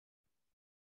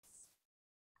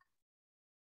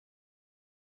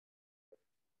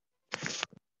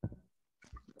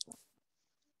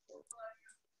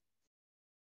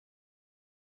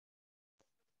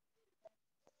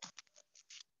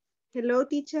Hello,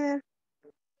 teacher.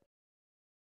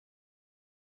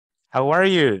 How are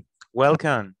you?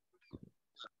 Welcome.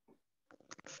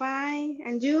 Fine.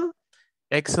 And you?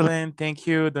 Excellent. Thank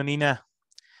you, Donina.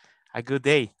 A good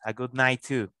day, a good night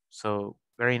too. So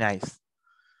very nice.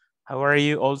 How are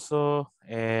you also,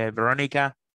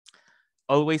 Veronica?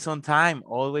 Always on time.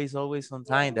 Always on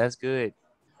time. That's good.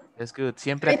 That's good.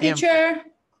 Siempre a Hi, tiempo. teacher.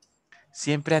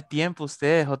 Siempre a tiempo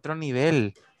ustedes, otro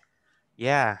nivel.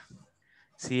 Yeah.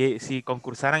 Si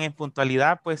concursaran en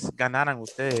puntualidad, pues ganaran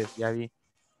ustedes, ya vi.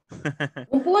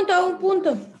 Un punto, un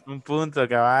punto. Un punto,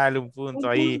 cabal, un punto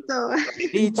Un ahí. punto.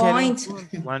 Teacher, un Point.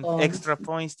 punto. One Point. extra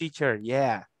points, teacher.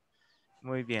 Yeah.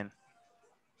 Muy bien.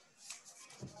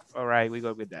 All right, we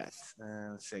go with that.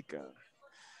 Second.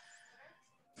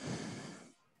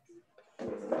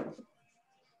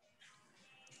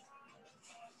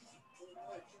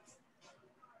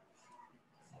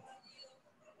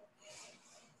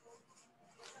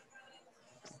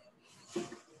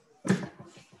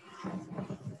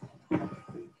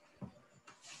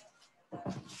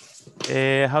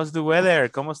 How's the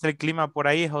weather? ¿Cómo está el clima por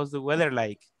ahí? How's the weather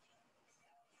like?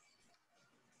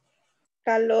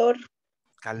 Calor.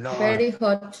 Calor. Very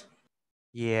hot.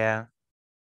 Yeah.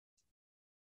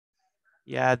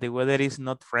 Yeah, the weather is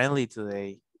not friendly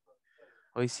today.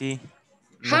 Hoy sí.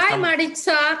 No Hi, estamos...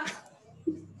 Maritza.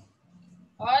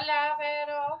 Hola,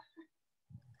 Vero.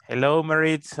 Hello,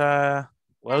 Maritza.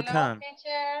 Hello, Welcome.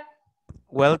 teacher.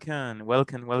 Welcome.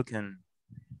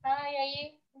 Ay,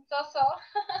 ahí, soso.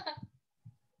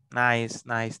 Nice.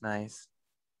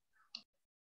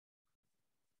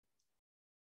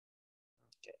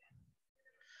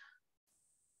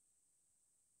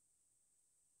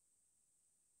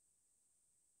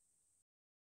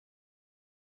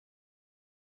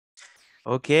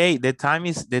 Okay, the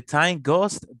time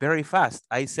goes very fast.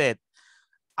 I said,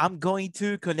 I'm going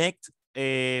to connect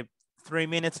 3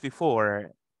 minutes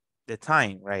before the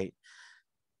time, right?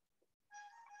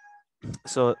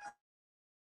 So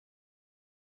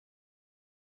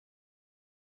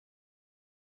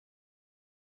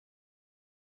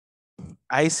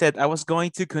I said I was going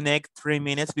to connect 3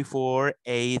 minutes before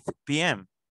 8 p.m.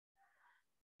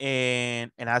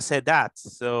 And I said that.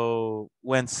 So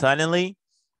when suddenly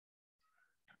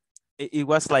it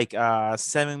was like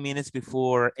 7 minutes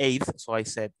before 8. So I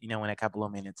said, in a couple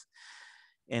of minutes.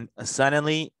 And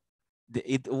suddenly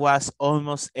it was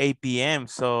almost 8 p.m.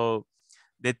 So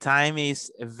the time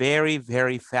is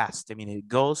very fast. I mean, it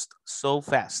goes so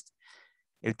fast.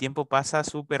 El tiempo pasa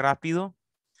súper rápido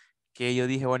que yo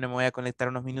dije, bueno, me voy a conectar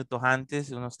unos minutos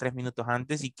antes, unos 3 minutos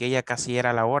antes y que ya casi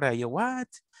era la hora. Y yo, what?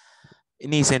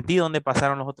 Ni sentí dónde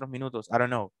pasaron los otros minutos. I don't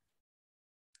know.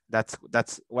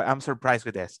 That's what I'm surprised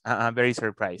with this. I'm very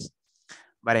surprised.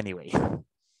 But anyway.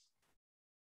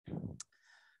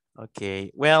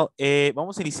 Okay, well,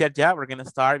 vamos a iniciar ya. We're going to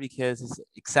start because it's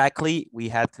exactly, we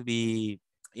have to be,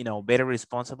 better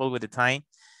responsible with the time.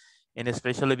 And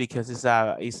especially because it's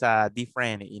a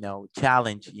different,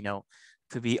 challenge,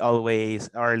 to be always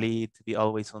early, to be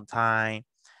always on time,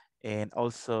 and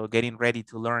also getting ready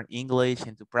to learn English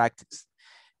and to practice.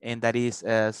 And that is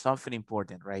something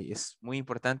important, right? Es muy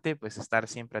importante, pues, estar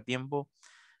siempre a tiempo,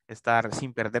 estar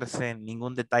sin perderse en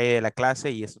ningún detalle de la clase,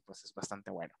 y eso, pues, es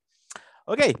bastante bueno.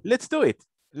 Okay, let's do it.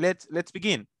 Let's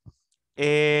begin.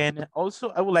 And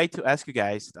also, I would like to ask you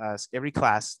guys, as every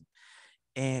class,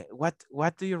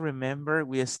 what do you remember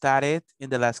we started in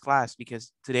the last class?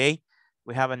 Because today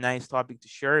we have a nice topic to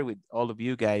share with all of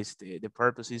you guys. The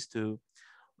purpose is to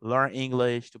learn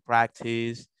English, to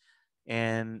practice,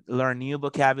 and learn new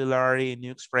vocabulary,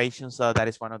 new expressions. So that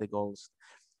is one of the goals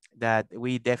that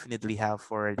we definitely have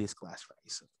for this class,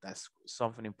 right? So that's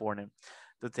something important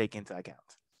to take into account.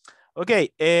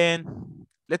 Okay, and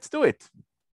let's do it.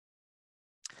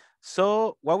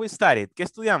 So, what we studied, ¿qué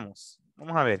estudiamos?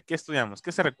 Vamos a ver, ¿qué estudiamos?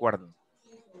 ¿Qué se recuerdan?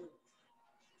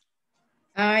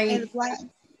 El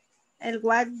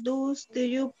what do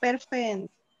you prefer?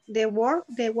 The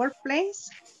workplace?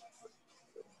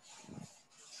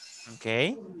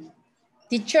 Okay.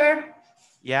 Teacher,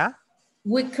 Yeah.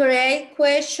 we create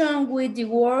question with the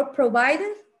word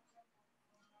provided.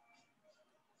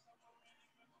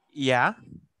 Yeah.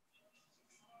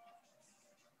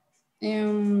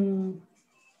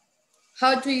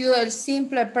 How to use a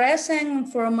simple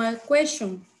present formal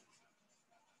question.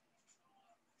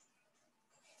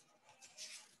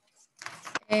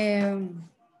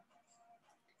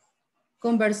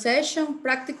 Conversation,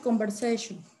 practice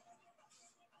conversation.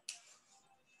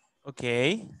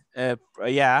 Okay.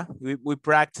 Yeah, we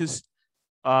practice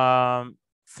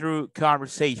through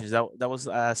conversations. That was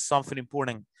something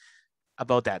important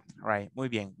about that, right? Muy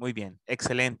bien.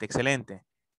 Excelente.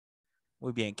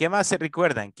 Muy bien. ¿Qué más se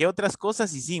recuerdan? ¿Qué otras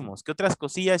cosas hicimos? ¿Qué otras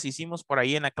cosillas hicimos por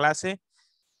ahí en la clase?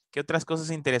 ¿Qué otras cosas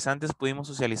interesantes pudimos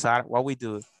socializar? What we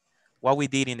do, what we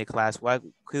did in the class, what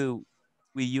could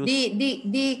we use?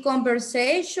 The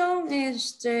conversation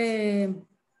is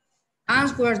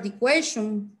answer the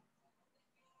question.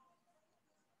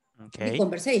 The Okay.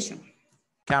 conversation.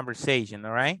 Conversation,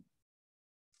 all right?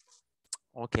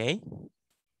 Okay.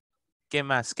 ¿Qué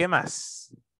más? ¿Qué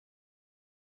más?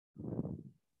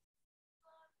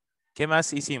 ¿Qué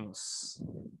más hicimos?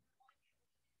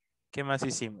 ¿Qué más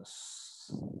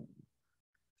hicimos?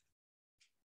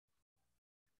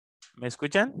 ¿Me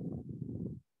escuchan?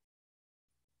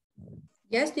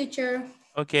 Yes, teacher.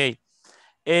 Ok.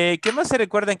 ¿Qué más se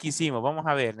recuerdan que hicimos? Vamos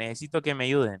a ver. Necesito que me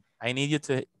ayuden. I need you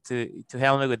to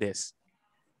help me with this.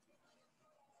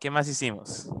 ¿Qué más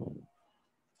hicimos?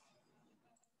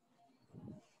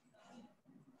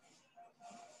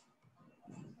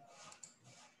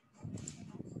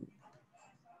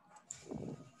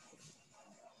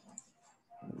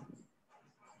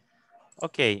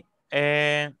 Okay.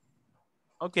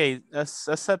 Okay.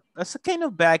 As a kind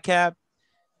of backup,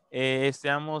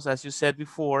 as you said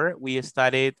before, we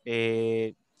studied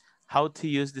how to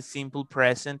use the simple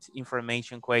present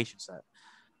information questions.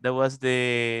 That was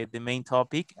the main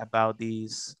topic about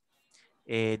this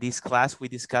class. We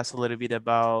discussed a little bit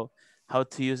about how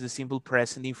to use the simple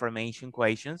present information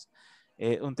questions.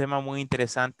 Un tema muy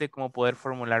interesante, cómo poder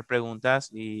formular preguntas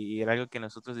y era algo que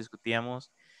nosotros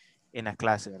discutíamos en la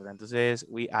clase, ¿verdad? Entonces,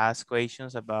 we asked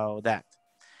questions about that.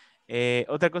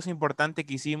 Otra cosa importante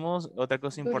que hicimos, otra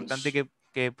cosa importante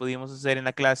que pudimos hacer en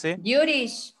la clase.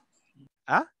 Duties.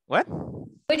 Ah, what?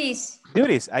 Duties.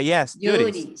 Duties. Yes, duties.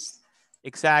 Duties.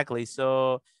 Exactly.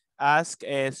 So ask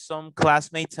some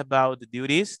classmates about the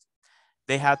duties.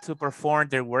 They had to perform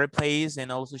their workplace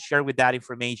and also share with that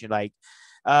information, like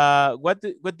what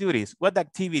duties, what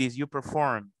activities you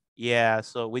perform. Yeah,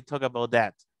 so we talk about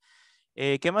that.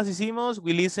 ¿Qué más hicimos?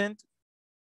 We listened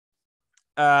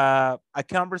a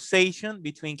conversation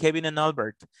between Kevin and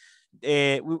Albert.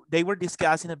 They were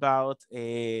discussing about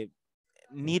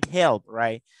need help,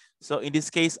 right? So in this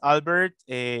case, Albert,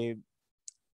 it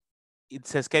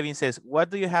says, Kevin says, what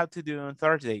do you have to do on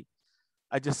Thursday?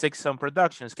 I just take some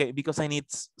productions because I need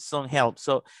some help.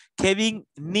 So Kevin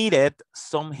needed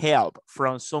some help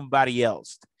from somebody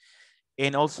else.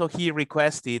 And also he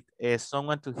requested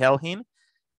someone to help him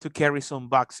to carry some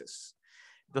boxes.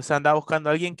 Entonces andaba buscando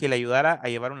a alguien que le ayudara a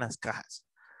llevar unas cajas.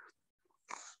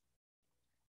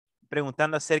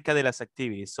 Preguntando acerca de las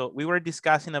activities. So we were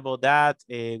discussing about that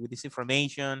with this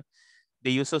information.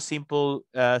 The use of simple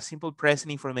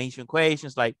present information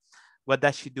questions like what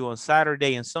does she do on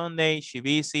Saturday and Sunday? She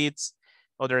visits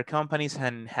other companies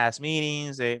and has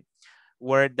meetings.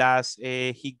 Where does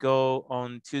he go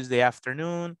on Tuesday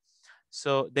afternoon?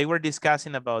 So they were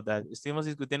discussing about that. Estuvimos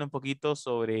discutiendo un poquito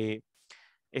sobre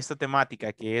esta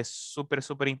temática que es súper,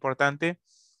 súper importante.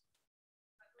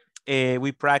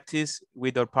 We practice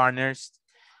with our partners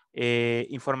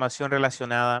información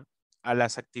relacionada a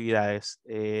las actividades.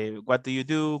 What do you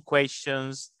do?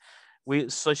 Questions. We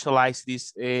socialize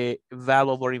this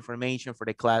valuable information for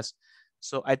the class.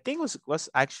 So I think it was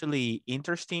actually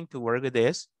interesting to work with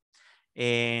this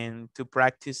and to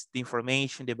practice the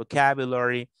information, the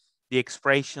vocabulary, the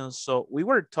expressions. So we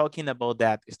were talking about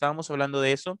that. Estábamos hablando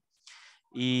de eso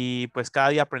y pues cada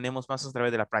día aprendemos más a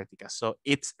través de la práctica. So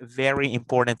it's very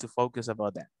important to focus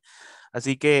about that.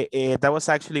 Así que that was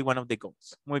actually one of the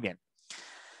goals. Muy bien.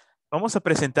 Vamos a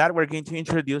presentar, we're going to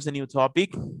introduce a new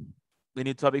topic. The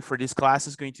new topic for this class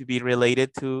is going to be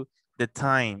related to the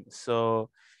time. So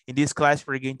in this class,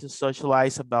 we're going to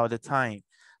socialize about the time.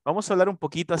 Vamos a hablar un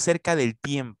poquito acerca del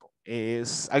tiempo.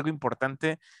 Es algo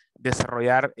importante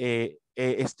desarrollar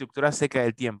estructuras acerca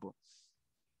del tiempo.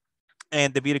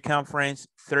 And the video conference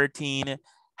 13,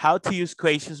 how to use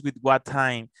questions with what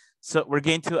time. So we're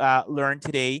going to learn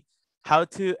today how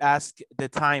to ask the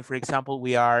time. For example,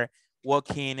 we are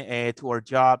walking to our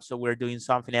job, so we're doing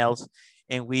something else,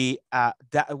 and we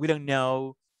don't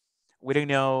know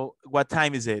what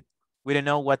time is it. We don't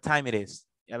know what time it is.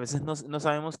 A veces no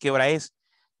sabemos qué hora es.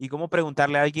 Y cómo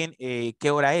preguntarle a alguien qué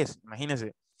hora es.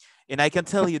 Imagínense. And I can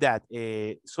tell you that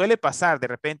suele pasar. De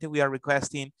repente we are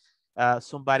requesting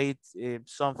somebody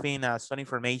some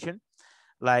information.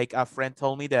 Like a friend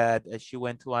told me that she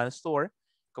went to a store.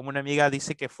 Como una amiga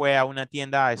dice que fue a una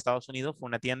tienda a Estados Unidos, fue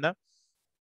una tienda.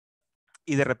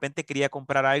 Y de repente quería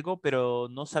comprar algo, pero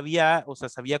no sabía, o sea,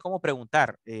 sabía cómo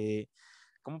preguntar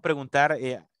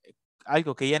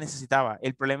algo que ella necesitaba.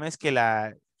 El problema es que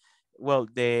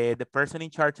the person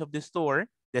in charge of the store,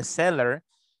 the seller,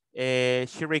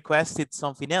 she requested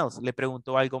something else, le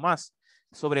preguntó algo más.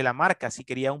 sobre la marca, si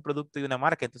quería un producto de una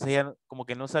marca. Entonces ella como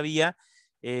que no sabía,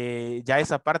 ya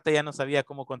esa parte ya no sabía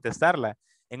cómo contestarla.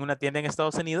 En una tienda en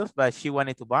Estados Unidos, but she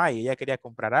wanted to buy, ella quería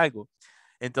comprar algo.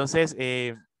 Entonces,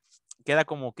 queda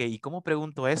como que, ¿y cómo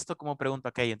pregunto esto? ¿Cómo pregunto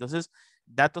aquello? Entonces,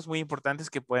 datos muy importantes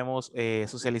que podemos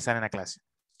socializar en la clase.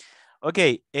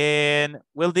 Okay, and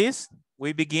will this,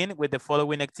 we begin with the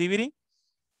following activity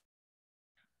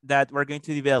that we're going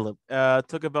to develop.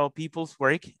 Talk about people's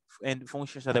work and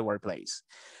functions at the workplace.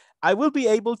 I will be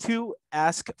able to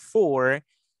ask for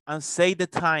and say the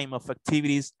time of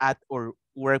activities at our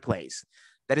workplace.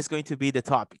 That is going to be the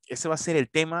topic. Ese va a ser el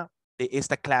tema de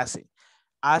esta clase.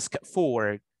 Ask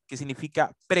for, que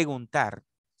significa preguntar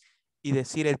y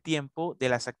decir el tiempo de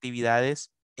las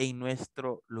actividades en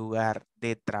nuestro lugar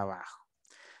de trabajo.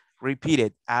 Repeat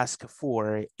it, ask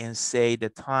for and say the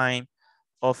time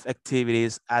of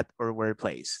activities at our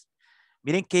workplace.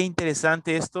 Miren qué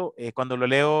interesante esto. Cuando lo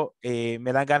leo,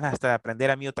 me dan ganas hasta de aprender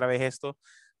a mí otra vez esto,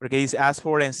 porque dice ask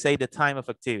for and say the time of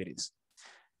activities.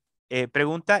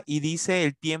 Pregunta y dice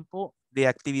el tiempo de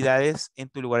actividades en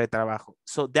tu lugar de trabajo.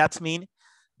 So that means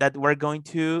that we're going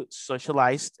to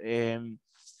socialize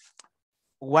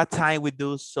what time we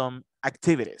do some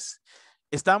activities.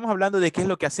 Estábamos hablando de qué es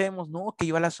lo que hacemos, ¿no? Que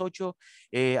yo a las 8,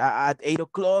 at 8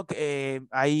 o'clock,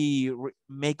 I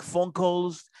make phone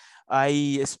calls,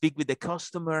 I speak with the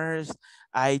customers,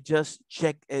 I just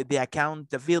check the account,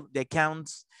 the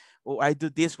accounts, or I do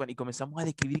this one, y comenzamos a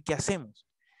describir qué hacemos.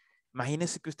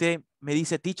 Imagínese que usted me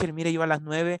dice, teacher, mire, yo a las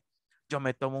 9, yo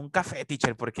me tomo un café,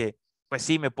 teacher, porque pues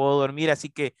sí, me puedo dormir, así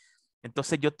que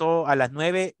entonces yo a las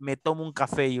 9 me tomo un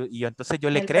café y entonces yo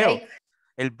le El creo. break.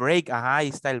 El break, ajá, ahí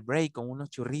está el break con unos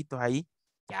churritos ahí.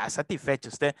 Ya satisfecho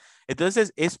usted.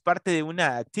 Entonces es parte de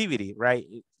una activity,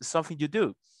 right? Something you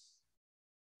do.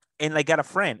 And I got a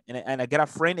friend, and I got a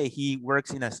friend, and he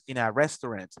works in a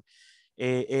restaurant.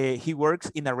 He works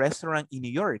in a restaurant in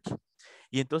New York.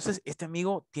 Y entonces este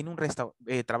amigo tiene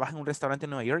trabaja en un restaurante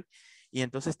en Nueva York y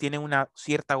entonces tiene una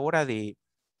cierta hora de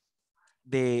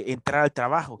entrar al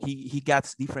trabajo. He got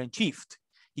different shift.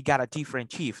 He got a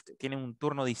different shift. Tiene un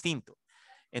turno distinto.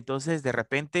 Entonces, de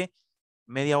repente,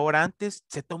 media hora antes,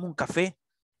 se toma un café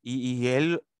y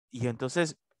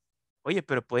entonces, oye,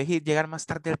 pero puedes llegar más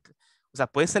tarde, o sea,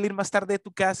 puedes salir más tarde de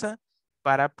tu casa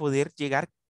para poder llegar,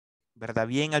 ¿verdad?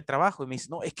 Bien al trabajo. Y me dice,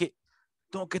 no, es que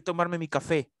tengo que tomarme mi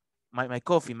café, my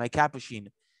coffee, my cappuccino.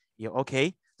 Y yo, ok,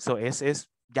 so es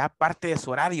ya parte de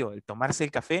su horario, el tomarse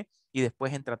el café y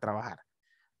después entra a trabajar.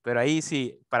 Pero ahí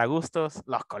sí, para gustos,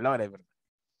 los colores, ¿verdad?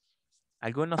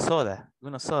 Algunos soda.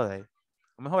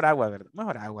 O mejor agua, ¿verdad?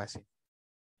 Mejor agua, sí.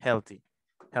 Healthy.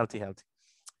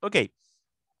 Ok.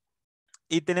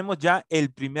 Y tenemos ya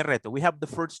el primer reto. We have the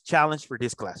first challenge for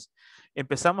this class.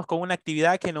 Empezamos con una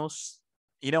actividad que nos,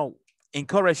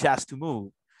 encourage us to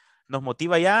move. Nos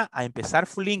motiva ya a empezar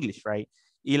full English, right?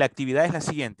 Y la actividad es la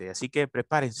siguiente, así que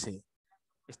prepárense.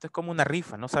 Esto es como una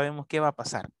rifa, no sabemos qué va a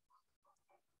pasar.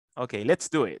 Ok, let's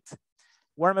do it.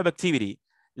 Warm-up activity.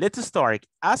 Let's start.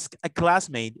 Ask a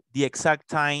classmate the exact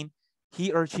time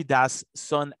he or she does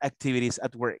some activities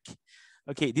at work.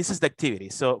 Okay, this is the activity.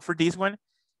 So for this one,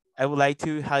 I would like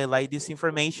to highlight this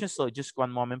information. So just one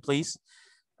moment, please.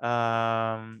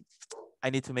 I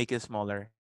need to make it smaller.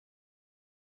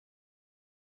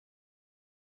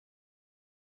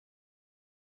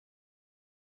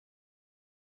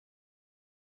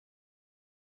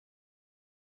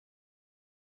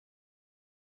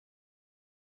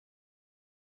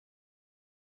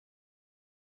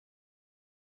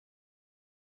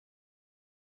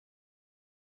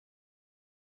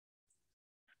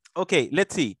 Okay,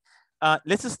 let's see.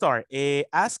 Let's start.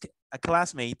 Ask a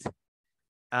classmate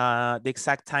the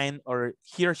exact time or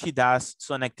he or she does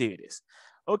some activities.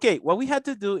 Okay, what we had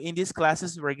to do in these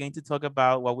classes, we're going to talk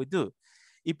about what we do.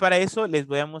 Y para eso les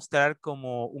voy a mostrar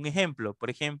como un ejemplo. Por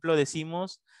ejemplo,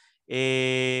 decimos,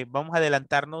 vamos a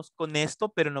adelantarnos con esto,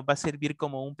 pero nos va a servir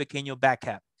como un pequeño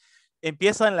backup.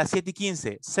 Empiezan las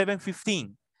 7:15,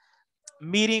 7:15.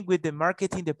 Meeting with the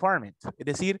marketing department. Es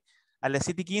decir, a las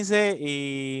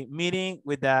 7:15, meeting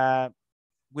with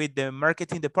the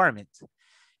marketing department.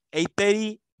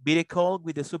 8:30, video call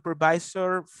with the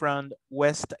supervisor from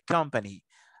West Company.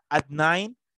 At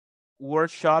 9,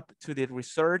 workshop to the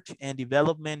research and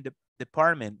development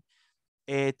department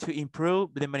to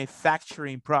improve the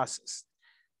manufacturing process.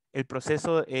 El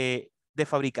proceso de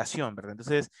fabricación, ¿verdad?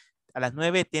 Entonces, a las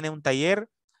 9 tiene un taller,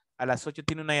 a las 8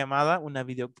 tiene una llamada, una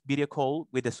video call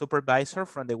with the supervisor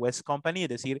from the West Company, es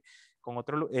decir,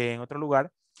 en otro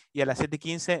lugar. Y a las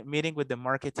 7:15, meeting with the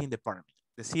marketing department.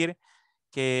 Es decir,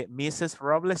 que Mrs.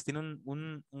 Robles tiene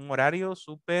un horario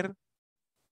súper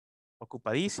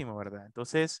ocupadísimo, ¿verdad?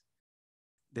 Entonces,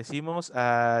 decimos,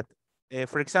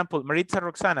 for example, Maritza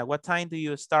Roxana, what time do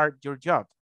you start your job?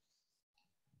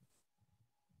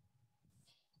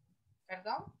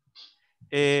 Perdón.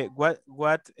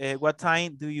 What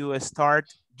time do you start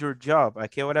your job? ¿A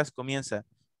qué horas comienza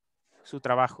su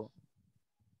trabajo?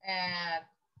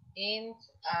 In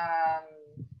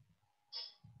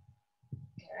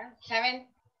 7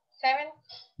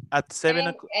 At 7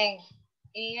 o'clock.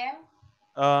 a.m.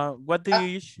 What do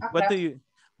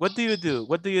you do?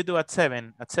 What do you do at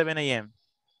 7 a.m.?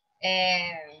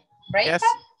 Breakfast.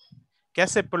 ¿Qué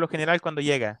hace por lo general cuando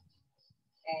llega?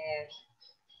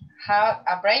 Have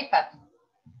a breakfast.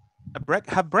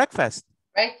 Have breakfast.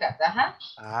 Breakfast, ajá.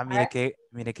 Ah, mire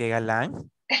qué galán.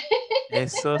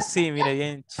 Eso sí, mire,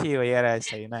 bien chido llegar a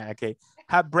desayunar. Okay.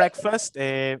 Have breakfast.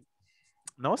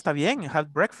 No, está bien. Have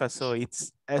breakfast. So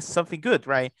it's something good,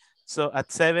 right? So at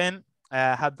 7,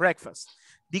 have breakfast.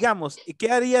 Digamos,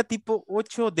 ¿qué haría tipo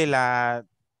 8 de la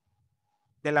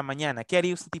mañana? ¿Qué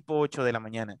haría usted tipo 8 de la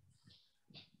mañana?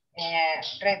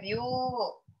 Review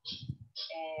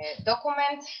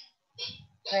documents.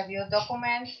 Review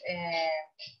documents.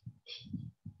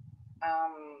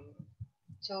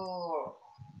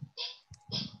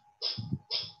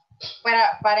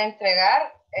 Para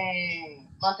entregar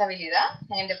contabilidad,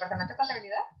 en el departamento de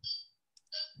contabilidad.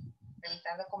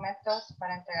 Revisar documentos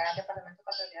para entregar al departamento de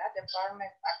contabilidad,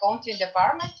 department, accounting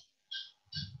department.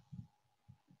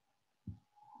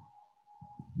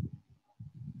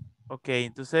 Ok,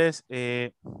 entonces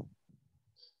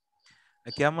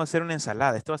aquí vamos a hacer una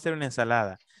ensalada. Esto va a ser una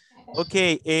ensalada. Ok,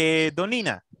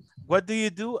 Donina, what do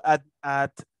you do at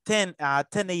 10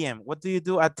 a.m.? What do you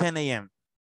do at 10 a.m.?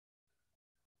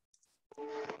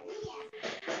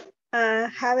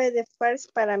 Have the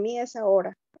first para mí es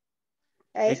ahora.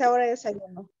 A esa hora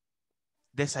desayuno.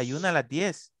 Desayuna a las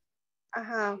 10.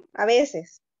 Ajá, a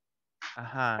veces.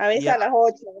 Ajá. A veces a las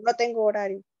 8, no tengo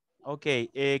horario. Ok,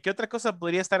 ¿qué otra cosa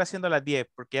podría estar haciendo a las 10?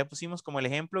 Porque ya pusimos como el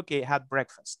ejemplo que had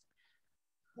breakfast.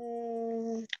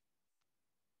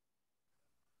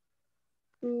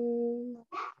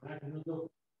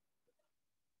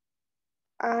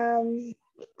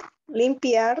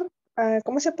 Limpiar.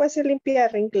 ¿Cómo se puede decir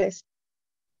limpiar en inglés?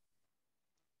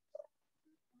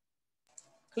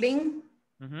 Clean.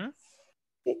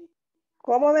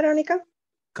 ¿Cómo, Verónica?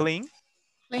 Clean.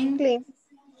 Clean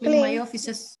my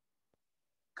offices.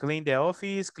 Clean the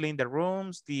office, clean the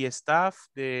rooms, the staff,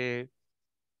 the...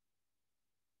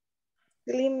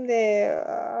 Clean de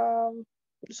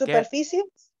superficie.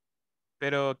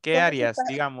 Pero, ¿qué áreas?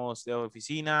 Digamos, de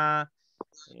oficina,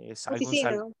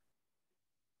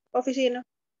 Oficina.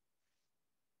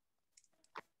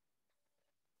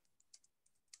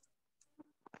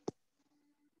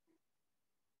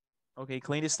 Ok,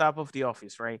 clean the staff of the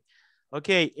office, right? Ok,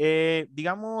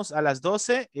 digamos a las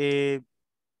 12, we're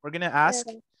gonna ask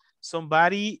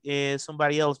somebody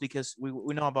else because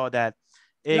we know about that.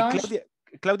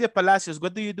 Claudia Palacios,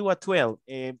 what do you do at 12?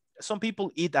 Some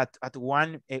people eat at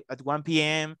 1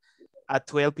 p.m., at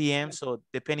 12 p.m., so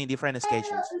depending different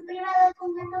occasions.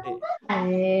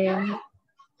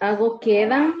 Hago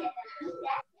quedan,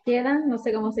 no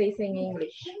sé cómo se dice en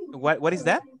inglés. What is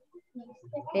that?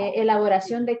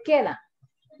 Elaboración de queda.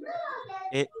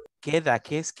 Queda,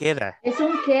 ¿qué es queda? Es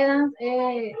un queda.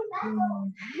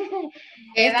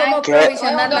 Es como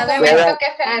provisionar la deuda. Que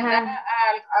se le da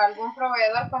a algún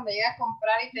proveedor cuando llega a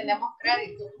comprar y tenemos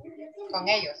crédito con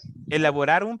ellos.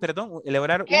 Elaborar un. Quedan.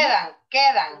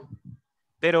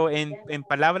 Pero en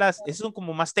palabras, eso es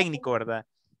como más técnico, ¿verdad?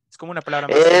 Es como una palabra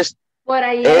más. Por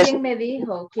ahí alguien me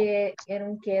dijo que era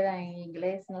un queda en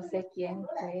inglés, no sé quién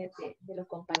fue de los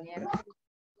compañeros.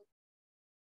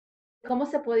 ¿Cómo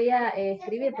se podía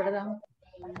escribir, perdón?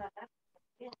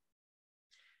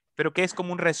 Pero que es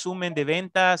como un resumen de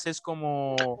ventas, es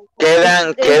como...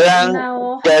 Quedan,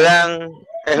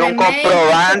 es un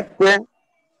comprobante.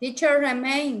 Teacher,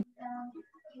 remain.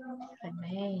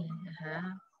 Remain,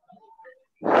 ajá.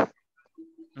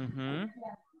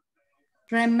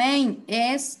 Remain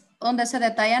es donde se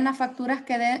detallan las facturas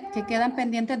que quedan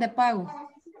pendientes de pago.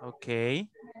 Ok.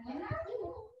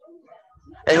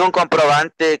 Es un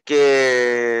comprobante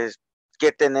que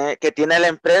tiene la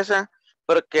empresa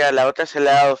porque a la otra se le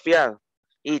ha dado fiado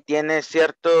y tiene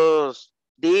ciertos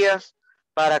días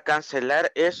para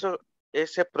cancelar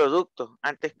ese producto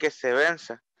antes que se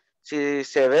venza. Si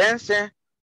se vence,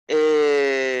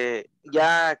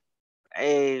 ya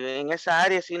en esa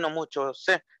área sí no mucho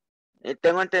sé.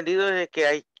 Tengo entendido de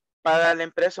que paga la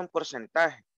empresa un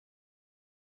porcentaje.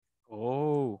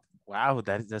 Oh, wow,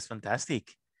 that's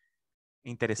fantastic.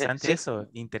 Interesante Sí, eso,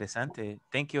 interesante.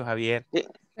 Thank you, Javier. sí,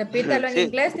 Repítalo en sí.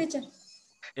 inglés, teacher.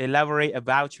 Elaborate a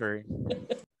voucher.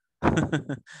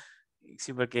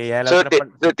 Sí, porque ya la otra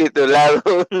Subtitulado.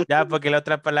 ya porque la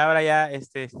otra palabra ya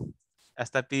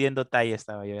hasta pidiendo talla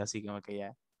estaba yo así como que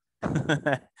ya.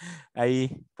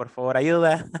 Ahí, por favor,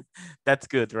 ayuda. That's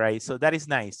good, right? So that is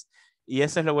nice. Y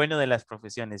eso es lo bueno de las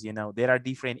profesiones, you know, there are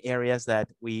different areas that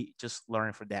we just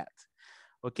learn for that.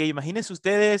 Ok, imagínense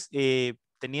ustedes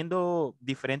teniendo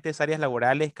diferentes áreas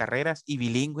laborales, carreras y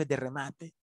bilingües de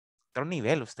remate. Otro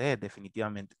nivel ustedes,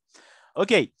 definitivamente.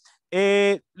 Ok,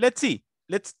 let's see.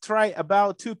 Let's try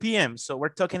about 2 p.m. So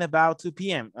we're talking about 2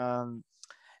 p.m.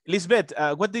 Lisbeth,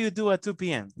 what do you do at 2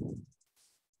 p.m.?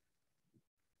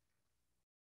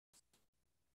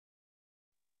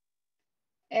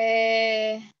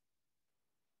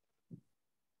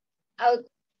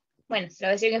 Bueno, se lo voy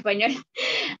a decir en español.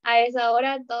 A esa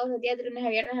hora, todos los días de lunes a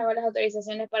viernes, hago las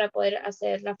autorizaciones para poder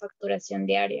hacer la facturación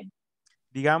diaria.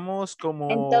 Digamos como...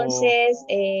 Entonces,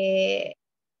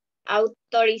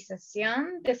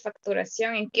 autorización de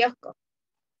facturación en kiosco.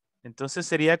 Entonces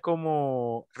sería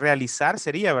como realizar,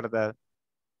 sería, ¿verdad?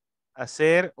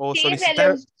 Hacer o Sí,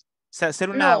 solicitar, hacer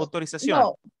una no, autorización.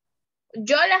 no,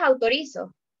 yo las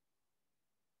autorizo.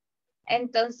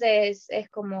 Entonces, es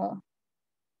como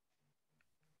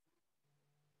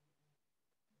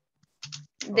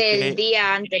del Ok.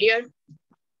 día anterior.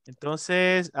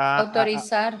 Entonces,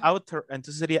 Autorizar.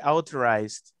 entonces sería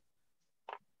authorized.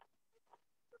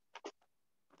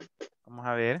 Vamos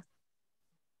a ver.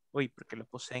 Uy, porque lo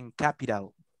puse en capital.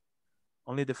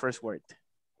 Only the first word.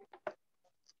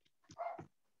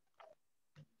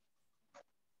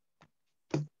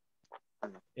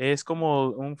 Es como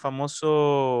un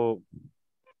famoso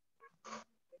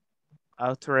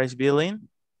authorized billing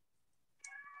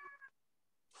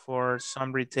for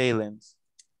some retailers.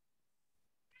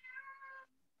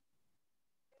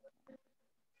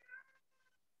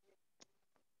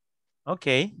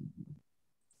 Okay.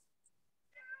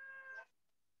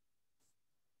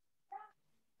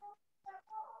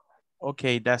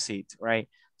 Okay, that's it, right?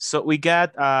 So we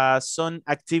got some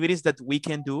activities that we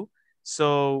can do.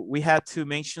 So we had to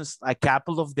mention a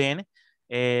couple of them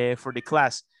for the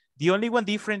class. The only one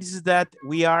difference is that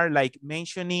we are like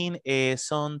mentioning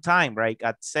some time, right?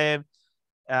 At 7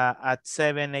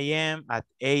 a.m., at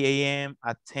 8 a.m.,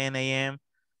 at 10 a.m.,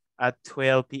 at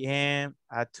 12 p.m.,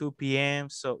 at 2 p.m.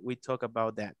 So we talk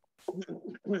about that.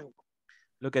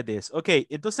 Look at this. Ok,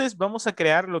 entonces vamos a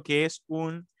crear lo que es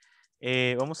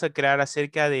vamos a crear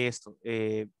acerca de esto.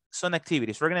 Son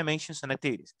activities. We're going to mention some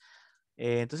activities.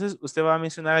 Entonces usted va a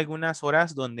mencionar algunas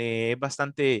horas donde es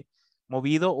bastante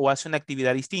movido o hace una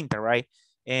actividad distinta, right?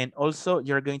 And also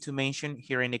you're going to mention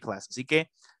here in the class. Así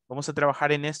que vamos a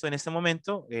trabajar en esto en este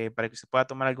momento para que se pueda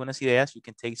tomar algunas ideas. You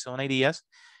can take some ideas.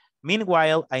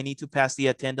 Meanwhile, I need to pass the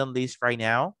attendance list right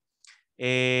now.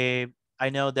 I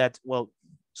know that, well,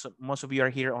 so most of you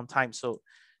are here on time, so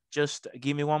just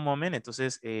give me one moment.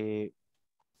 Entonces,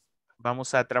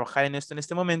 vamos a trabajar en esto en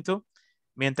este momento.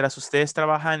 Mientras ustedes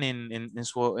trabajan en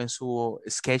su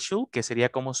schedule, que sería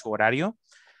como su horario,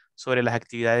 sobre las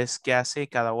actividades que hace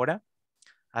cada hora.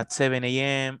 At 7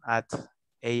 a.m., at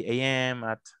 8 a.m.,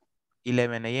 at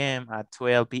 11 a.m., at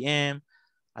 12 p.m.,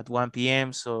 at 1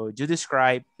 p.m. So you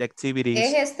describe the activities.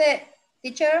 ¿Es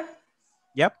teacher?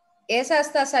 Yep. ¿Es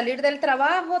hasta salir del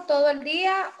trabajo todo el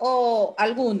día o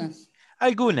algunas?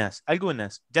 Algunas.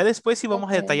 Ya después sí vamos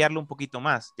a Okay. detallarlo un poquito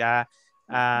más. Ya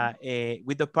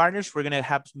with the partners, we're going to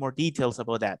have more details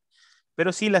about that.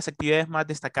 Pero sí, las actividades más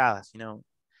destacadas, you know.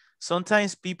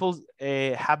 Sometimes people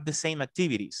have the same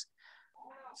activities.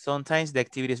 Sometimes the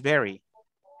activities vary.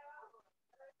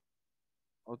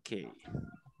 Ok.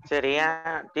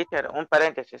 Sería, teacher, un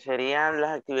paréntesis, serían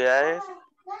las actividades,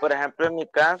 por ejemplo, en mi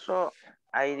caso,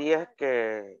 hay días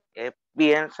que es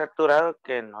bien saturado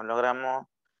que no logramos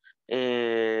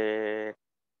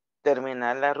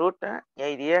terminar la ruta y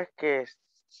hay días que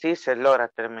sí se logra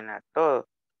terminar todo.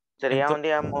 Sería un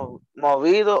día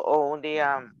movido o un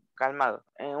día calmado.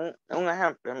 Un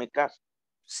ejemplo, en mi caso.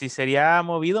 Si sería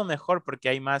movido, mejor porque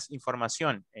hay más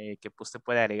información que usted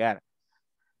puede agregar.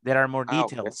 There are more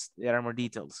details. Okay. There are more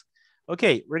details.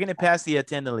 Okay, we're going to pass the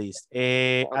attendance list.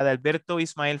 Adalberto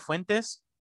Ismael Fuentes.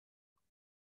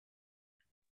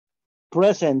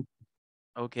 Present.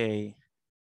 Okay.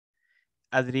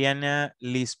 Adriana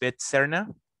Lisbeth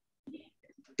Serna.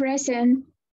 Present.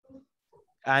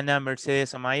 Ana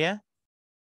Mercedes Amaya.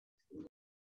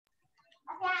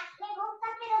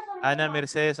 Ana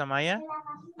Mercedes Amaya.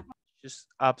 Just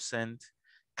absent.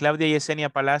 Claudia Yesenia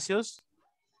Palacios.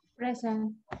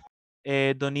 Present.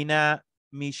 Donina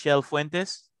Michelle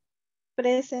Fuentes.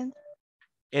 Present.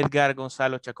 Edgar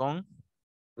Gonzalo Chacón.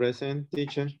 Present,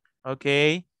 teacher. Ok.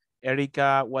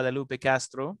 Erika Guadalupe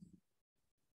Castro.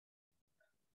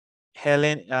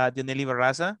 Helen Dionelli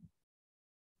Barraza.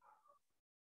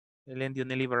 Helen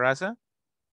Dionelli Barraza.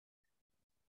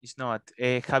 It's not.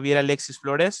 Javier Alexis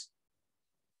Flores.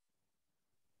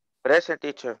 Present,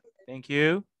 teacher. Thank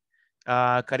you.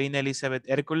 Karina Elizabeth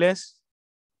Hércules.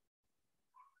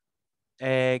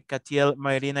 Catiel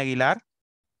Mayrina Aguilar.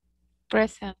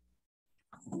 Present.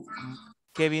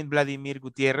 Kevin Vladimir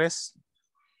Gutiérrez.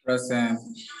 Present.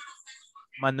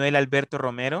 Manuel Alberto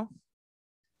Romero.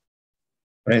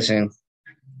 Present.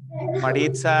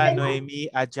 Maritza Noemí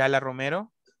Ayala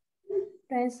Romero.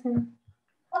 Present.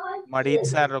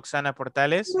 Maritza Roxana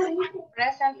Portales.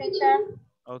 Present, teacher.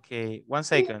 Okay, 1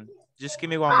 second. Just give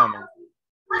me 1 moment.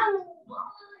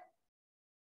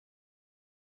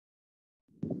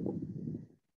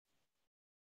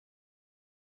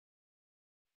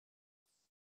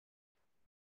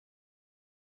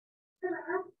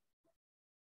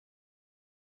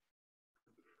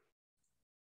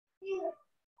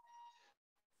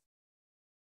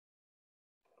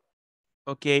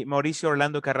 Ok, Mauricio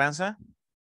Orlando Carranza.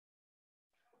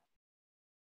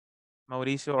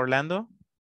 Mauricio Orlando.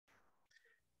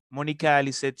 Mónica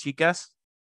Alicet Chicas.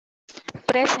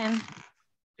 Present.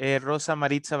 Rosa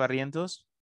Maritza Barrientos.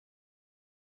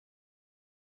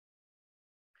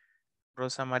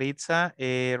 Rosa Maritza.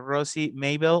 Rosy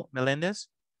Mabel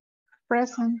Meléndez.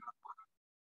 Present.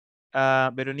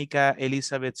 Verónica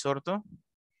Elizabeth Sorto.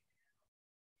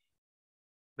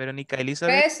 Verónica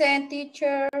Elizabeth. Present,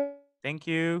 teacher. Thank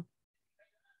you.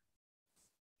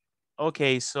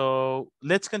 Okay, so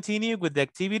let's continue with the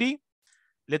activity.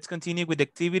 Let's continue with the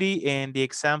activity and the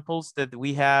examples that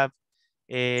we have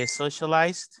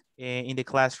socialized in the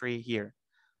class right here.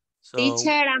 So,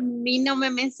 Teacher, a mí no me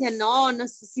mencionó, no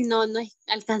sé si no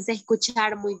alcancé a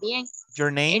escuchar muy bien.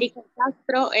 your name?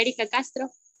 Erika Castro.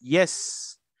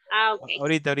 Yes. Ah, ok.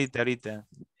 Ahorita.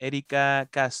 Erika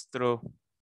Castro.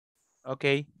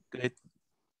 Okay, good.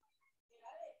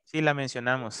 Sí, la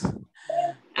mencionamos.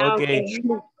 Ah, Okay.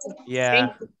 ok.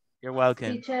 Yeah, you're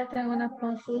welcome. Teacher, tengo una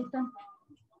consulta.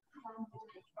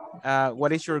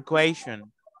 What is your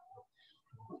equation?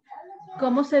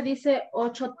 ¿Cómo se dice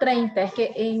 8:30? Es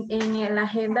que en la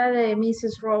agenda de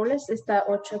Mrs. Robles está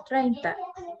 8:30.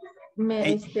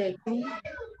 8:30.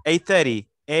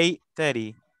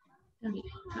 8:30.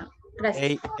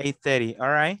 Gracias. 8:30.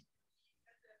 All right.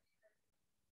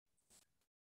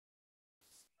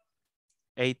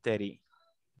 8:30.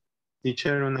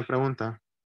 Teacher, una pregunta.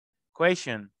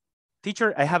 Question.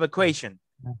 Teacher, I have a question.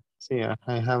 Sí,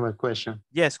 I have a question.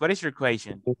 Yes, what is your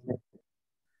question?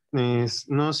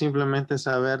 No simplemente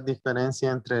saber diferencia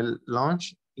entre el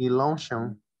lunch y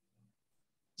luncheon.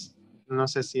 No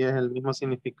sé si es el mismo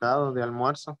significado de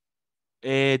almuerzo.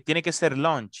 Tiene que ser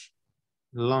lunch.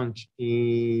 Lunch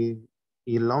y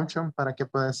luncheon, ¿para qué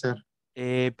puede ser?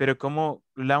 Pero ¿cómo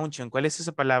luncheon? ¿Cuál es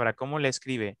esa palabra? ¿Cómo la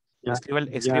escribe?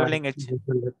 Escríbala en el chat.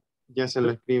 Ya se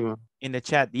lo escribo. In the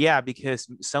chat, yeah,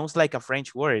 because it sounds like a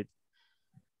French word.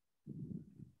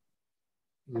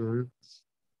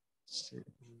 Sí.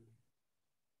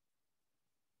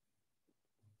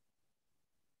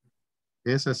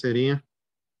 Esa sería.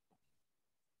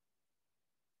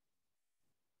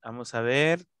 Vamos a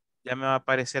ver. Ya me va a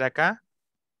aparecer acá.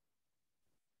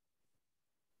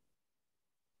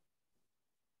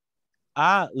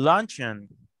 Luncheon.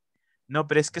 No,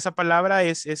 pero es que esa palabra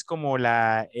es como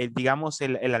digamos,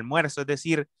 el almuerzo, es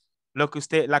decir,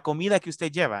 la comida que usted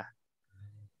lleva.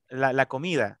 La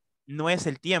comida no es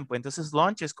el tiempo. Entonces,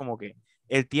 lunch es como que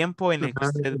el tiempo en el que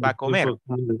usted va a comer.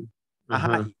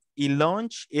 Ajá. Y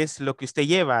lunch es lo que usted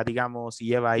lleva, digamos, y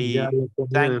lleva ahí. Ya la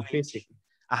comida en físico.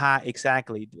 Ajá,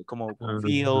 exactly. Como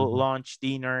meal, lunch,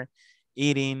 dinner,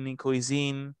 eating,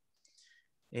 cuisine,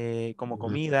 como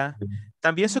comida.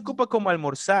 También se ocupa como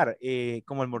almorzar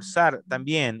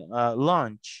también,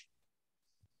 lunch.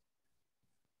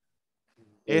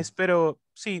 Pero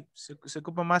sí, se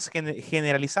ocupa más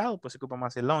generalizado, pues se ocupa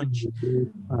más el lunch.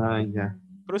 Ya.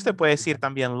 Pero usted puede decir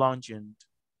también luncheon.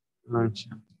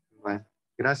 Luncheon. Bueno,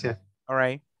 gracias. All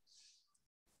right.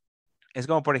 Es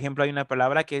como, por ejemplo, hay una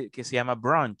palabra que se llama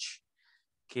brunch,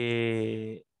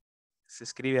 que se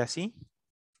escribe así.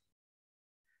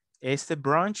 Este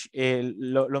brunch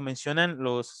lo mencionan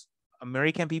los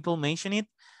American people mention it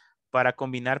para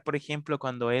combinar, por ejemplo,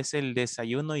 cuando es el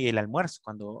desayuno y el almuerzo,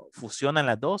 cuando fusionan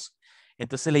las dos,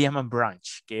 entonces le llaman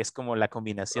brunch, que es como la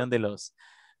combinación de las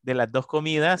dos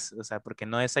comidas, o sea, porque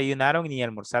no desayunaron ni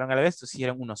almorzaron a la vez, entonces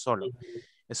hicieron uno solo.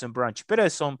 Es un brunch, pero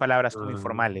son palabras como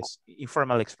informales,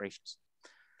 informal expressions.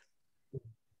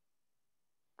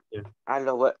 A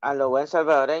lo buen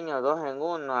salvadoreño, 2 en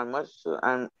 1, almuerzo,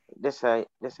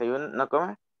 desayuno, ¿no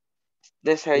comes?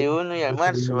 Desayuno y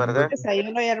almuerzo, ¿verdad?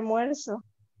 Desayuno y almuerzo.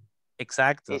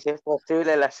 Exacto. Y si es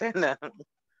posible la cena.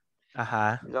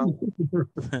 Ajá. No,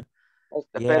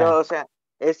 Yeah. pero, o sea,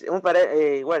 es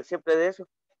igual, siempre de eso.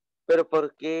 Pero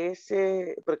por qué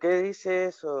dice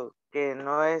eso? Que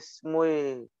no es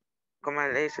muy, ¿cómo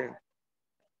le dicen?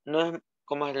 No es,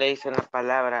 ¿cómo le dicen la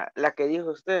palabra? La que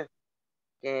dijo usted,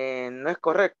 que no es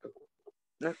correcto.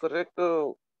 No es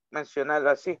correcto mencionarlo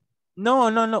así.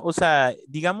 No, no, no. O sea,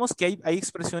 digamos que hay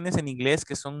expresiones en inglés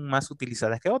que son más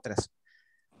utilizadas que otras.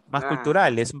 Más Ajá.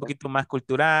 culturales, un poquito más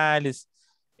culturales.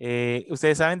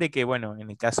 Ustedes saben de que, bueno, en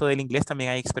el caso del inglés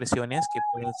también hay expresiones que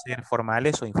pueden ser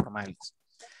formales o informales.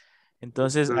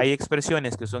 Entonces, hay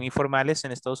expresiones que son informales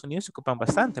en Estados Unidos se ocupan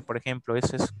bastante. Por ejemplo,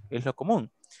 eso es lo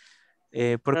común.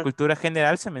 Por cultura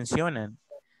general se mencionan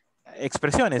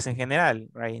expresiones en general,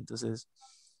 right? Entonces,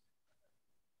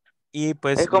 y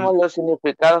pues, Es como los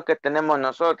significados que tenemos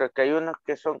nosotros, que hay unos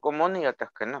que son comunes y otros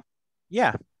que no.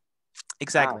 yeah,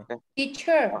 exactly. Ok.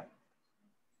 Teacher,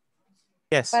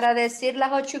 Yes. para decir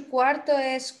las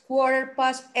 8:15 es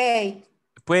 8:15.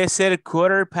 Puede ser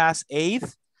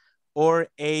 8:15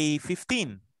 or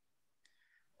 8:15.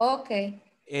 Ok.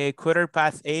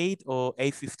 8:15 o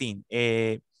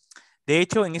 8:15. De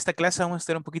hecho, en esta clase vamos a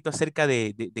estar un poquito acerca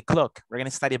de clock. We're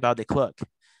going to study about the clock.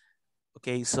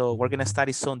 Okay, so we're going to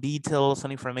study some details,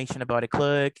 some information about the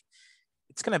clock.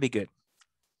 It's going to be good.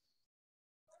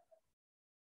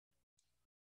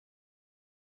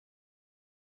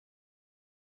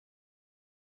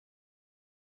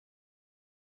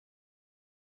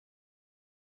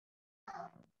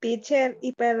 Teacher,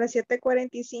 y para las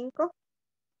 7:45.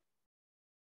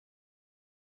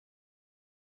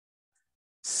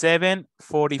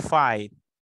 7:45.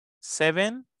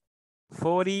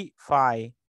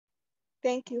 7:45.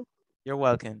 Thank you. You're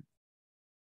welcome.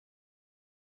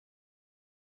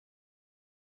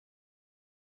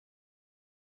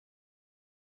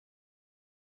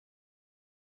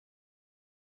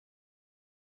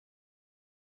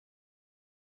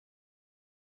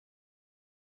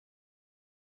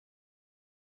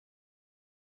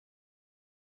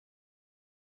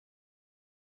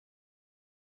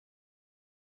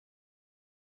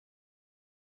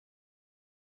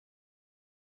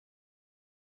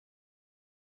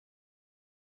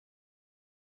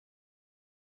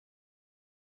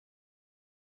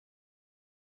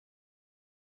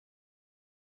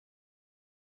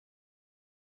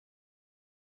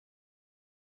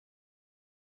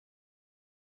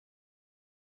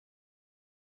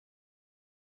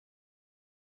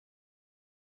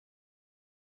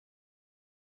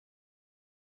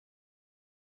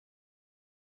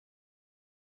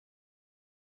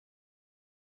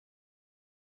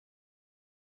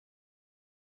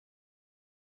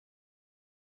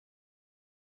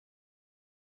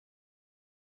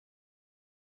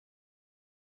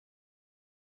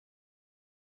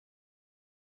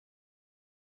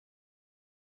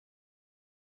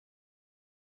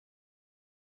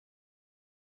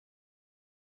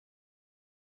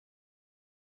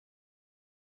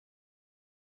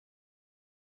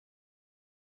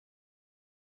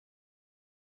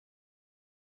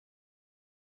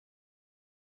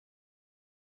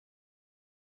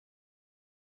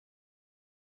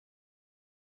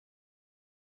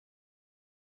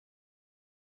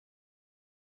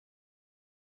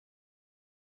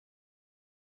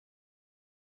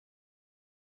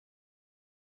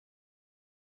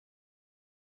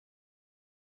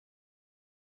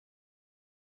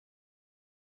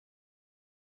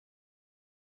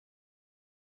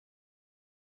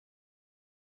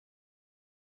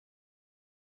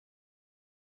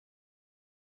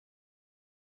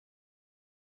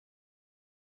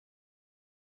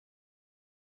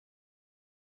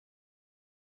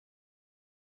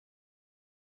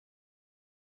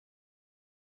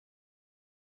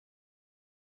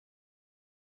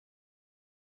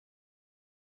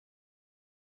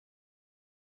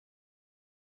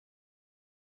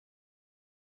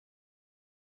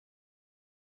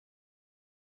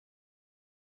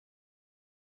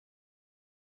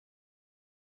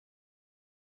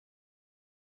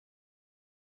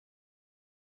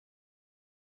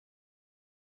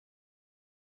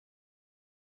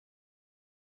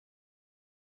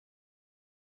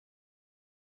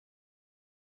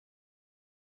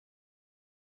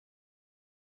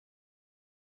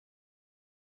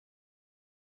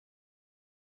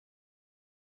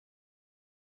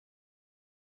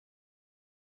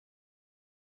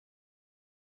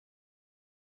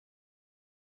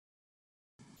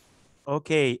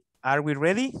 Okay, are we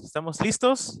ready? ¿Estamos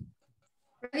listos?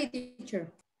 Ready,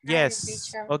 teacher. Yes.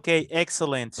 teacher. Okay,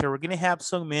 excellent. So we're going to have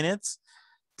some minutes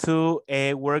to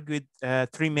work with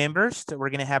 3 members. We're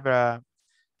going to have a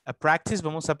practice.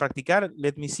 Vamos a practicar.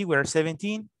 Let me see. We're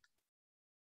 17.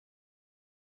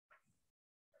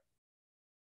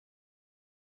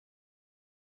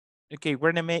 Okay,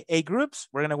 we're going to make 8 groups.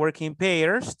 We're going to work in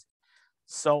pairs.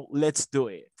 So let's do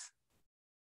it.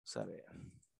 Vamos a ver.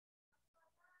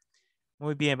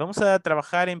 Muy bien, vamos a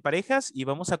trabajar en parejas y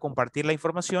vamos a compartir la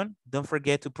información. Don't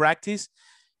forget to practice.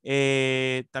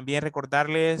 También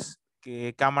recordarles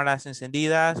que cámaras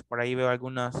encendidas. Por ahí veo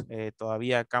algunas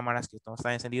todavía cámaras que no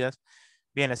están encendidas.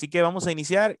 Bien, así que vamos a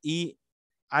iniciar y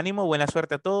ánimo, buena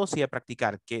suerte a todos y a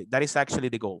practicar. Que that is actually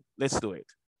the goal. Let's do it.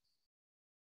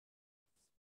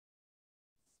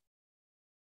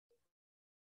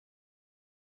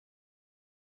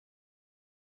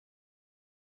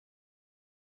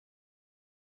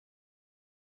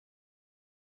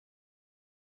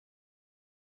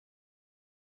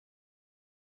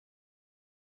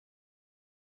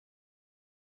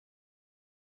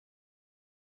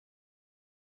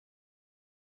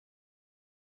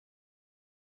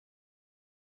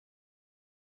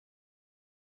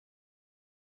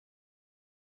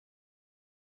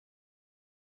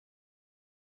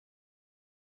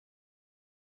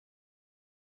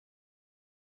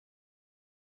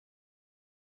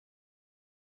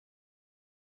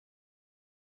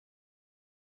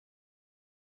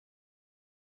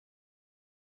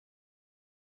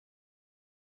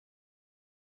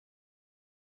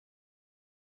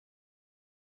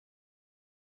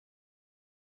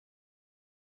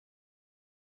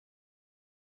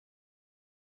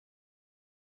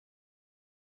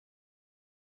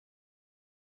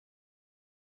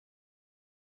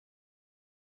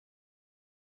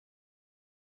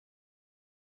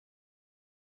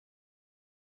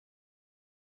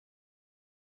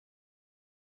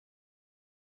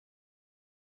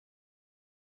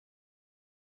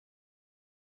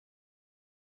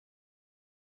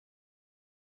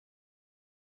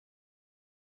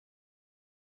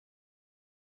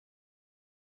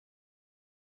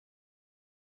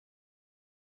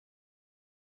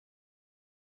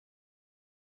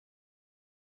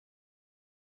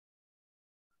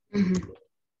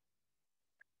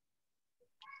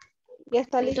 ¿Ya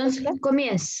está listo? Entonces,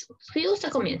 comience. Si gusta,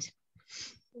 comience.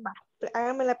 Va,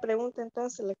 hágame la pregunta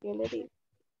entonces, la que yo le digo.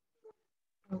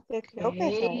 Que creo que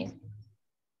está listo.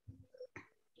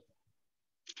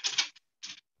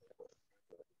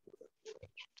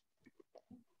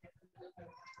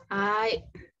 Ay,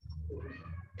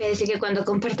 parece que cuando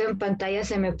comparto en pantalla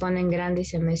se me pone en grande y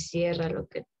se me cierra lo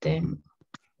que tengo.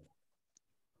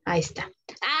 Ahí está.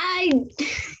 ¡Ay!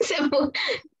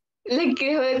 Le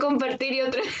dejo de compartir y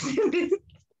otra vez.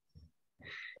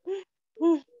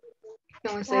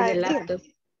 Como soy de laptop.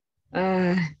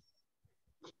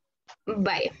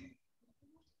 Vaya.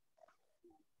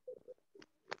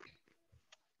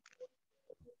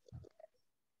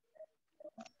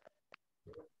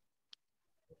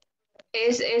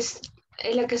 Es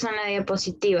la que son la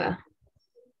diapositiva.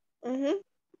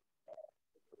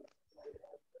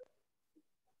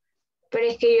 Pero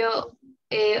es que yo...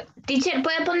 teacher,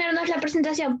 ¿puede ponernos la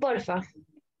presentación, porfa?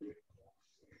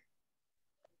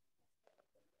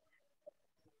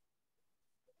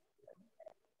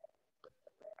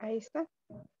 Ahí está.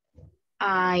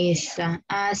 Ahí está.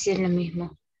 Ah, sí, es lo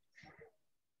mismo.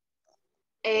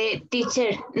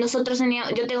 Teacher, nosotros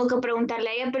teníamos, yo tengo que preguntarle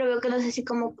a ella, pero veo que no sé si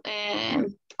como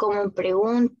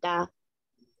pregunta.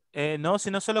 No,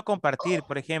 sino solo compartir.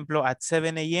 Por ejemplo, at 7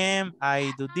 a.m.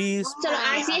 I do this. Solo,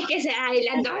 así es que ay,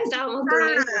 las dos estábamos con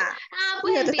eso.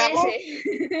 Pues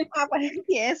empiece. Pues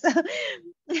empieza.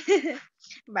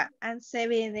 Va, at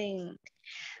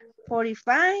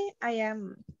 7:45 I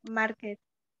am market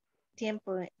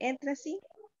tiempo entre sí.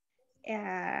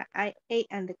 I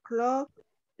 8 o'clock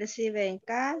receive in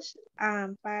cash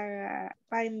para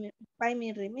pay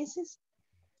me remittances.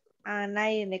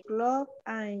 9 o'clock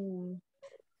and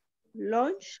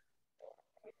lunch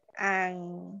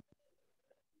and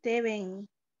 10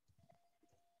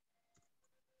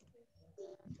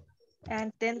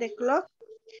 o'clock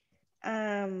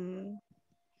I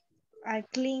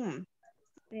clean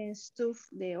the stuff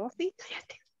the office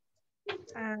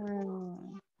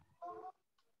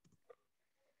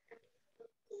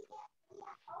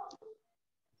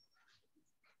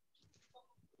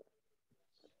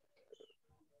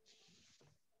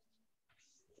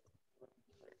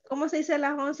 ¿cómo se dice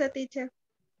las 11, teacher?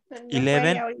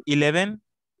 11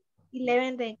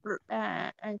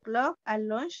 o'clock at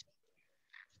lunch.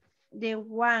 The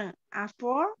 1 at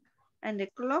 4 and the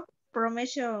clock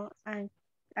promotion al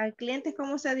cliente,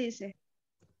 ¿cómo se dice?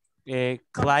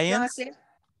 Clients.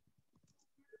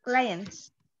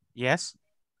 Clients. Yes.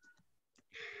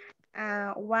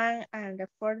 1 and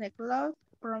 4 o'clock,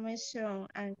 promotion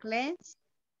and claims,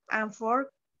 and 4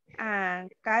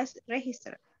 and cash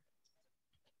register.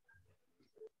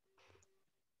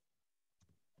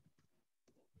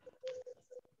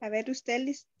 A ver usted,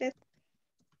 Lisbeth.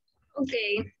 Ok.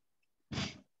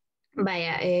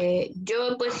 Vaya, yo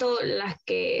he puesto las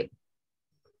que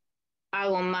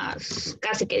hago más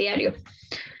casi que diario.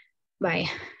 Vaya.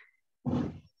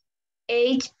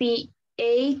 8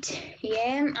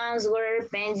 a.m. answer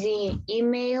pending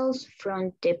emails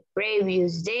from the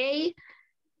previous day.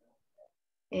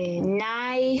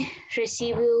 9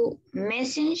 receive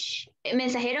message.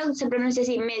 Mensajero se pronuncia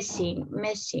así, messing.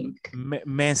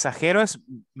 Mensajero es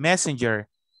messenger.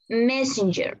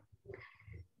 Messenger.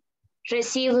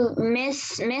 Receive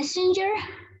messenger.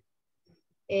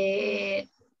 10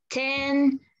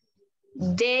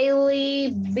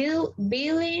 daily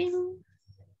billing.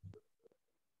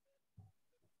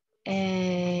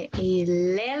 11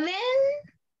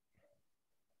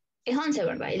 es 11,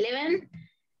 ¿verdad? 11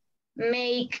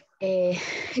 make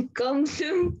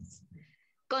consumos,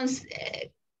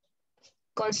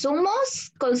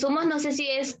 no sé si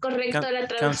es correcto la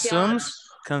traducción.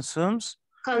 Consumes.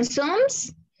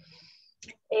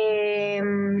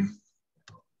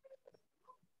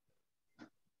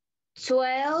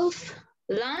 12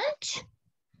 lunch.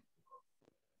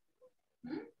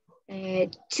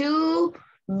 2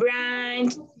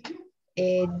 branch.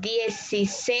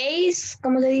 16,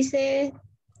 ¿cómo se dice?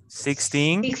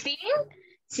 16.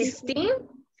 16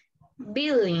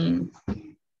 billing.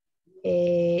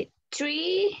 3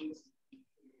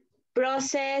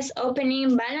 process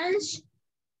opening balance.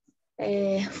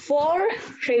 4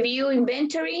 review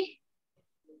inventory.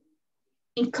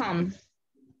 Income.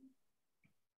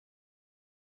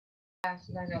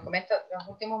 Los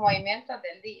últimos movimientos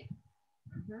del día.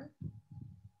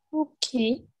 Ok.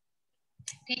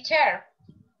 Teacher.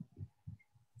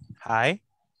 Hi.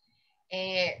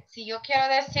 Si yo quiero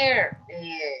decir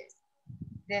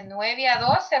de 9 a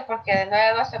 12, porque de 9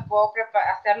 a 12 puedo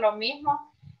hacer lo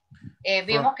mismo.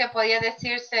 Vimos que podía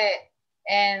decirse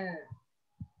en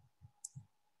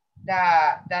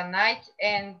the night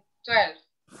and 12.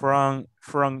 From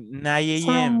 9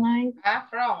 a.m.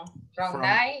 From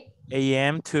 9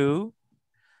 a.m. to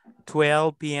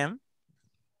 12 p.m.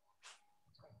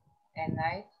 and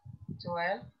night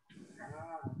 12.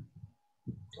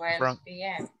 12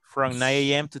 p.m. From 9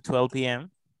 a.m. to 12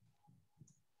 p.m.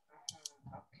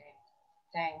 Okay,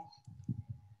 thanks.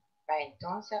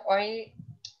 Entonces, hoy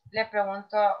le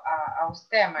pregunto a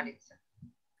usted, Maritza.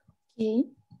 Okay.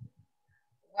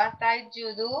 What time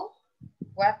you do?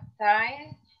 What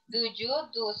time do you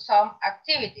do some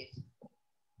activities?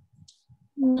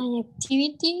 My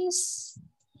activities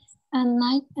at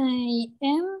 9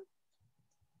 a.m.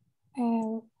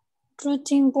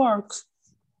 Routine work.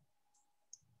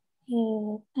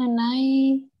 And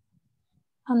 9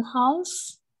 and half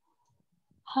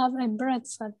have a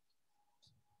breakfast.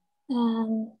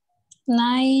 And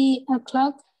 9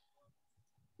 o'clock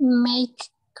make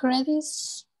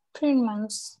credits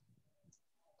payments.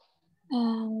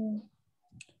 And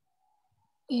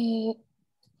 11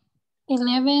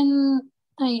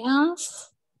 a.m.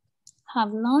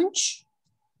 have lunch.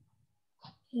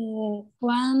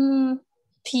 1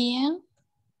 p.m.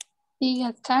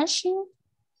 big cashing.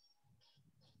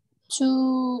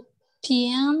 2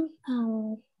 p.m.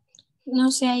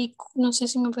 No sé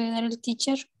si me puede dar el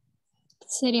teacher.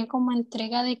 Sería como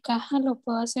entrega de caja, lo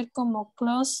puedo hacer como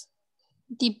close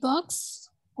the box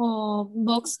o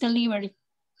box delivery.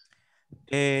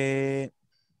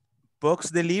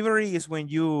 Box delivery is when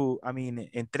you,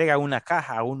 entrega una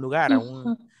caja a un lugar,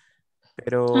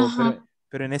 pero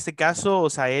en este caso, o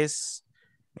sea,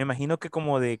 me imagino que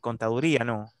como de contaduría,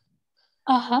 ¿no?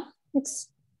 Ajá.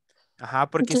 Ajá,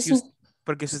 porque si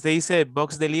usted dice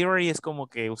box delivery es como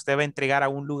que usted va a entregar a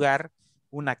un lugar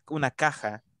una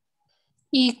caja.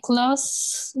 ¿Y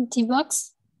close the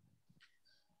box?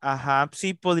 Ajá,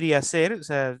 sí podría ser, o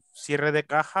sea, cierre de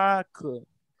caja,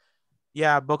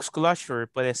 box closure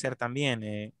puede ser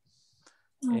también.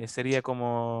 Sería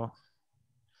como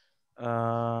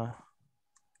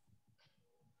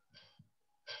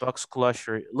box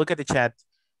closure. Look at the chat.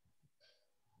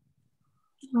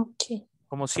 Okay.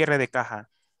 Como cierre de caja.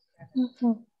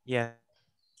 Yeah.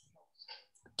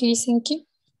 Okay, thank you.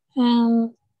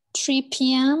 3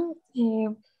 p.m.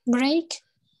 Break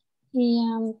y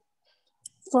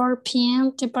 4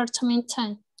 p.m. department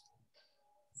time.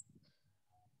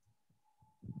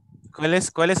 ¿Cuál es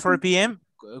 4 p.m.?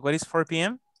 What is 4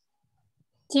 p.m.?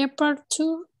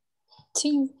 Department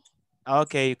team.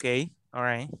 Okay, okay. All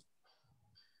right.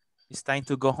 It's time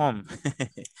to go home.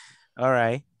 All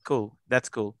right, cool. That's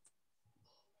cool.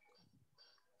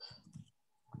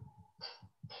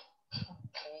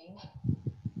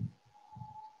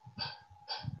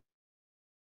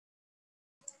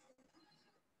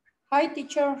 Hi,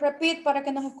 teacher. Repeat para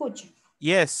que nos escuche.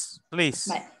 Yes, please.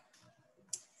 Vale.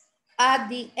 At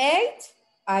the 8,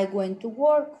 I went to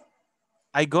work.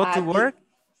 I go to work.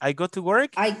 I go to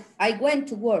work. I went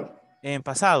to work. En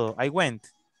pasado, I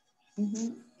went.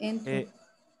 Entro.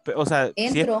 O sea,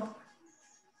 Entro. Si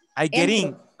I get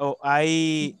in o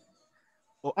I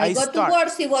go start. to work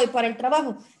si voy para el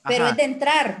trabajo, pero es de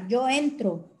entrar, yo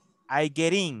entro. I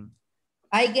get in.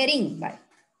 I get in, vale.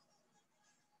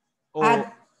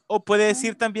 O puede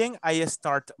decir también I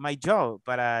start my job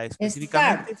para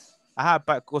específicamente.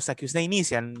 O sea, que usted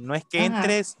inicia. No es que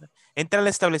entre al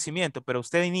establecimiento, pero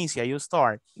usted inicia, you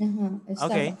start.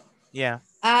 Okay, yeah.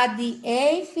 At the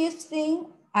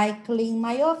 8:15, I clean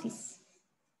my office.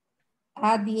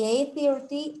 At the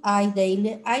 8:30, I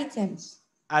daily items.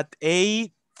 At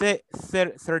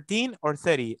 8:13 or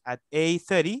 30? At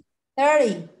 8:30?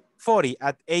 30. 40.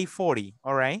 At 8:40,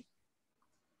 all right.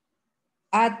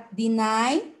 At the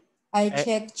 9, I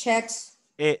check checks.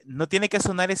 No tiene que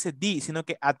sonar ese D, sino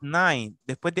que at 9.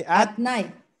 Después de at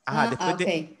 9.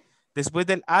 Después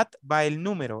del at va el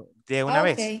número de una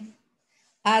vez.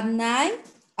 At 9,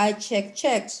 I check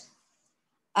checks.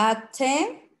 At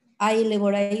 10, I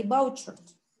elaborate vouchers.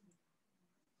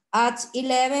 At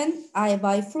 11, I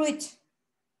buy fruit.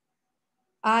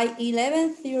 At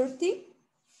 11:30,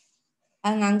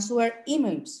 and answer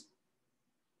emails.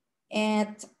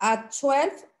 And at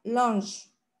 12, lunch.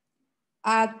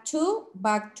 At 2,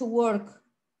 back to work.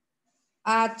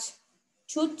 At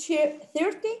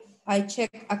 2:30, I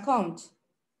check account.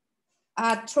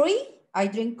 At 3, I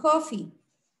drink coffee.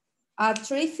 At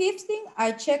 3:15,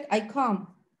 I check ICOM.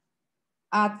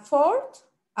 At 4,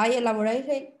 I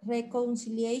elaborate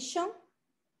reconciliation.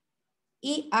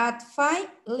 Y at 5,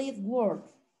 lead work.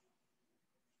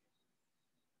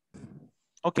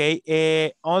 Okay,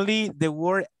 only the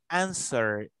word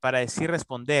answer para decir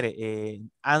responder.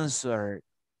 Answer.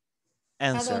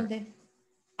 ¿A dónde?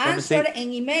 Answer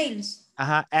en emails.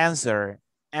 Ajá, answer.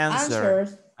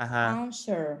 Answers. Ajá.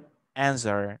 Answer.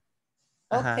 Answer.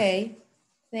 Ajá. Okay.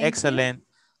 Excellent. You.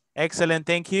 Excellent.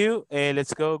 Thank you.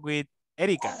 Let's go with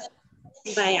Erika.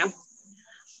 Vaya.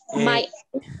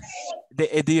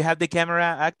 Do you have the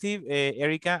camera active,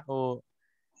 Erika? Or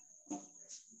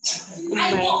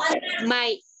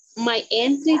my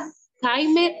entry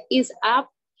timer is up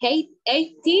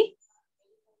 80.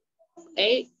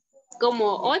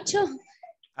 Como 8.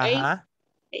 Ajá.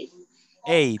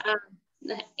 8.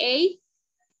 8.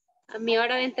 A mi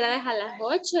hora de entrada es a las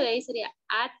 8. De ahí sería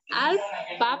at half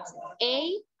past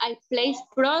 8. I place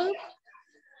product.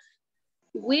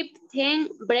 With 10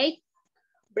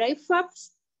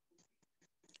 breakfast.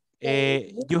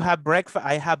 You have breakfast.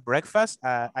 I have breakfast.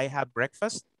 I have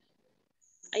breakfast.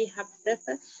 I have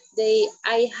breakfast.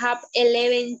 I have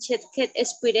 11 checked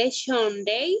expiration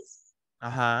days.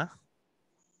 Ajá.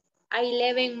 I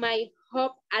leave my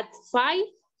home at 5.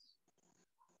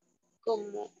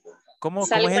 ¿Cómo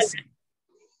es?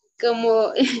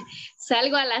 Como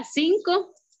salgo a las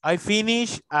 5. I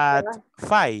finish at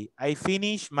 5. I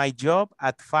finish my job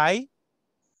at 5.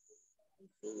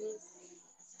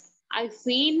 I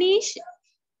finish.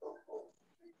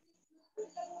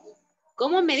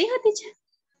 ¿Cómo me dijo, teacher?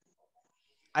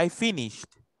 I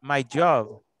finished my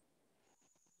job.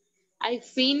 I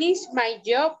finished my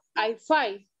job at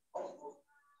 5.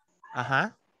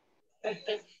 Ajá.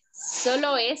 Okay.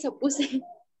 Solo eso puse.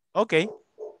 Ok.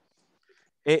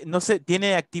 No sé,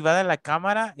 ¿tiene activada la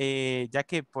cámara? Ya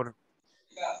que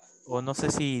o no sé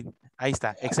si, ahí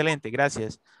está, excelente,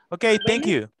 gracias. Ok, thank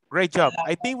you, great job.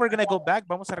 I think we're gonna go back,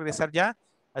 vamos a regresar ya,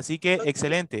 así que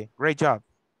excelente, great job.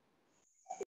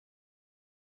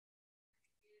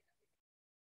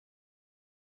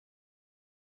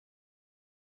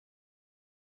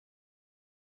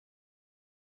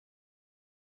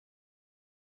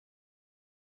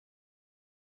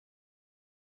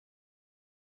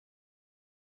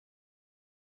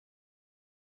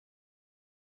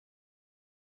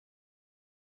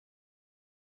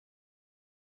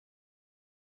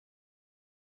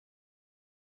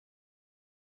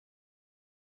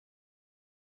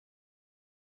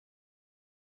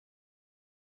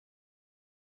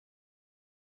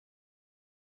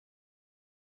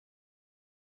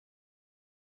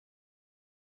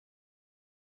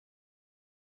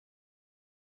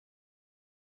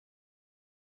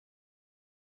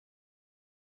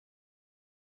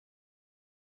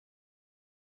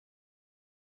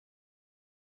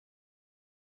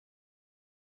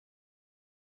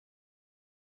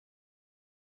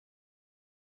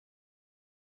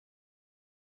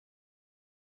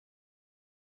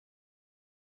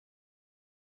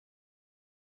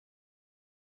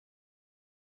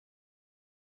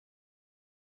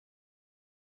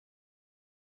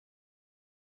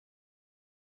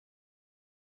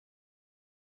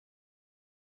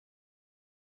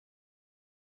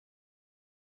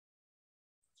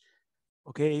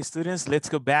 Okay, students, let's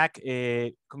go back.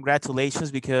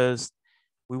 Congratulations, because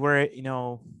we were,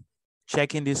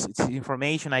 checking this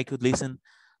information. I could listen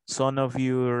some of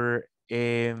your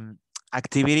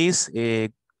activities,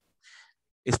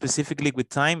 specifically with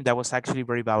time. That was actually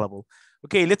very valuable.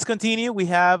 Okay, let's continue. We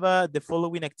have the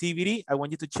following activity. I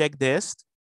want you to check this.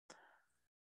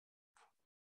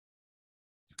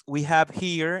 We have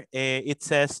here, it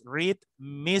says, read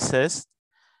Mrs.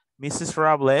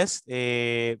 Robles,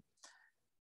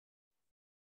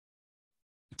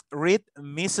 read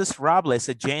Mrs. Robles'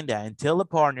 agenda and tell the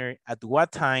partner at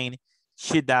what time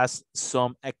she does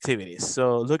some activities.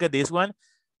 So look at this one,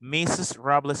 Mrs.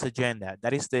 Robles' agenda.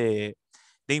 That is the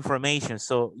information.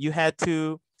 So you had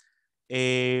to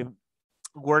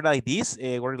word like this,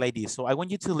 So I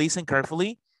want you to listen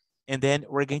carefully, and then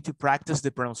we're going to practice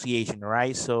the pronunciation, all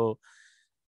right? So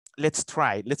let's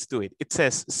try, let's do it. It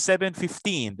says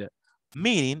 7:15,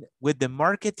 meeting with the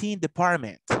marketing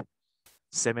department.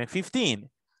 7:15,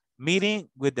 meeting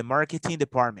with the marketing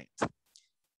department.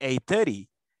 8:30,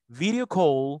 video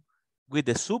call with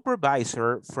the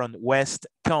supervisor from West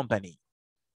Company.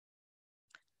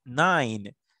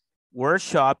 9,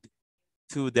 workshop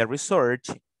to the research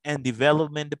and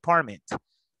development department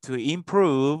to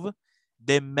improve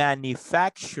the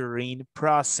manufacturing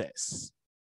process.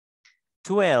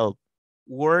 12,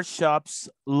 workshops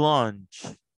lunch.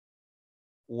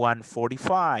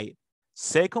 1:45,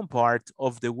 second part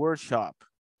of the workshop.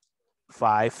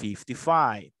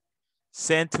 5:55,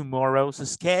 send tomorrow's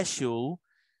schedule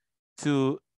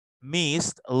to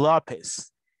Ms.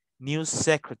 Lopez, new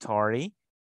secretary,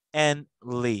 and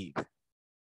leave.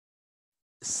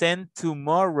 Send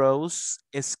tomorrow's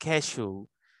schedule.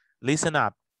 Listen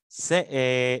up.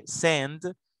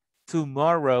 Send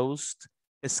tomorrow's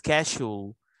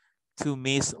schedule to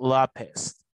Ms.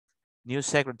 Lopez, new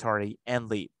secretary, and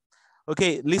leave.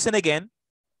 Okay, listen again.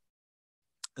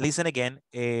 Listen again,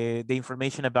 the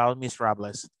information about Ms.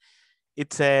 Robles.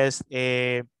 It says,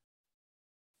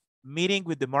 meeting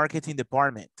with the marketing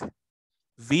department,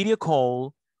 video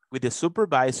call with the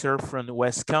supervisor from the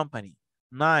West Company.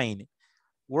 9,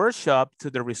 workshop to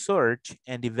the research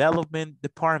and development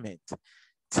department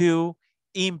to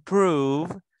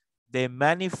improve the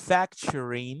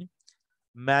manufacturing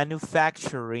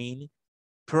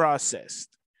process.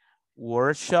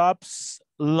 Workshops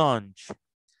lunch,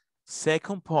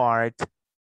 second part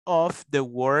of the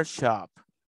workshop.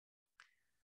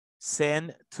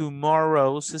 Send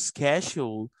tomorrow's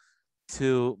schedule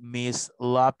to Ms.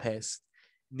 Lopez,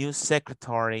 new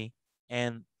secretary,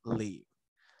 and leave.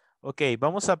 Ok,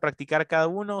 vamos a practicar cada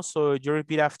uno. So you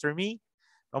repeat after me.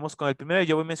 Vamos con el primero.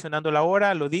 Yo voy mencionando la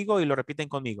hora, lo digo y lo repiten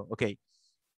conmigo. Ok.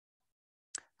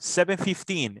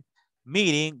 7:15,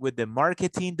 meeting with the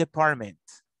marketing department.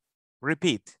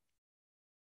 Repeat.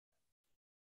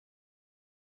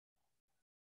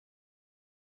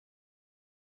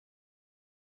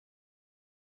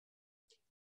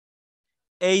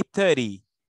 (8:30),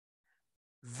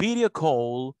 video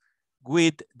call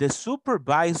with the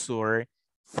supervisor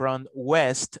from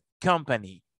West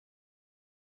Company.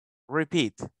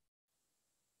 Repeat.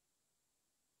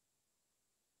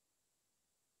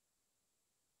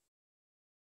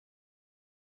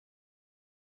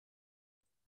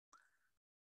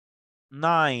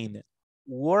 (9),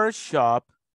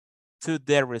 workshop to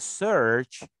the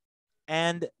research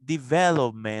and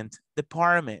development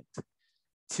department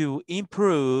to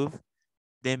improve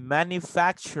the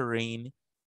manufacturing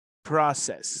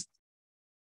process.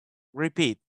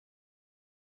 Repeat.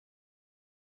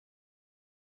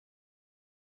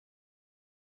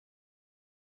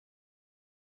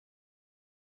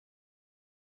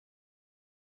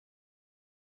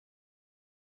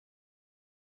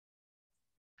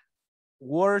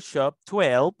 Workshop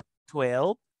 12,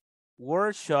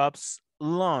 workshops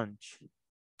lunch.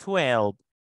 12,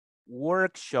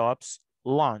 workshops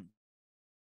lunch.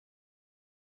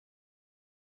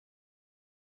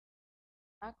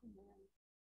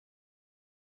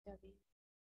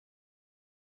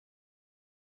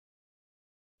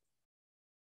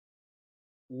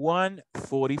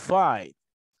 (1:45),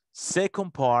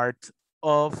 second part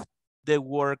of the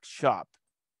workshop.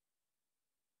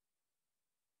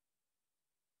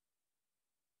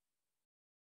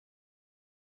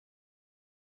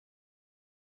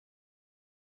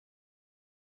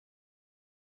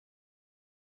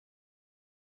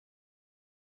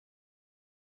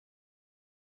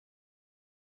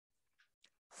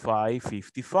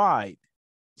 (5:55),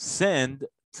 send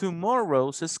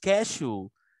tomorrow's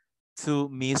schedule to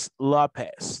Ms.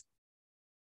 Lopez,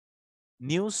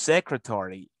 new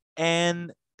secretary,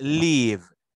 and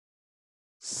leave.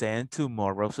 Send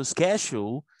tomorrow's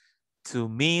schedule to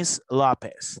Miss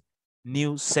Lopez,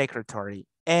 new secretary,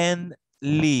 and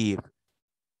leave.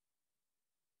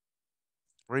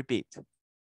 Repeat.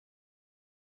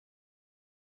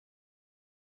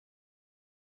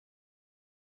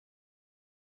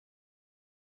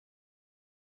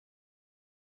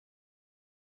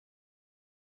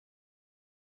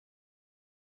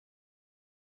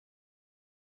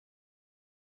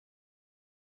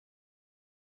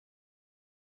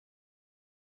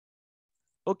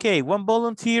 Okay, one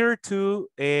volunteer to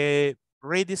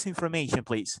read this information,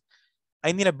 please.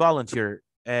 I need a volunteer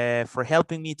for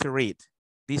helping me to read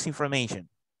this information.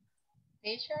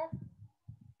 Teacher.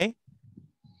 Okay.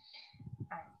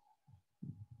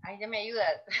 Ahí ya me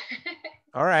ayudas.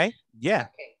 All right. Yeah.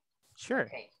 Okay. Sure.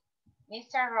 Okay.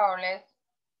 Mr. Robles,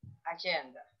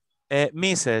 agenda.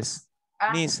 Mrs.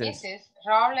 Mrs.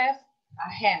 Robles,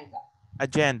 agenda.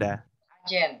 Agenda.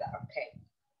 Agenda, okay.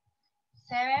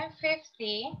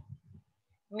 7:50,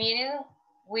 meeting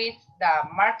with the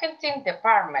marketing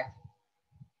department.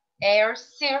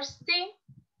 8:30,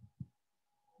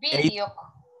 video.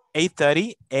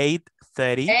 8:30.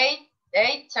 8:30,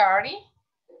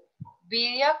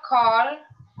 video call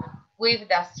with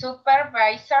the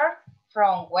supervisor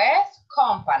from West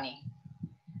Company.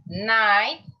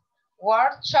 9,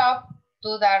 workshop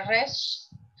to the research.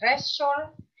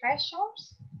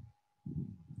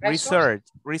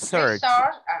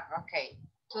 Okay.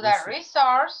 To the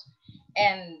resource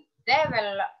and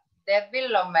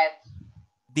development.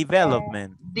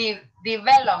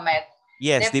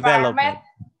 Yes, department.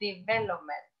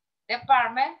 development.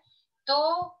 Department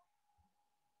to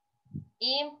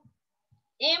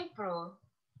improve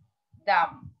the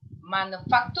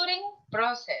manufacturing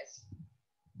process.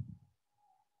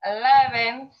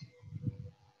 12,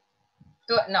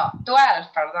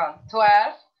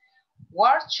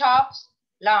 workshops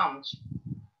launch.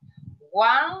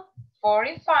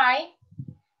 1:45,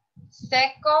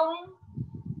 second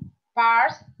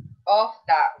part of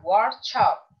the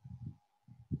workshop.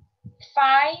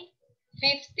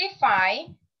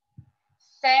 5:55,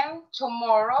 send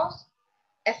tomorrow's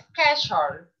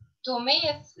schedule to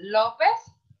Ms.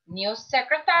 Lopez, new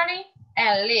secretary,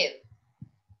 and leave.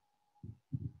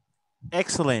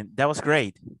 Excellent. That was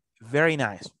great. Very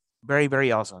nice. Very,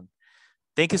 very awesome.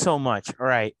 Thank you so much. All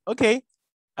right. Okay.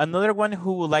 Another one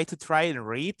who would like to try and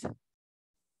read.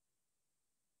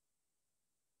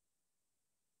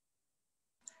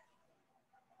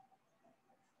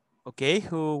 Okay.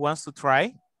 Who wants to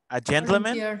try? A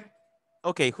gentleman? Volunteer.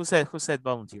 Okay. Who said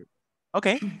volunteer?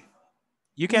 Okay.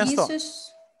 You can start.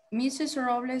 Mrs.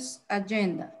 Robles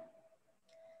agenda.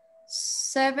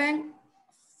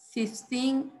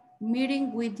 7:15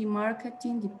 meeting with the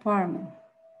marketing department.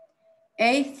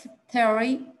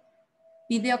 8:30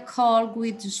 video call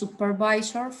with the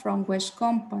supervisor from West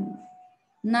Company.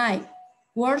 9,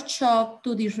 workshop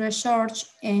to the research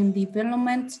and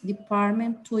development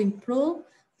department to improve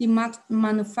the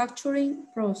manufacturing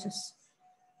process.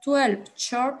 12,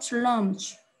 short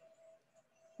lunch.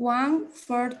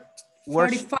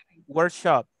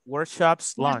 1:45.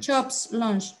 Workshops lunch.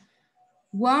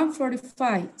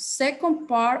 1:45, second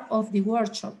part of the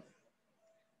workshop.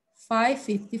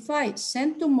 5:55,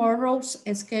 send tomorrow's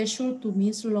schedule to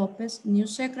Ms. Lopez, new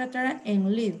secretary,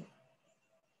 and leave.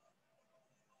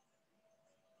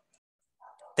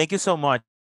 Thank you so much.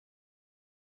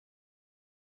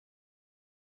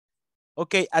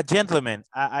 Okay, a gentleman.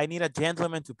 I need a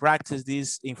gentleman to practice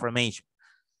this information.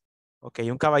 Okay,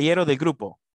 un caballero del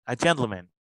grupo. A gentleman.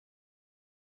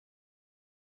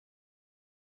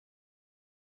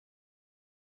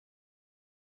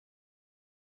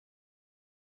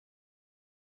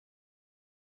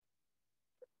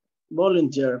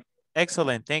 Volunteer.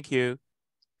 Excellent, thank you.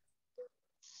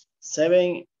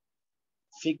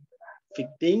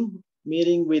 7:15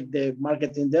 meeting with the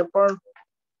marketing department.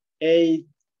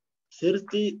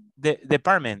 8:30.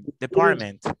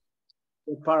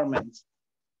 Department.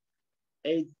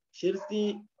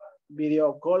 8:30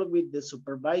 video call with the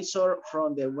supervisor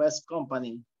from the West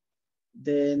Company.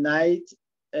 The night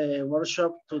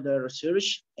workshop to the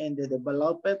research and the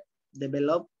development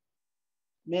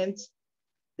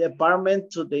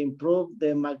department to improve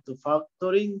the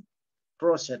manufacturing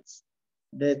process.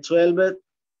 The 12th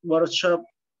workshop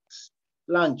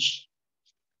lunch.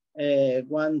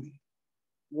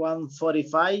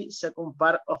 1:45, second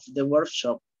part of the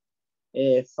workshop.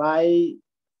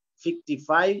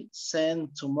 5:55,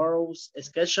 send tomorrow's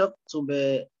schedule to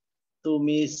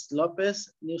Ms. Lopez,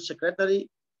 new secretary,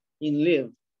 in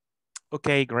leave.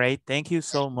 Okay, great. Thank you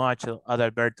so much,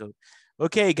 Adalberto.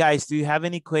 Okay, guys, do you have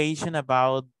any question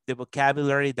about the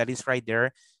vocabulary that is right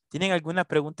there? ¿Tienen alguna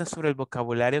pregunta sobre el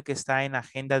vocabulario que está en la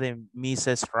agenda de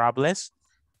Mrs. Robles?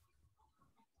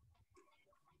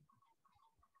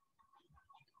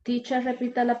 Teacher,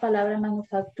 repita la palabra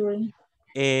manufacturing.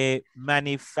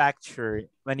 Manufacturing.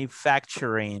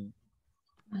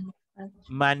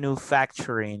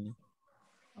 Manufacturing.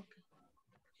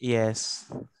 Yes.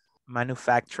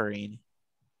 Manufacturing.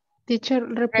 Teacher,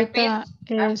 repita,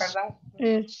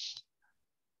 es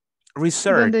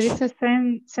Research. donde dice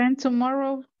send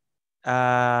tomorrow.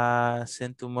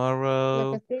 Send La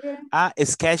tomorrow. que sigue.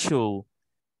 Schedule.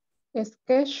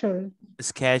 Schedule.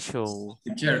 Schedule.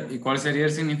 Teacher, ¿y cuál sería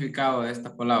el significado de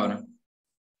esta palabra?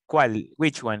 ¿Cuál?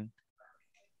 Which one?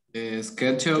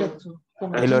 Schedule.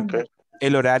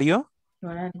 El horario.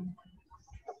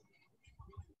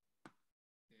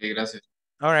 Gracias.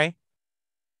 All right.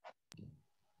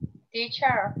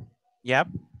 Teacher. Yep.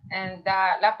 And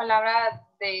la palabra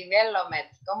development.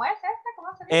 ¿Cómo es esta?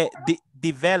 ¿Cómo se dice?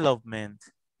 Development.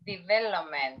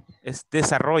 Development. Es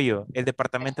desarrollo. El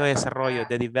departamento de desarrollo.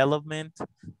 The development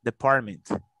department.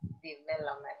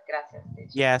 Development. Gracias,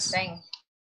 teacher. Yes. Thanks.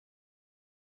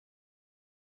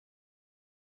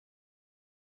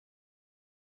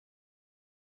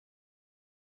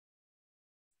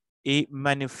 Y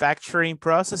manufacturing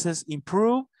processes,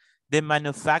 improve the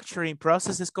manufacturing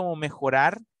process es como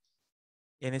mejorar,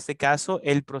 en este caso,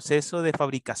 el proceso de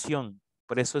fabricación.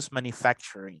 Por eso es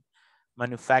manufacturing.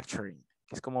 Manufacturing,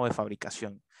 que es como de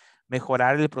fabricación.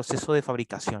 Mejorar el proceso de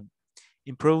fabricación.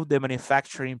 Improve the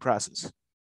manufacturing process.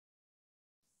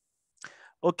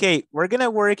 Ok, we're going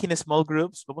to work in small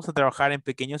groups. Vamos a trabajar en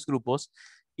pequeños grupos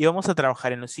y vamos a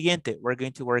trabajar en lo siguiente. We're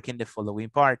going to work in the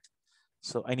following part.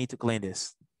 So I need to clean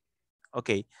this.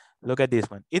 Okay, look at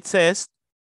this one. It says,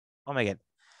 oh my God,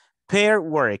 pair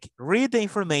work. Read the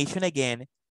information again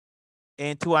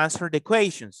and to answer the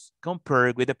questions,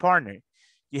 compare with the partner.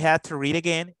 You have to read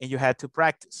again and you have to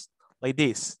practice like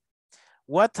this.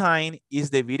 What time is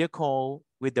the video call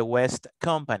with the West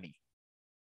Company?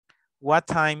 What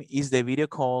time is the video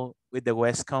call with the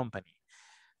West Company?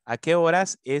 ¿A qué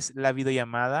horas es la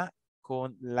videollamada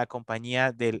con la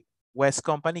compañía del West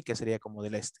Company, que sería como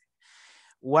del este?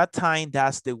 What time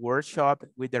does the workshop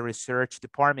with the research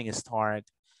department start?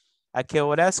 ¿A qué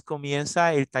horas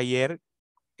comienza el taller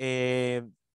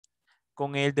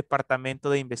con el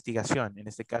departamento de investigación? En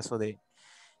este caso de...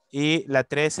 Y la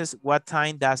 3 es, what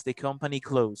time does the company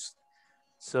close?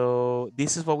 So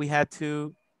this is what we had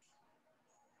to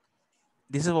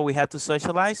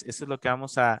socialize. Eso es lo que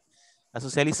vamos a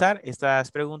socializar.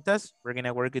 Estas preguntas, we're going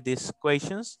to work with these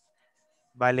questions.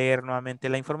 Va a leer nuevamente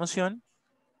la información.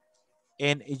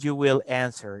 And you will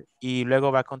answer. Y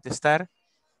luego va a contestar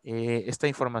esta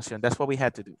información. That's what we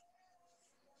had to do.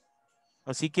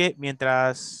 Así que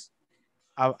mientras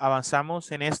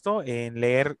avanzamos en esto, en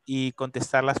leer y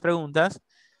contestar las preguntas.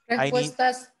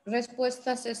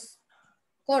 Respuestas es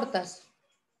cortas.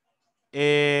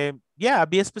 Yeah,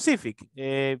 be specific.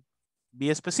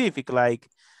 Be specific, like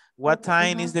what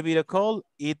time is the video call?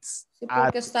 It's sí,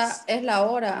 porque es la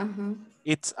hora.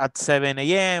 It's at 7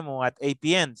 a.m. or at 8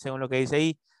 p.m. según lo que dice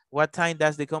ahí. What time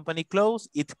does the company close?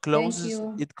 It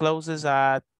closes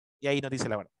at, y ahí no dice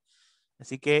la hora.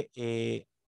 Así que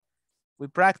we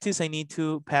practice. I need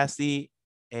to pass the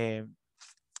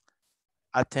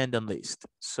attendance list.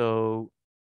 So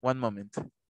one moment,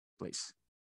 please.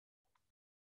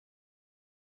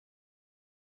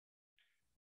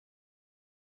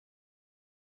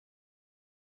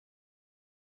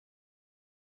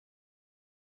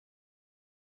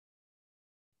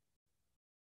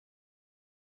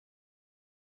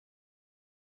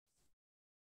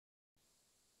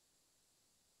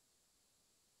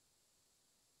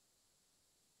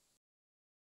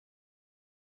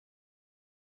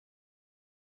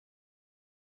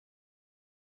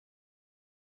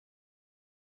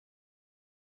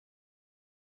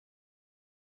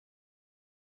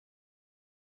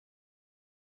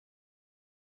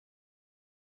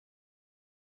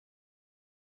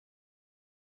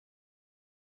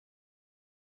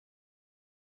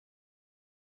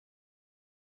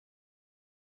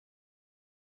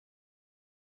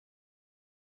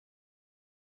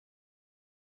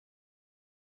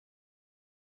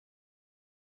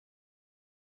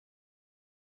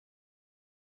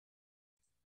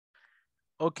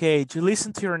 Okay, to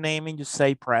listen to your name and you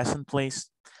say present, please.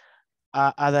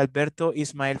 Adalberto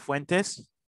Ismael Fuentes.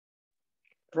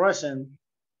 Present.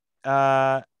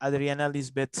 Adriana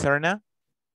Lisbeth Serna.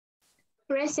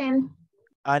 Present.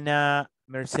 Ana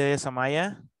Mercedes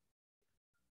Amaya.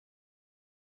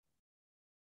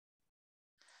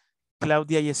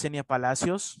 Claudia Yesenia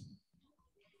Palacios.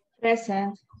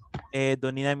 Present.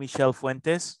 Donina Michelle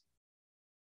Fuentes.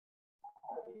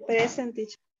 Present,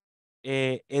 teacher.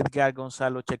 Edgar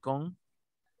Gonzalo Chacón.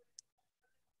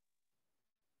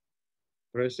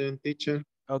 Present, teacher.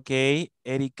 Ok.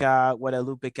 Erika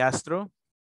Guadalupe Castro.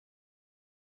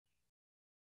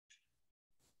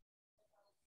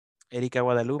 Erika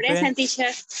Guadalupe. Present,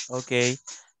 teacher. Ok.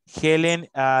 Helen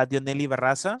Dioneli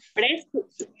Barraza. Present.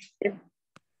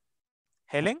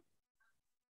 Helen.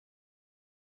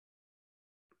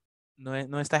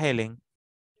 No está Helen.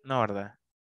 No, ¿verdad?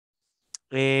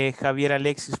 Javier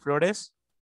Alexis Flores.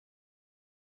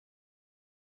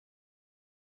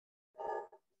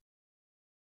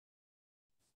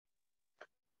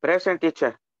 Present,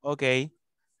 teacher. Ok.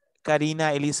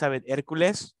 Karina Elizabeth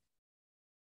Hércules.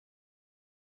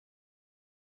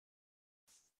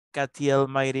 Catiel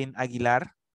Mayrin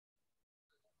Aguilar.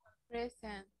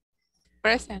 Present.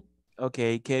 Present. Ok.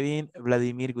 Kevin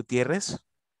Vladimir Gutiérrez.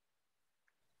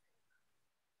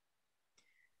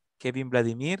 Kevin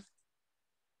Vladimir.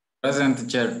 Present,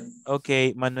 teacher.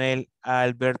 Ok. Manuel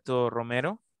Alberto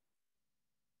Romero.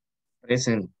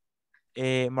 Present.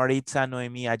 Maritza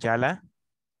Noemí Ayala.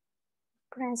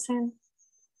 Present.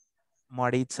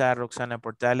 Maritza Roxana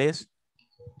Portales.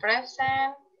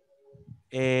 Present.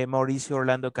 Mauricio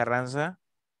Orlando Carranza.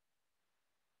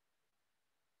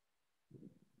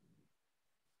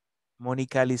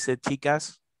 Mónica Lizeth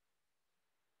Chicas.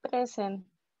 Present.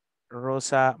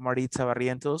 Rosa Maritza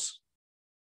Barrientos.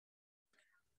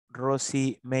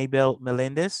 Rosy Maybel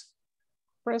Meléndez.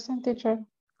 Present, teacher.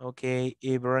 Ok.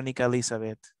 Y Verónica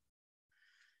Elizabeth.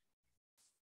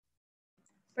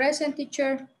 Present,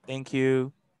 teacher. Thank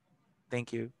you.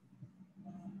 Thank you.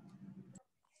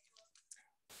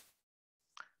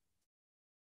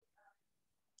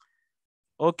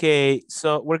 Okay,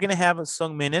 so we're going to have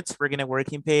some minutes. We're going to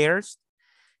work in pairs.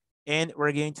 And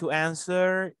we're going to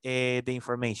answer the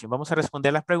information. Vamos a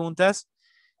responder las preguntas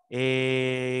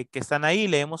que están ahí.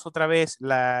 Leemos otra vez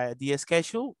the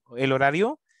schedule, el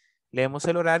horario. Leemos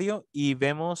el horario y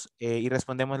vemos y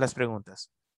respondemos las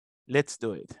preguntas. Let's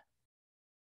do it.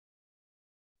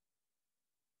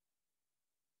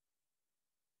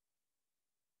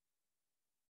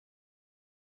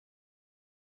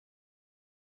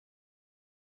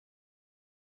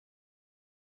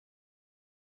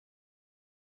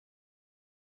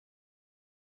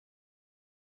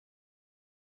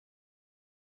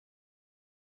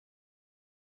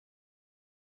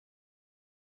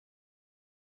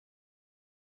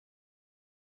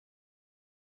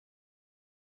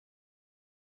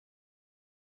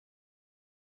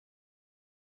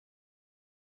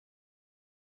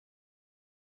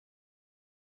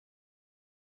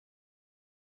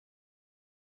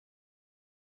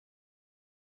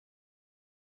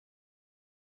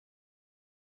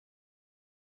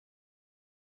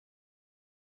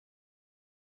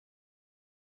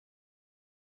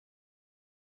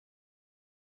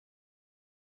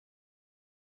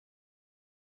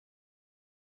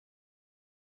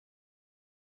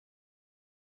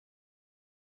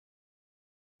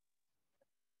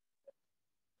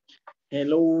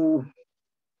 Hello.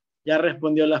 Ya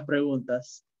respondió las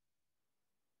preguntas.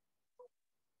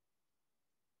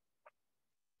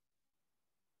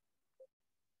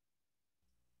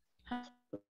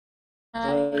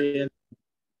 Todo bien.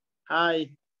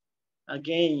 Hi.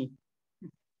 Again.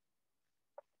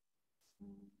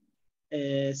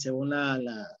 Según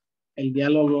el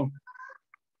diálogo,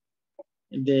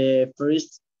 the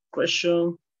first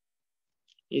question,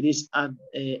 it is at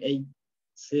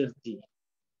 8:30.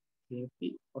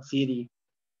 30 or 30.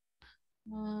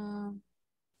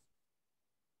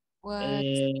 What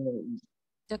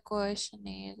the question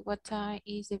is, what time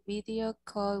is the video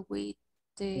call with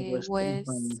the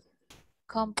West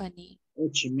Company?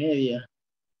 8:30.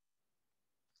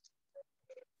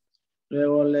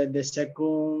 Luego the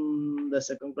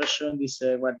second question is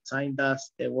what time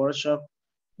does the workshop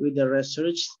with the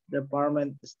research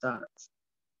department start?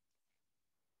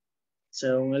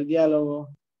 Según el diálogo,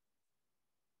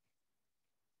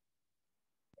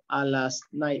 a las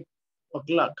 9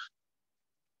 o'clock.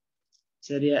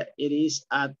 Sería it is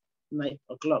at 9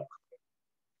 o'clock.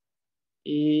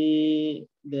 Y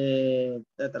de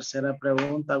tercera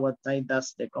pregunta, what time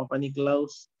does the company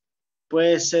close?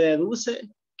 Pues se deduce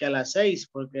que a las 6,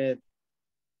 porque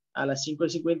a las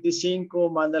 5:55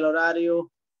 manda el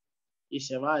horario y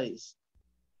se va.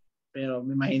 Pero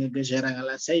me imagino que llegarán a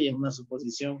las 6, es una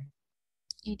suposición.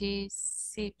 It is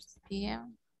 6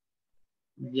 p.m.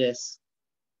 Yes.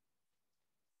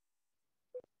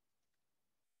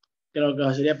 Creo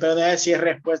que sería, pero de si es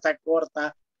respuesta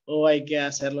corta o hay que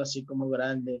hacerlo así como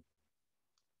grande.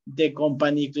 The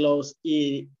company close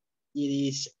y it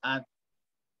is at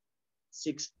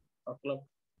 6 o'clock.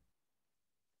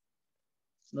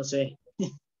 No sé.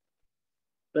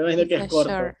 Pero imagino que es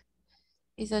corto.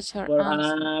 It's a short Por,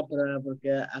 answer. pero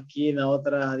porque aquí en la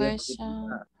otra Question.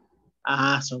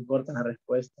 diapositiva, son cortas las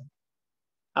respuestas.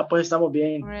 Pues estamos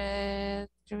bien. Read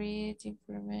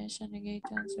information again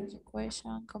to answer the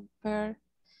question. Compare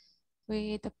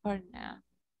with the partner.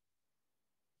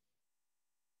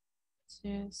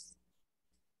 Yes.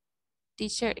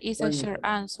 Teacher is a short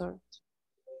answer.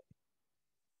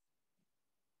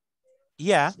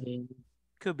 Yeah,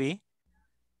 could be.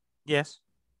 Yes.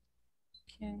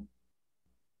 Okay.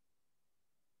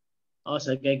 O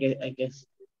sea que hay que...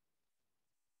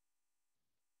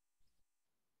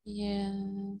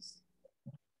 Yes.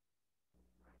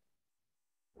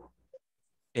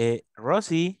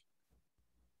 Rosy.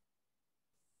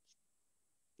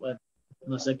 Bueno,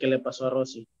 no sé qué le pasó a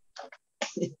Rosy.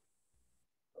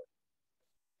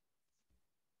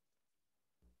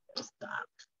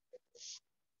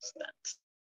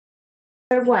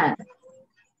 Number one.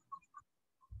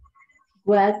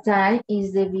 What time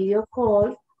is the video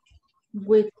call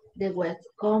with the web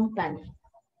company?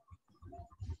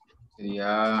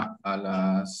 Sería a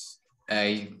las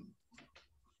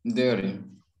 8:30.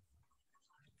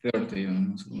 30,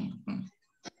 no sé cómo se pronuncia.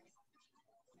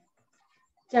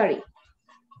 Sorry.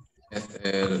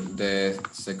 The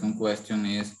second question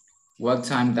is, what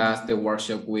time does the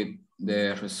workshop with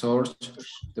the resource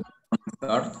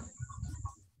start?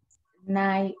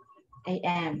 9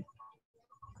 a.m.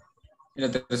 Y la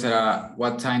tercera,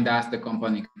 what time does the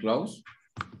company close?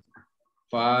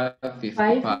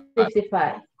 5:55.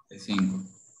 5:55. 5.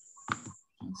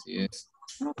 Así es.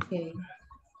 Okay.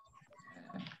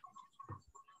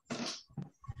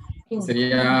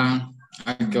 Sería,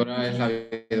 ¿a qué hora es la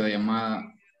videollamada?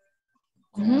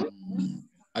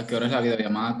 ¿A qué hora es la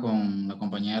videollamada con la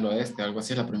compañía del oeste? Algo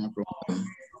así es la primera pregunta.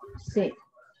 Sí.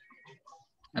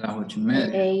 A las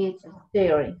 8:30.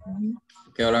 8:30.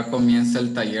 ¿A qué hora comienza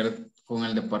el taller con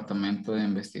el departamento de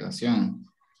investigación?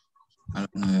 A las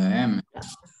 9 a.m.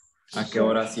 ¿A qué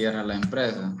hora cierra la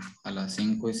empresa? A las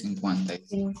 5:55.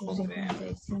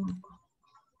 5:55.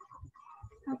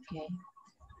 Ok.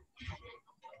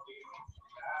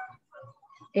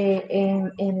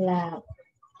 En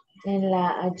la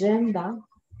agenda,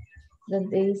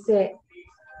 donde dice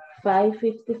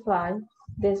 5:55,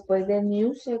 después de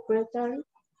new secretary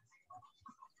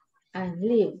and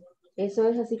leave. Eso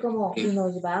es así como, ¿y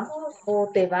nos vamos? ¿O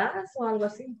te vas? O algo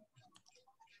así.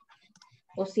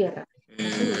 ¿O cierra?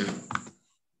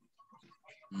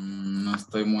 No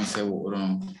estoy muy seguro.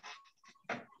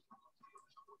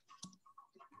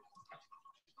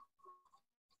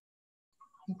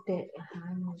 No sé.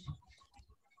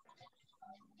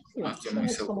 Sí, No estoy muy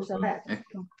seguro. como cerrar.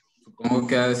 Supongo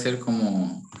que ha de ser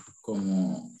como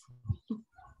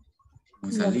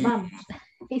Nos vamos.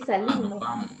 Y salimos.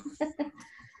 Vamos.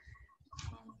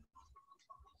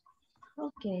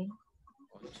 Ok.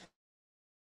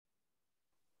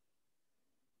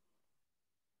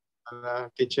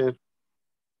 Hola, teacher.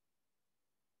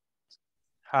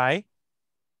 Hi.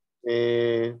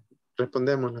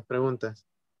 Respondemos las preguntas.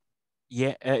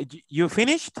 Yeah, you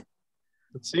finished?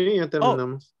 Sí, ya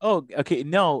terminamos. Oh, okay.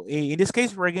 No, in this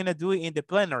case, we're going to do it in the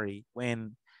plenary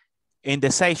when in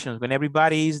the sessions, when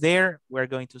everybody is there, we're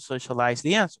going to socialize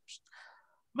the answers.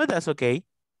 But that's okay.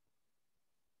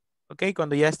 Ok,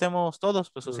 cuando ya estemos todos,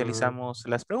 pues socializamos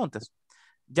las preguntas.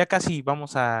 Ya casi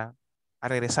vamos a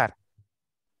regresar.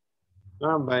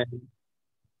 Bye.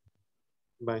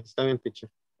 Bye. Está bien, teacher.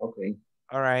 Ok.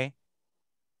 All right.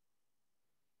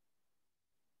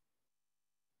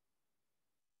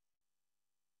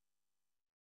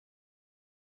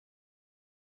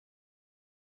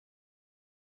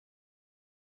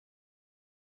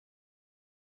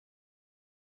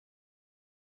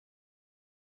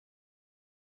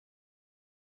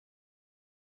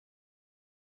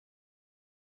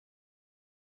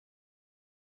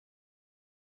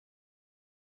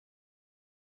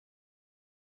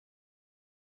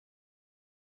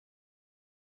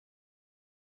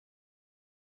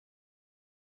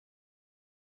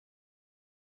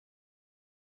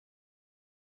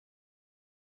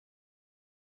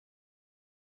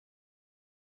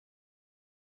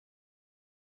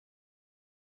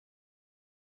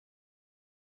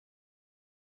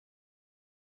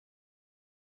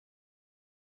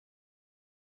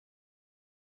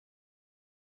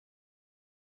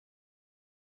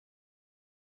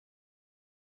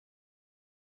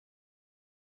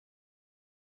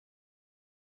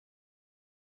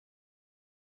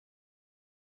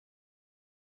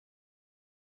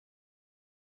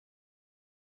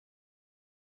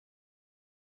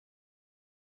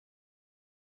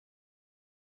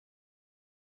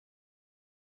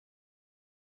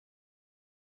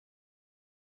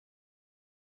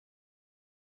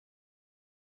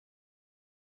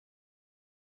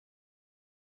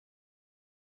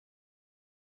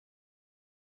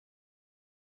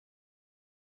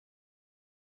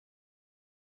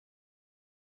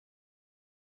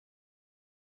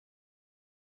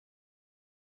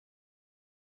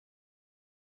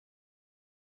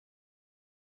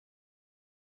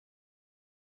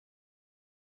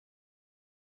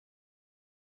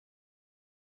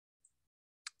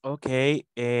 Okay,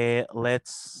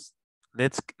 let's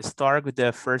start with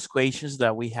the first questions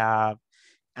that we have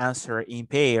answered in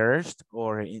pairs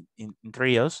or in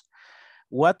trios.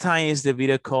 What time is the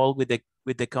video call with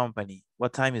the company?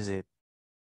 What time is it?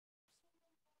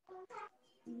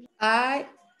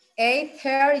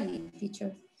 8:30,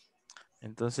 teacher.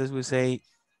 Entonces we say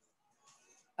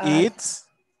At- it's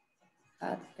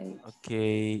eight.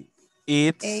 okay.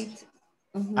 It's Eight.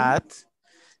 at.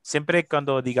 Siempre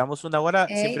cuando digamos una hora,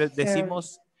 siempre 8:30.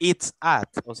 decimos it's at,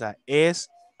 o sea, es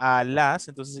a las,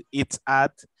 entonces it's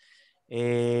at.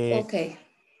 Okay.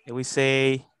 We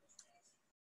say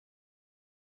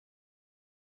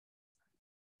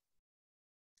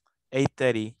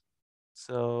 8:30.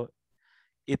 So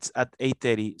it's at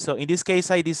 8:30. So in this case,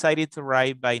 I decided to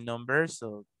write by numbers,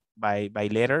 so by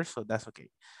letters, so that's okay.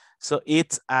 So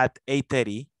it's at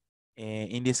 8:30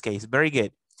 in this case. Very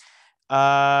good.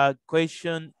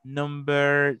 Question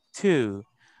number 2.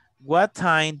 What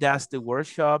time does the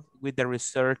workshop with the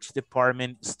research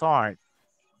department start?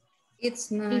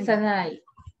 It's It's 9. at night.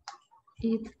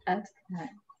 It's at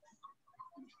night.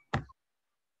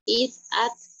 It's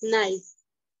at 9.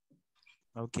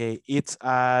 Okay, it's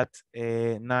at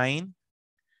 9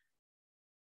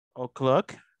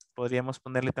 o'clock. Podríamos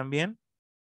ponerle también.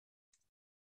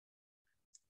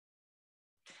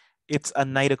 It's at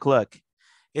 9 o'clock.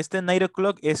 Este 9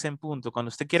 o'clock es en punto. Cuando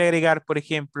usted quiere agregar, por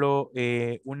ejemplo,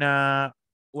 una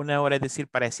hora, es decir,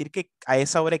 para decir que a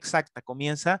esa hora exacta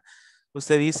comienza,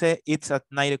 usted dice it's at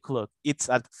 9 o'clock, it's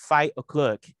at 5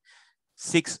 o'clock,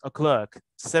 6 o'clock,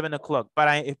 7 o'clock,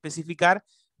 para especificar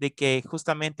de que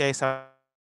justamente a esa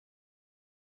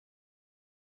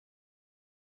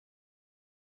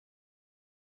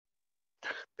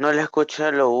No le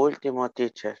escuché lo último,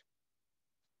 teacher.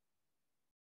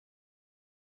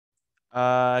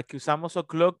 que usamos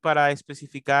o'clock para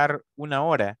especificar una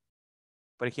hora.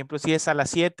 Por ejemplo, si es a las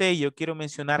 7 y yo quiero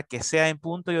mencionar que sea en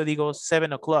punto, yo digo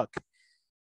 7 o'clock.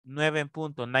 9 en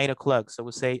punto, 9 o'clock. So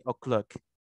we say o'clock.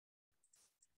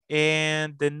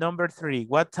 And the number 3,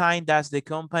 what time does the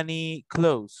company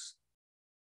close?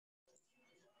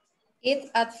 It's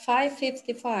at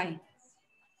 5:55.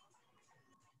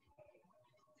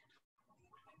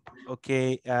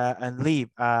 Okay, and leave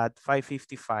at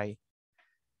 5:55.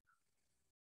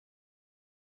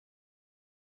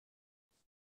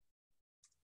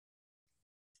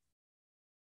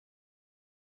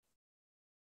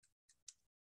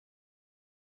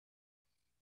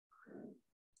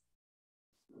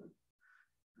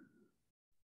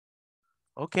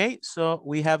 Okay, so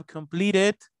we have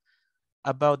completed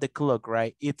about the clock,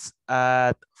 right? It's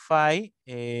at 5.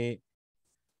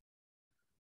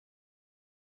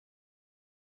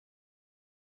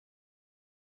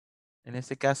 En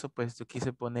este caso, pues yo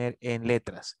quise poner en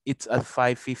letras. It's at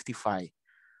 5:55.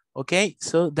 Okay,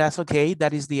 so that's okay.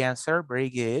 That is the answer. Very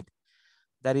good.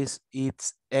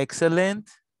 It's excellent.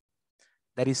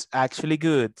 That is actually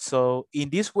good. So in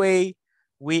this way,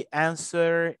 we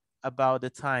answer about the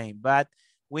time, but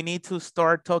we need to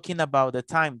start talking about the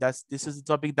time. This is the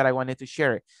topic that I wanted to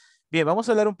share. Bien, vamos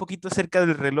a hablar un poquito acerca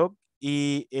del reloj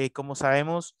y como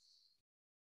sabemos,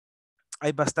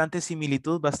 hay bastante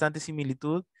similitud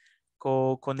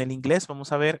con el inglés.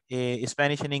 Vamos a ver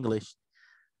Spanish and English.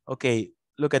 Okay,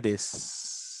 look at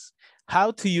this.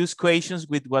 How to use questions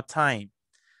with what time?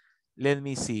 Let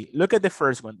me see. Look at the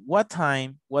first one. What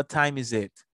time is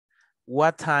it?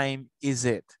 What time is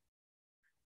it?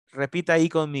 Repita ahí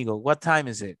conmigo. What time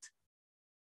is it?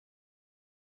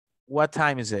 What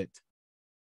time is it?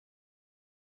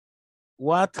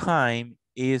 What time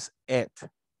is it?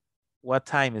 What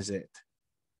time is it?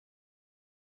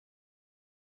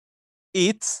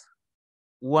 It's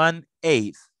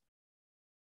 1:08.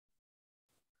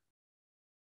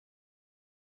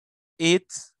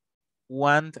 It's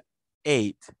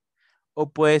 1:08. O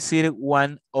puede decir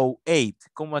 1:08.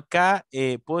 Como acá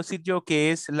puedo decir yo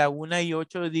que es la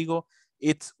 1:08, digo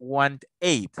it's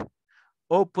 1:08.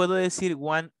 O puedo decir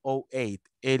 1:08.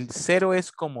 El 0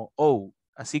 es como O,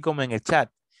 así como en el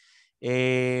chat.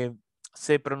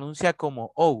 Se pronuncia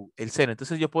como O, el 0.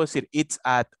 Entonces yo puedo decir it's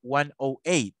at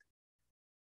 1:08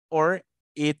 or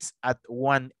it's at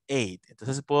 1:08.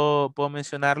 Entonces puedo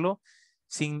mencionarlo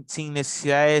sin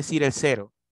necesidad de decir el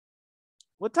 0.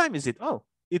 What time is it? Oh,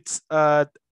 it's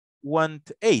at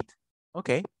 1:08.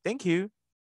 Okay, thank you.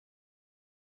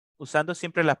 Usando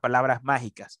siempre las palabras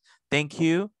mágicas. Thank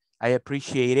you, I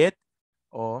appreciate it.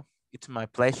 Oh, it's my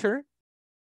pleasure.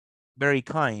 Very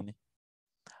kind.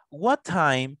 What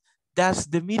time does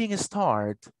the meeting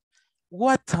start?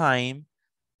 What time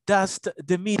does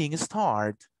the meeting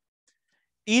start?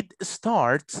 It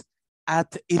starts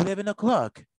at 11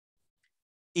 o'clock.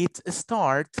 It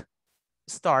starts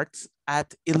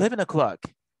at 11 o'clock.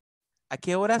 ¿A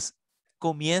qué horas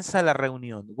comienza la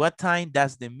reunión? What time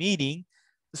does the meeting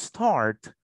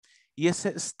start? Y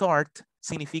ese start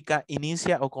significa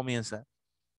inicia o comienza.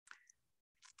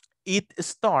 It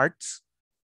starts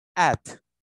at.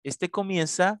 Este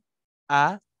comienza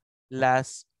a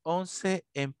las 11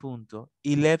 en punto.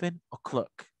 11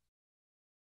 o'clock.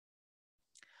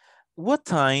 What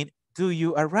time do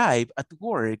you arrive at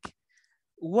work?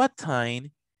 What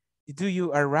time do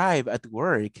you arrive at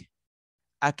work?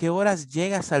 ¿A qué horas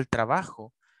llegas al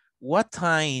trabajo? What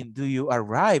time do you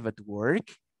arrive at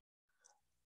work?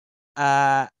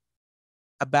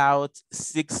 About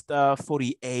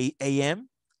 6:48 a.m.,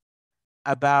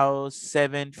 about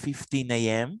 7:15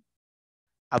 a.m.,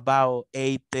 about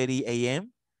 8:30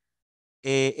 a.m.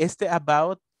 Este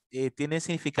about tiene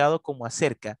significado como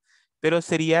acerca, pero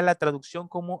sería la traducción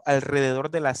como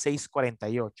alrededor de las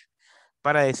 6:48,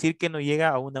 para decir que no llega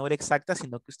a una hora exacta,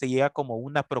 sino que usted llega como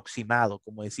un aproximado,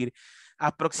 como decir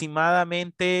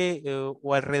aproximadamente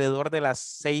o alrededor de las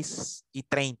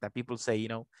 6:30, people say, you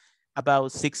know,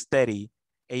 about 6:30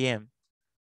 a.m.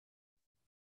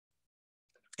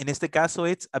 En este caso,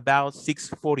 it's about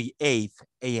 6:48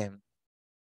 a.m.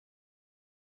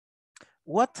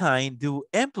 What time do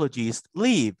employees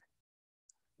leave?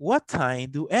 What time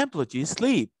do employees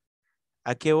leave?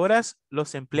 ¿A qué horas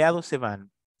los empleados se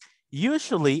van?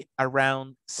 Usually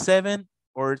around 7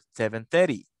 or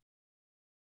 7:30.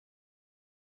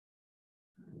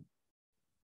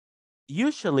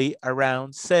 Usually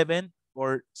around 7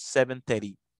 or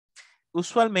 7:30.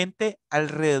 Usualmente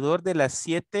alrededor de las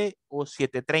 7 o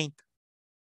 7:30.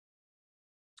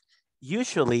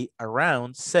 Usually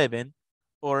around 7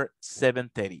 or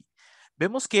 7:30.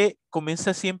 Vemos que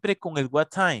comienza siempre con el what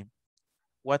time.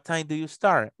 What time do you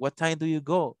start? What time do you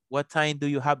go? What time do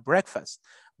you have breakfast?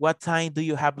 What time do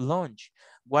you have lunch?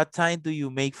 What time do you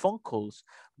make phone calls?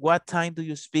 What time do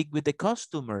you speak with the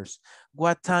customers?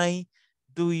 What time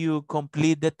do you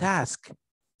complete the task?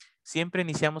 Siempre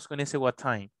iniciamos con ese what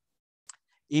time.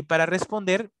 Y para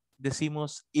responder,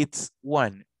 decimos it's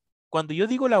 1. Cuando yo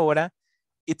digo la hora,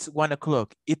 it's 1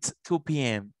 o'clock, it's 2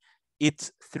 p.m.,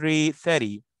 it's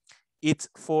 3:30, it's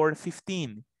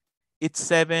 4:15, it's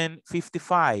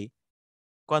 7:55.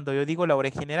 Cuando yo digo la hora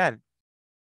en general.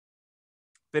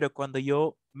 Pero cuando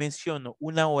yo menciono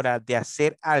una hora de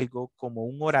hacer algo como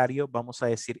un horario, vamos a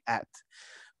decir at.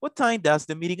 What time does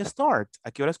the meeting start?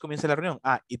 ¿A qué horas comienza la reunión?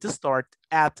 It starts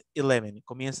at 11.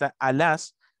 Comienza a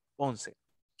las 11.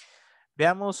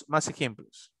 Veamos más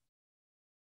ejemplos.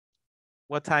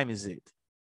 What time is it?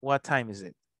 What time is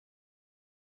it?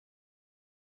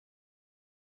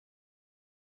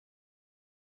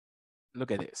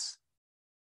 Look at this.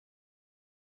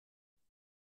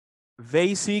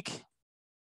 Basic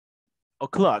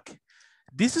o'clock.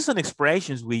 This is an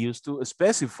expression we use to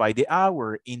specify the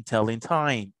hour in telling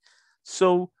time.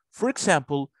 So, for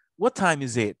example, what time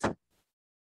is it?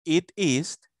 It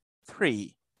is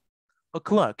 3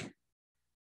 o'clock.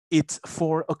 It's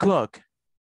 4 o'clock.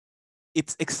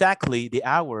 It's exactly the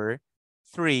hour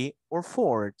 3 or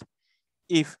 4.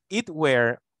 If it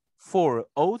were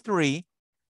 4:03,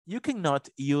 you cannot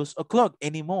use o'clock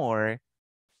anymore.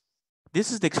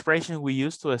 This is the expression we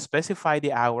use to specify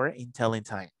the hour in telling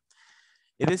time.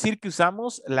 Es decir, que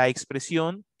usamos la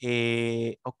expresión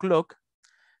o'clock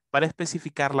para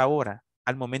especificar la hora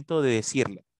al momento de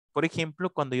decirla. Por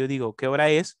ejemplo, cuando yo digo ¿qué hora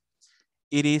es?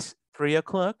 It is 3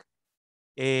 o'clock,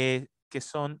 que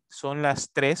son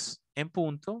las 3 en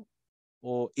punto,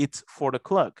 o it's 4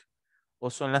 o'clock, o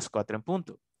son las 4 en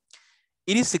punto.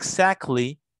 It is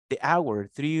exactly the hour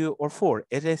 3 or 4.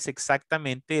 Es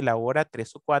exactamente la hora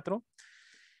 3 o 4.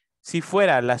 Si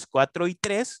fuera las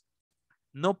 4:03,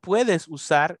 no puedes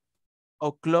usar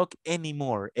o'clock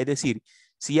anymore. Es decir,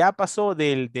 si ya pasó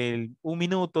del 1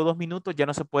 minuto, 2 minutos, ya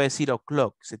no se puede decir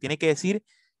o'clock. Se tiene que decir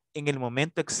en el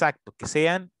momento exacto, que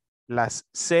sean las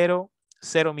 0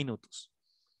 minutos.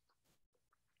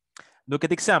 Look at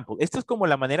the example. Esto es como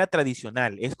la manera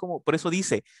tradicional. Es como, por eso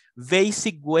dice,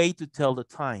 basic way to tell the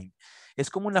time. Es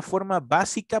como una forma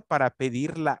básica para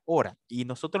pedir la hora. Y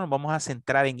nosotros nos vamos a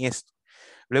centrar en esto.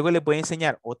 Luego les voy a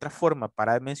enseñar otra forma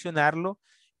para mencionarlo,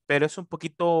 pero es un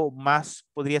poquito más,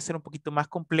 podría ser un poquito más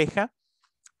compleja,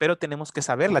 pero tenemos que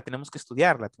saberla, tenemos que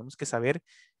estudiarla, tenemos que saber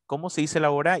cómo se dice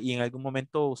la hora y en algún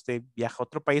momento usted viaja a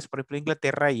otro país, por ejemplo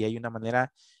Inglaterra, y hay una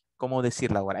manera cómo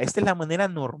decir la hora. Esta es la manera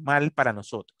normal para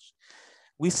nosotros.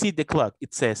 We see the clock.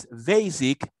 It says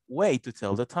basic way to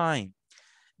tell the time.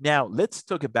 Now, let's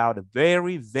talk about a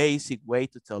very basic way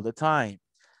to tell the time.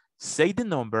 say the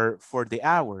number for the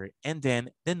hour and then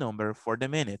the number for the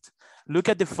minute. Look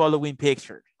at the following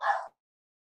picture.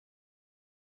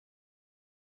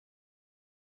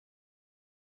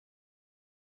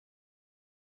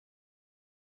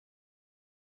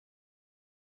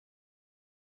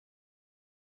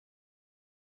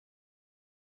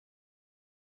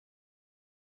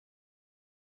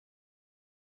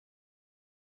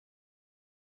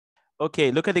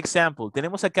 Okay, look at the example.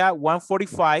 Tenemos acá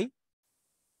 1:45.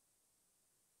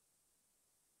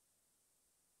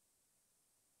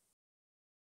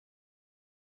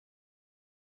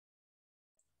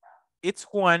 It's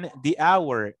 1 the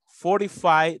hour,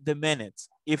 45 the minutes.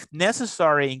 If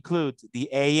necessary, include the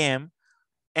AM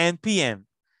and PM.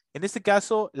 En este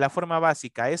caso, la forma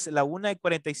básica es la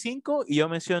 1:45 y yo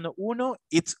menciono 1,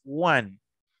 it's 1.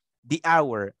 The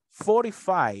hour,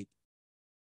 45.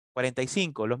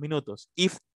 45, los minutos.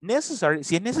 If necessary,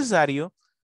 si es necesario,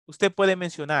 usted puede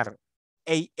mencionar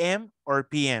AM or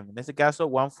PM. En este caso,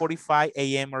 1:45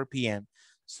 AM or PM.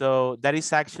 So that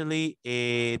is actually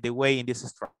the way in this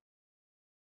structure.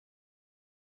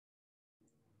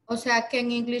 O sea que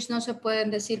en English no se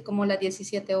pueden decir como las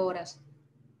 17 horas.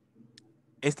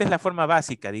 Esta es la forma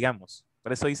básica, digamos.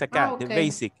 Por eso dice acá, the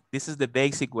basic. This is the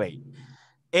basic way.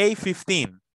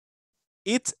 8:15.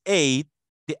 It's 8,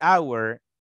 the hour,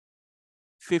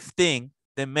 15,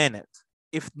 the minute.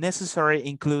 If necessary,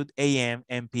 include AM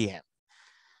and PM.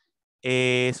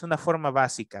 Es una forma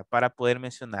básica para poder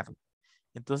mencionarlo.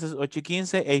 Entonces,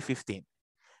 8:15, 8:15.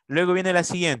 Luego viene la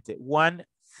siguiente,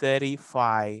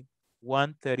 1:35.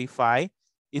 1:35,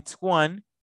 it's 1,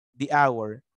 the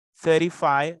hour,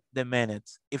 35, the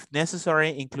minutes. If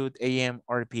necessary, include AM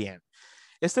or PM.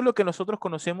 Esto es lo que nosotros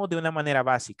conocemos de una manera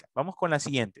básica. Vamos con la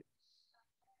siguiente.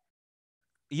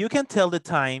 You can tell the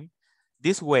time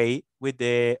this way with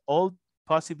the all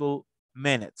possible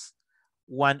minutes.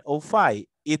 1:05,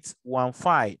 it's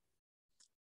 1:05.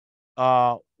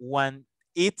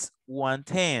 It's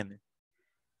 1:10.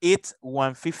 It's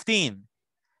 1:15.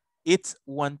 It's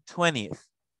 1:20.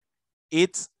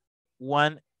 It's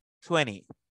 1:20.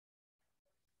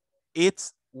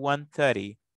 It's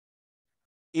 1:30.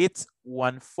 It's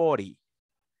 1:40.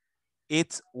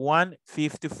 It's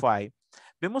 1:55.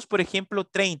 Vemos, por ejemplo,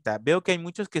 30. Veo que hay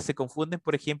muchos que se confunden,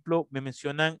 por ejemplo, me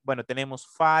mencionan, bueno, tenemos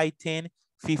 5, 10,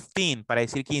 15 para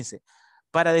decir 15.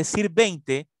 Para decir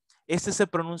 20, este se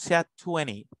pronuncia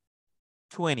 20.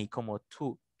 20, como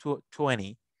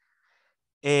 20.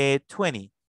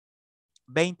 20.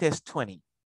 20 es 20.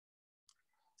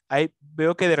 Ahí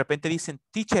veo que de repente dicen,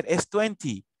 teacher, es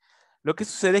 20. Lo que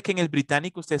sucede es que en el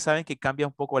británico ustedes saben que cambia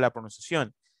un poco la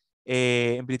pronunciación.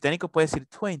 En británico puede decir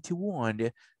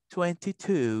 21,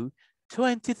 22,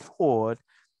 24,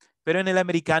 pero en el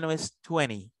americano es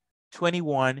 20,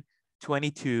 21,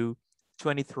 22,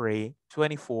 23,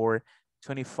 24,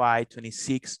 25,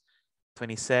 26,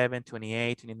 27, 28,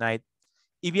 29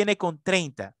 y viene con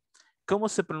 30. ¿Cómo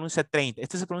se pronuncia 30?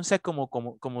 Este se pronuncia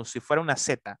como si fuera una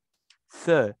Z.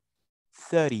 30,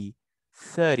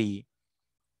 30.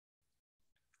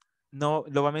 No,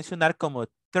 lo va a mencionar como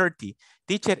 30.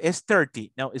 Teacher, es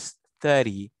 30. No, es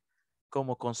 30.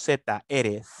 Como con Z,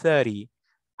 R, 30.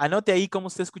 Anote ahí cómo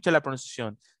usted escucha la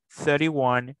pronunciación.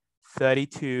 31,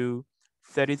 32,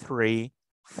 33,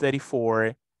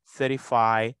 34,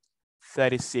 35,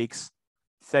 36,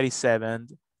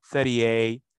 37,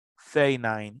 38,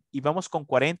 39. Y vamos con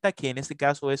 40, que en este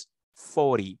caso es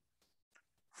 40.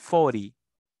 40,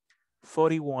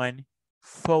 41,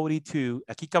 42.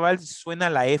 Aquí cabal suena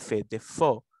la F de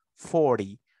fo.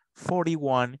 40,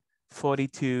 41,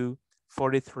 42,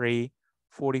 43,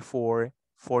 44,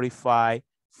 45,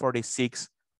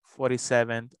 46,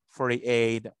 47,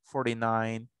 48,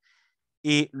 49.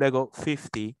 Y luego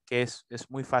 50, que es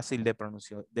muy fácil de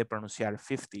pronunciar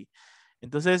 50.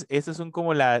 Entonces, estas son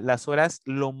como las horas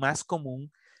lo más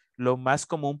común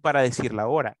para decir la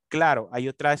hora. Claro, hay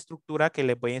otra estructura que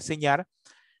les voy a enseñar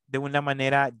de una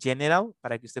manera general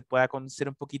para que usted pueda conocer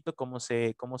un poquito cómo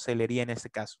se leería en este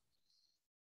caso.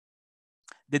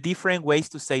 The different ways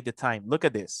to say the time. Look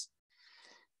at this.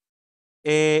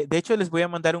 De hecho, les voy a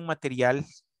mandar un material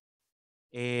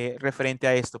referente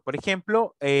a esto. Por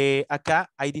ejemplo, acá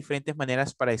hay diferentes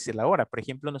maneras para decir la hora. Por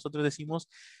ejemplo, nosotros decimos,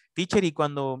 teacher, y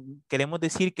cuando queremos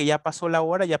decir que ya pasó la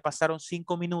hora, ya pasaron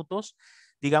 5 minutos,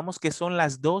 digamos que son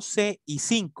las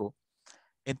 12:05.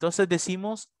 Entonces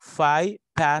decimos 5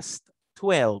 past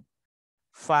 12.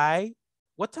 5,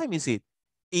 what time is it?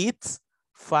 It's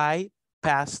 5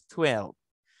 past 12.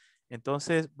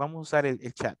 Entonces vamos a usar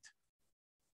el chat.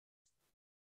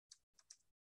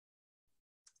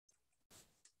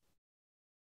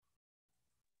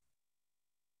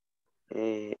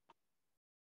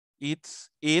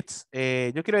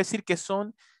 yo quiero decir que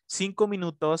son 5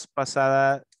 minutos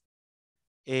pasada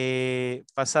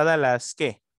las,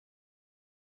 ¿qué?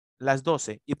 Las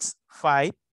 12. It's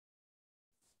 5.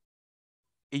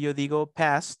 Y yo digo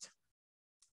past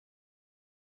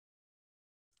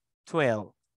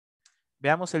 12.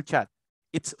 Veamos el chat.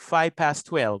 It's 5 past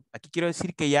 12. Aquí quiero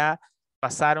decir que ya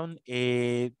pasaron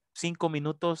 5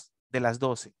 minutos de las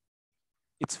 12.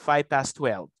 It's 5 past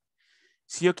 12.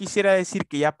 Si yo quisiera decir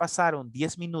que ya pasaron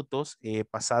 10 minutos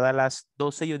pasada las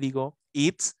 12, yo digo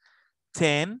it's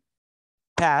 10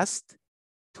 past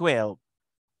 12.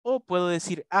 O puedo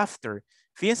decir after.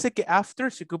 Fíjense que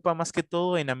after se ocupa más que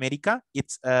todo en América.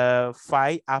 It's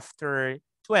 5 after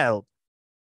 12.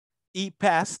 Y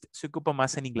past se ocupa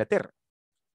más en Inglaterra.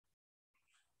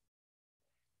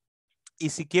 Y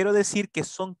si quiero decir que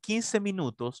son 15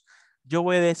 minutos, yo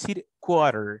voy a decir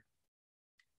quarter.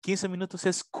 15 minutos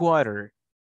es quarter.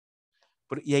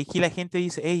 Y aquí la gente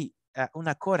dice, hey,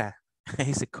 una cora.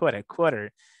 Dice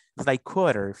quarter. It's like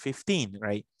quarter, 15,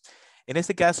 right? En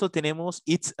este caso tenemos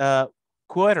it's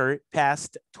quarter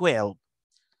past 12.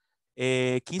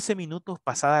 15 minutos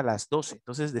pasada las 12.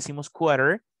 Entonces decimos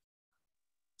quarter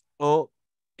o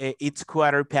it's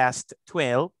quarter past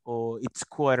 12 o it's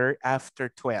quarter after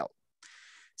 12.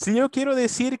 Si yo quiero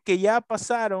decir que ya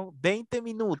pasaron 20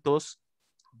 minutos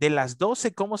de las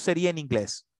 12, ¿cómo sería en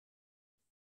inglés?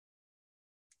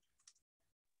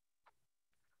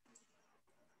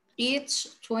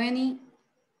 It's 20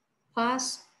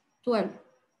 past 12.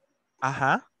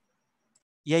 Ajá.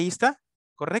 Y ahí está.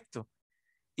 Correcto.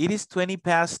 It is 20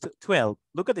 past 12.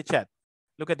 Look at the chat.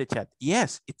 Look at the chat.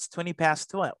 Yes, it's 20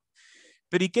 past 12.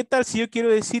 Pero ¿y qué tal si yo quiero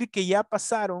decir que ya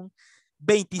pasaron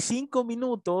 25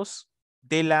 minutos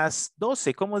de las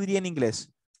 12? ¿Cómo diría en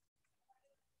inglés?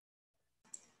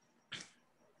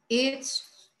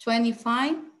 It's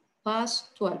 25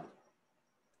 past 12.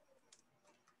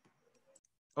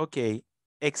 Ok,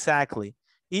 exactly.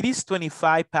 It is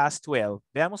 25 past 12.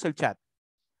 Veamos el chat.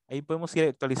 Ahí podemos ir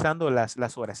actualizando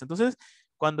las horas. Entonces,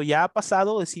 cuando ya ha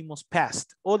pasado, decimos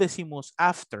past o decimos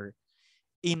after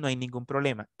y no hay ningún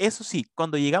problema. Eso sí,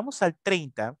 cuando llegamos al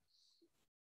 30,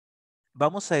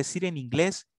 vamos a decir en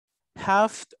inglés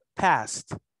half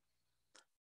past.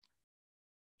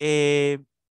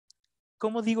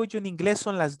 ¿Cómo digo yo en inglés?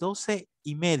 Son las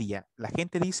 12:30. La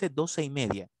gente dice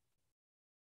 12:30.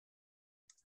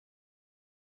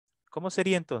 ¿Cómo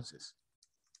sería entonces?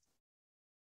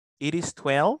 It is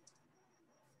 12.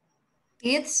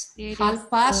 It's half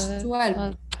past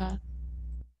 12.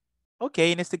 Ok,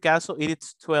 en este caso, it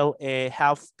is 12,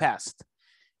 half past.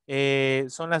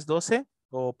 Son las 12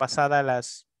 o pasada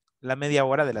la media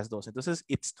hora de las 12. Entonces,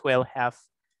 it's 12 half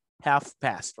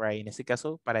past, right? En este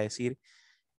caso, para decir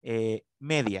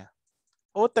media.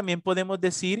 O también podemos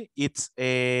decir it's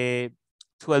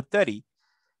 12:30.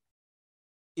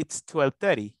 It's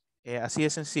 12:30. Así de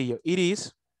sencillo. It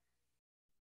is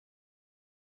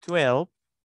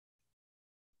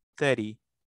 12:30.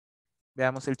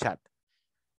 Veamos el chat.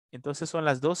 Entonces son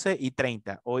las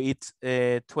 12:30 o it's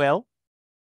 12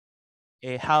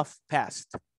 half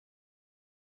past.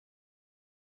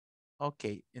 Ok,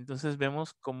 entonces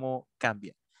vemos cómo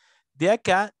cambia. De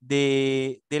acá,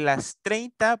 de las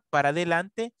 30 para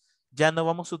adelante, ya no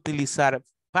vamos a utilizar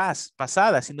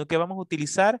pasada, sino que vamos a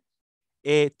utilizar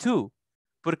to,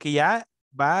 porque ya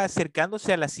va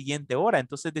acercándose a la siguiente hora.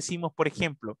 Entonces decimos, por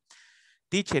ejemplo,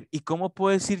 teacher, ¿y cómo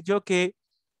puedo decir yo que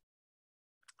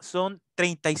son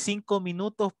 35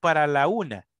 minutos para la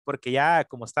 1? Porque ya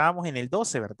como estábamos en el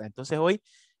 12, ¿verdad? Entonces hoy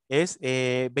es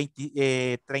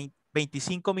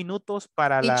 25 minutos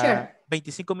para Teacher.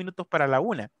 25 minutos para la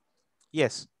 1.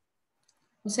 Yes.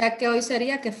 O sea que hoy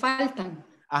sería que faltan.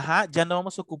 Ajá, ya no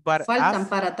vamos a ocupar. Faltan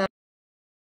para tal.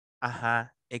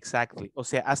 Ajá, exactly. O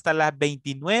sea, hasta las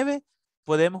 29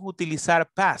 podemos utilizar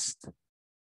past.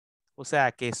 O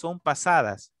sea, que son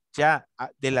pasadas. Ya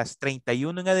de las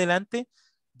 31 en adelante,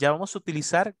 ya vamos a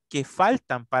utilizar que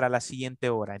faltan para la siguiente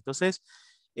hora. Entonces,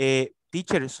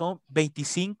 teacher, son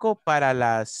 25 para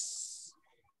las...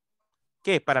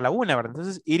 ¿Qué? Para la 1, ¿verdad?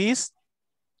 Entonces, it is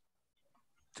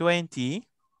 20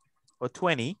 o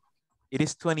 20. It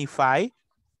is 25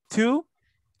 to...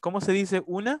 ¿Cómo se dice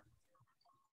una?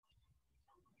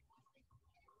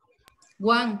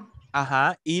 One.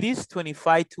 Ajá, it is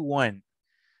 25 to 1.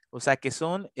 O sea que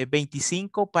son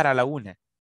 25 para la 1,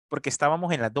 porque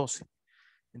estábamos en las 12.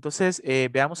 Entonces,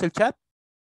 veamos el chat.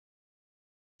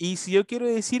 Y si yo quiero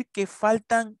decir que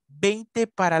faltan 20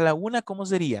 para la 1, ¿cómo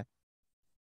sería?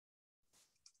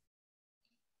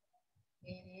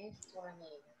 It is 20.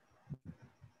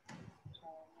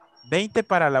 20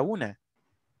 para la 1.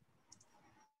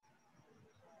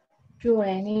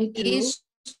 22, Is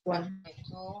 1.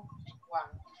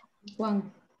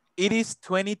 1. It is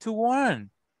 20 to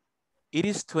 1. It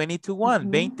is 20 to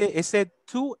 1. 20, ese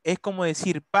to es como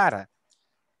decir para.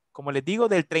 Como les digo,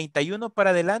 del 31 para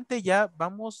adelante ya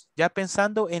vamos ya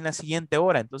pensando en la siguiente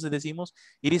hora. Entonces decimos,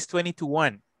 it is 20 to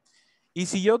 1. Y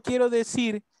si yo quiero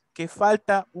decir que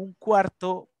falta un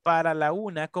cuarto para la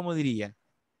una, ¿cómo diría?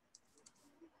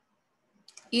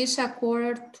 Is a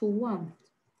quarter to 1.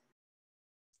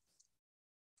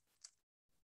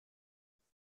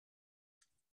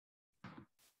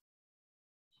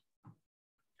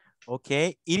 Ok,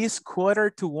 it is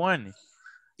quarter to 1.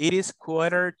 It is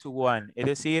quarter to 1. Es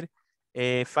decir,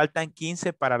 faltan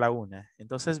 15 para la una.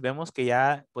 Entonces vemos que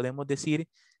ya podemos decir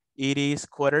it is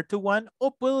quarter to 1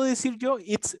 o puedo decir yo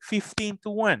it's 15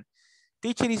 to 1.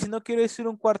 Teacher, y si no quiero decir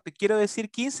un cuarto y quiero decir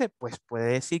 15, pues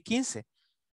puede decir 15.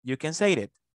 You can say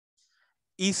it.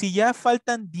 Y si ya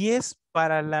faltan 10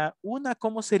 para la una,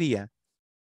 ¿cómo sería?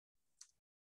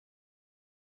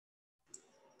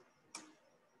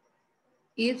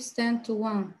 It's 10 to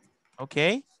 1. Ok.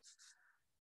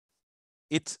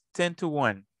 It's 10 to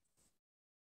 1.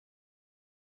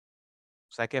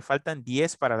 O sea que faltan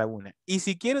 10 para la una. Y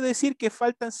si quiero decir que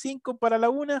faltan 5 para la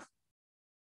una.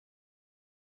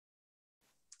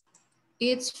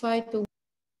 It's 5 to 1.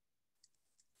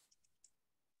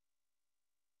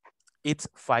 It's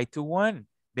 5 to 1.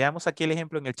 Veamos aquí el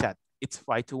ejemplo en el chat. It's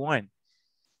 5 to 1.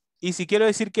 Y si quiero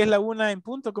decir que es la una en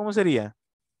punto, ¿cómo sería?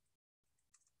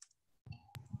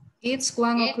 It's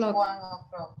 1 o'clock.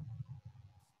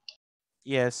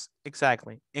 Yes,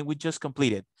 exactly. And we just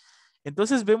completed.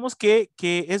 Entonces vemos que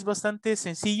es bastante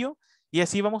sencillo y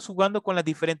así vamos jugando con las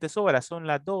diferentes horas. Son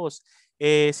las 2,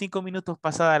 5 minutos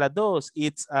pasadas las 2.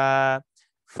 It's 5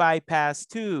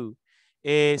 past 2,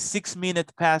 6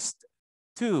 minutes past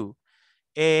 2,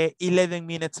 11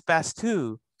 minutes past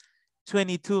 2,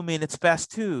 22 minutes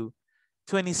past 2,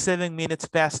 27 minutes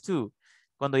past 2.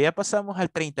 Cuando ya pasamos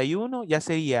al 31 ya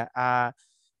sería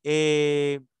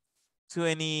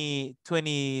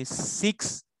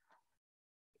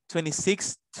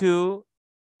 26 to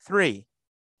 3.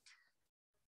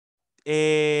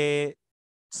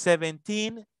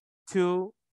 17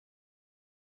 to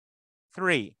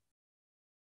 3.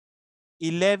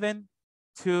 11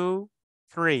 to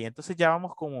 3. Entonces ya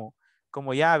vamos como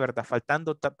ya, ¿verdad?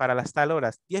 Faltando para las tal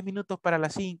horas. 10 minutos para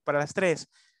las 5, para las 3.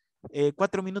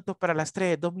 4 minutos para las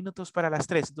 3. 2 minutos para las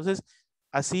 3. Entonces,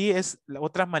 así es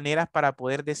otras maneras para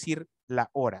poder decir la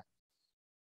hora.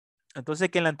 Entonces,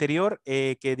 que en la anterior,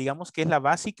 que digamos que es la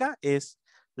básica, es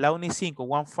la 1 y 5,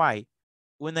 1 5,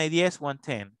 1 y 10, 1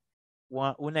 10,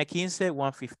 1 y 15,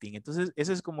 1 15. Entonces,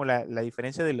 esa es como la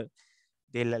diferencia de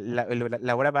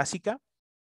la hora básica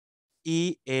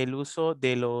y el uso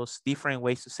de los different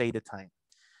ways to say the time.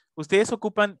 ¿Ustedes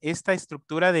ocupan esta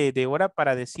estructura de hora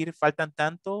para decir faltan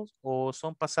tantos o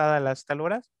son pasadas las tal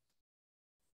horas?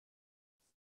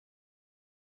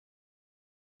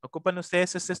 ¿Ocupan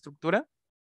ustedes esta estructura?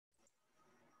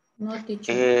 No,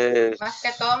 teacher. Más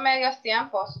que todo medios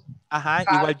tiempos. Ajá,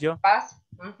 igual yo. Past.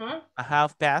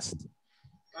 Half past.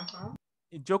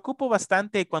 Yo ocupo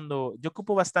bastante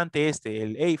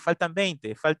el, hey, faltan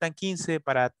 20, faltan 15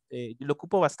 para, lo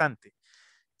ocupo bastante.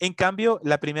 En cambio,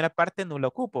 la primera parte no la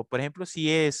ocupo. Por ejemplo,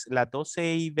 si es las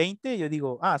 12 y 20, yo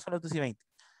digo, son las 12 y 20.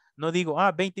 No digo,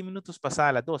 20 minutos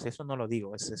pasadas las 12, eso no lo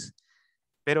digo.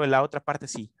 Pero en la otra parte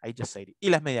sí, I just said it. Y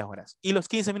las medias horas. Y los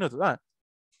 15 minutos,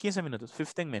 15 minutos,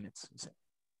 15 minutes.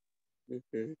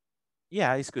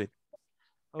 Yeah, it's good.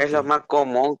 Okay. Es lo más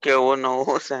común que uno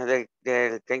usa del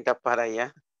 30 para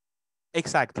allá.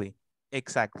 Exactly.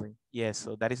 Yes,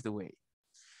 so that is the way.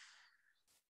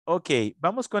 Ok,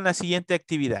 vamos con la siguiente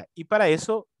actividad. Y para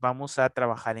eso vamos a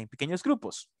trabajar en pequeños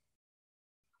grupos.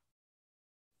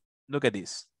 Look at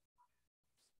this.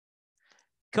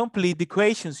 Complete the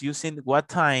questions using what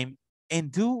time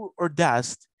and do or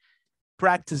does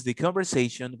practice the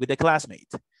conversation with a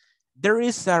classmate. There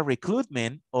is a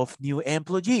recruitment of new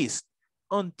employees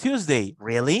on Tuesday.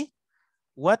 Really?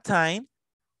 What time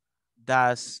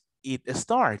does it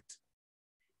start?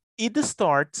 It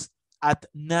starts at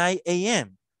 9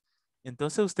 a.m.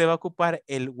 Entonces usted va a ocupar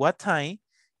el what time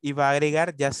y va a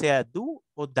agregar ya sea do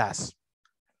o does.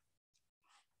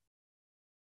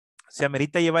 ¿Se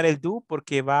amerita llevar el do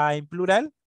porque va en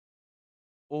plural?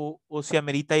 ¿O se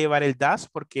amerita llevar el does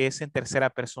porque es en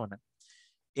tercera persona?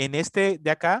 En este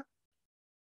de acá,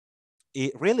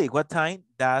 really, what time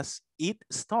does it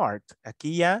start?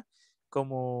 Aquí ya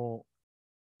como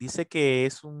dice que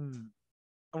es un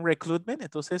recruitment,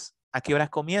 entonces, ¿a qué horas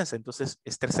comienza? Entonces,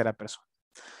 es tercera persona.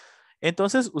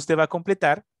 Entonces, usted va a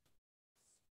completar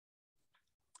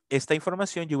esta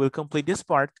información, you will complete this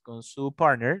part con su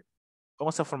partner.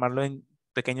 Vamos a formarlo en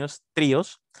pequeños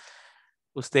tríos.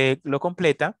 Usted lo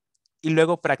completa y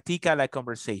luego practica la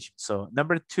conversation. So,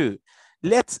 number 2,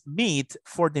 let's meet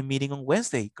for the meeting on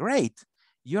Wednesday. Great.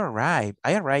 You arrive.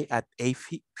 I arrive at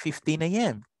 8:15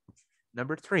 a.m.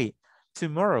 Number 3,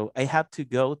 tomorrow I have to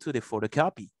go to the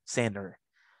photocopy center.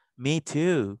 Me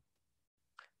too.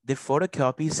 The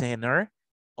photocopy center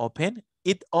open?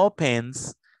 It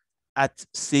opens at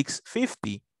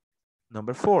 6:50.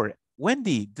 Number 4,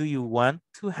 Wendy, do you want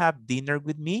to have dinner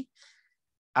with me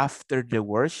after the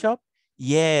workshop?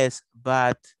 Yes,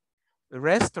 but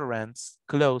restaurants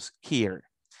close here.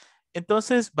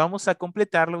 Entonces vamos a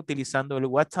completarlo utilizando el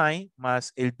what time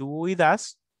más el do y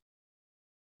das.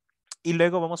 Y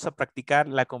luego vamos a practicar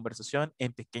la conversación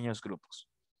en pequeños grupos.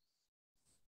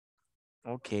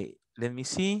 Okay, let me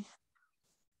see.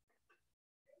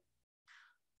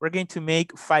 We're going to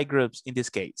make 5 groups in this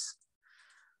case.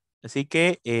 Así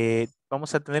que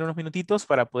vamos a tener unos minutitos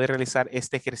para poder realizar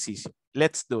este ejercicio.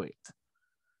 Let's do it.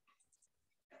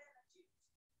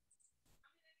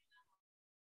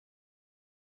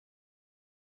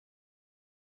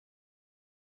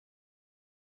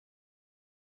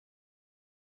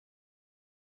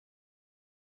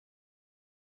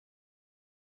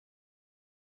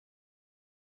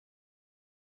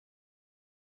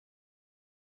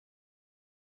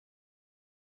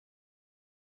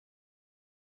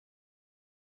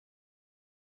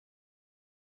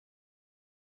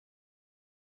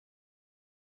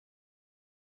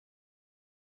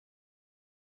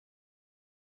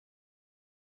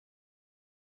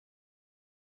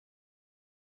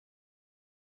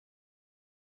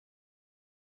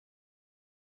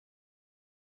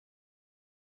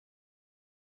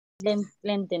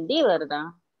 Le entendí,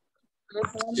 ¿verdad? Le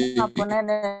Sí, podemos poner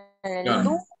el claro.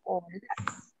 tú o el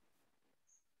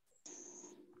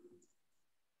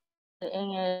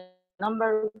en el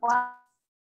number one,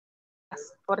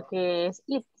 porque es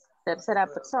it, tercera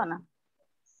persona.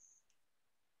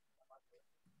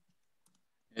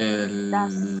 El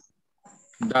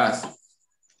das.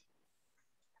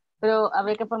 Pero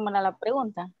habría que formular la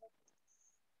pregunta.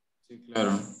 Sí,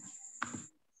 claro.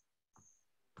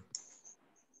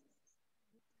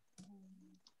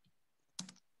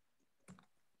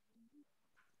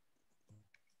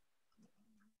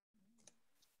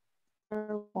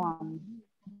 One.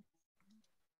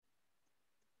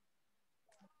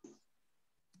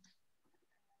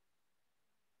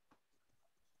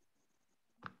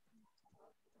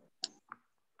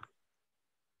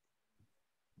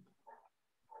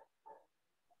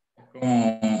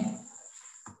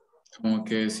 Como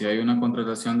que si hay una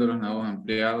contratación de los nuevos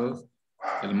empleados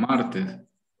el martes.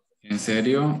 En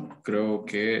serio, creo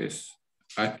que es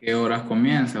a qué horas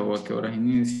comienza o a qué horas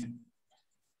inicia.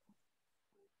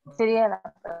 Sería la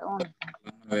pregunta. A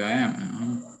las 9 a.m.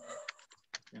 Ajá.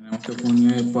 Tenemos que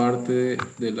poner parte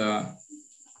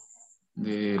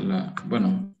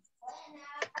bueno,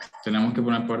 tenemos que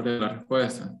poner parte de la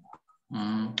respuesta.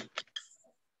 Ajá.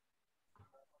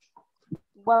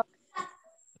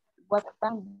 What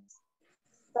time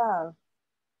start?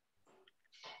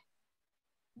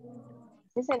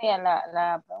 Sí sería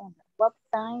la pregunta. What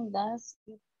time does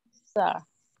it start?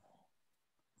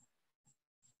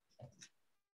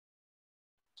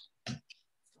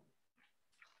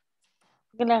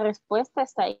 Que la respuesta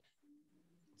está ahí.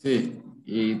 Sí,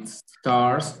 it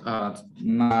starts at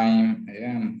 9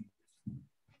 a.m.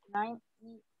 9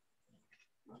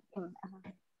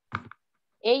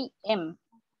 a.m.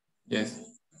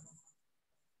 Yes.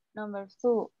 Number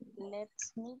 2,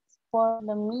 let's meet for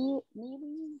the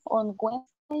meeting on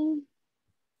Wednesday.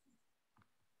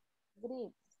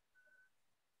 Great.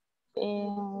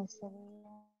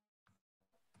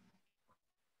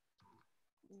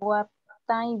 What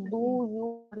time do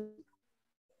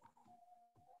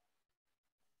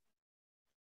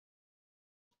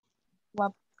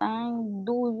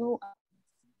you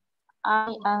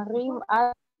I arrive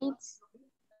at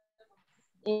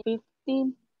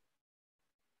 8:15?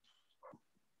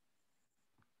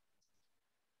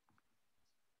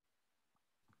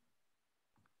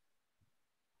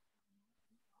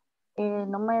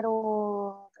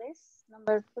 Número 3,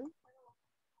 number 3.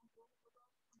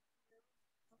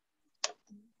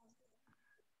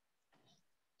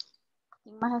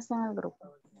 ¿Quién más está en el grupo?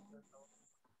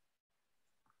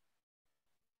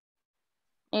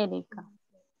 Erika.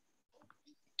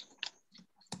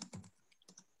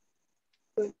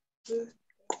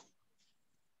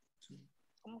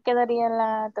 ¿Cómo quedaría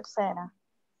la tercera?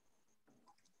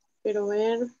 Pero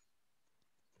ver.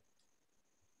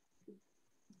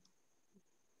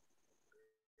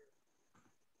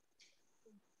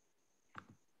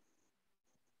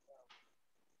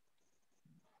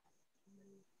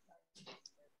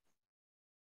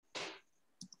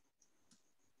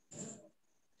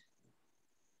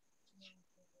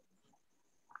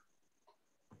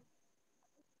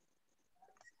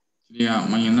 Ya,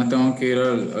 mañana tengo que ir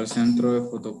al centro de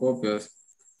fotocopias.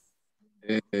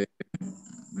 Él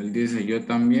dice, yo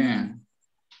también.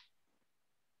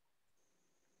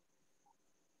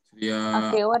 ¿A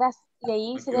Sería, qué horas? Y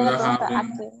ahí ¿a qué sería la horas pregunta, ¿a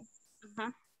abren? qué?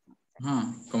 Ajá.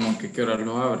 Ajá, como que qué horas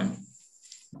lo abren.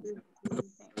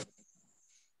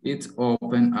 It's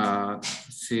open at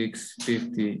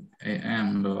 6:50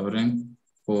 a.m. ¿Lo abren?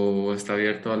 ¿O está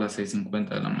abierto a las 6:50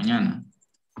 de la mañana?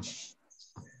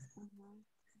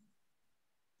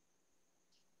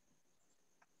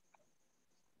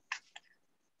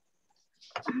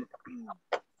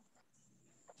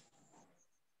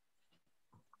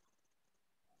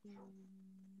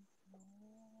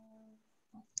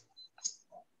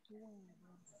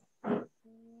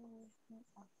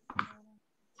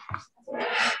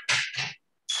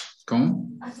 ¿Cómo?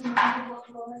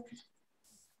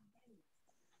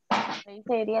 Ahí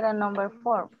sería la number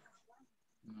 4.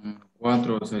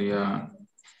 4 sería,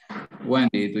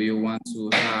 Wendy, do you want to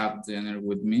have dinner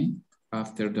with me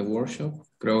after the workshop?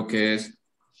 Creo que es,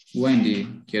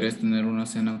 Wendy, ¿quieres tener una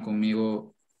cena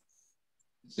conmigo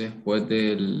después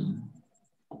del...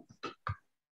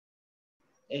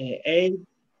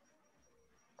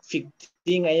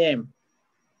 8:15 a.m.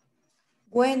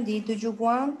 Wendy, do you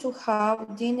want to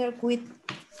have dinner with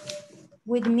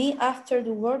me after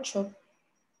the workshop?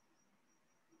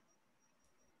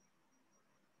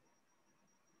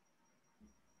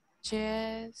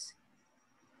 Yes,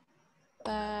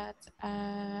 but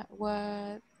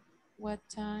what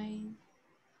time?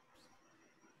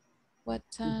 What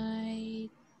time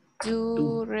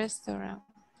do restaurant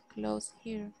close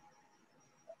here?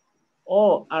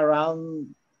 Oh,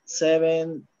 around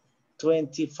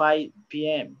 7:25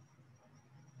 p.m.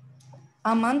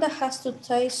 Amanda has to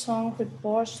take some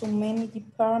reports to many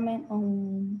departments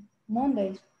on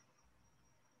Monday.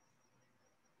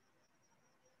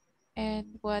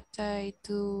 And what time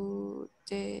do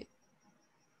they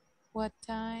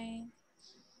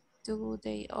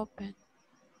open?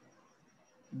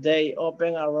 They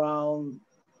open around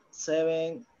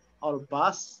 7 or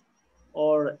past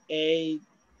or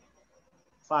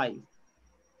 8:05.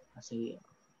 Así.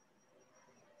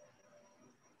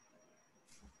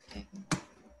 Okay.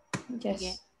 Yes.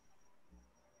 Yeah.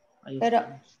 Pero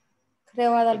Estamos.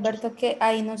 creo, Adalberto, que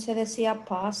ahí no se decía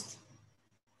past.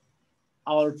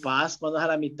 Our past, cuando es a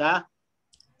la mitad.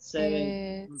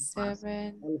 7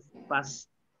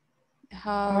 Past.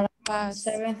 half past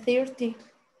 7:30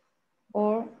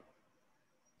 or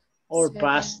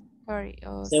Past.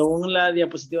 Según la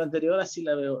diapositiva anterior, así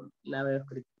la veo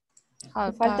escrita.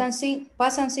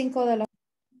 Pasan 5 de la...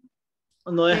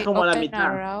 No es como a la mitad.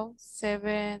 Around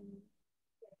 7:30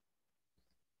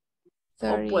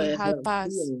 O puede half ser.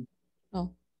 past. Sí.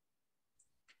 No.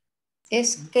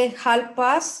 Es que half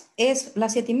past es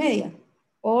las 7:30.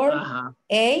 Or Ajá.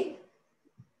 8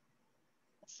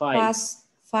 5. past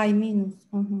 5 minutes.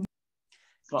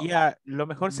 Yeah, lo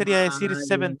mejor sería decir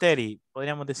 7:30.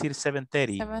 Podríamos decir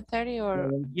 7:30. 7:30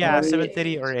 or... Yeah,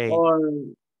 7:30 or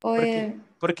 8.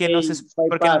 Porque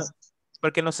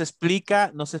nos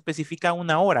explica, nos especifica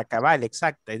una hora cabal,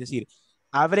 exacta. Es decir,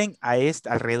 abren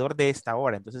alrededor de esta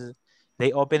hora. Entonces,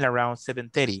 they open around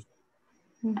 7:30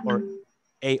 or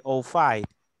 8:05.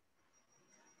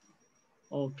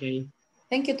 Okay.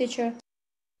 Thank you, teacher.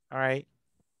 All right.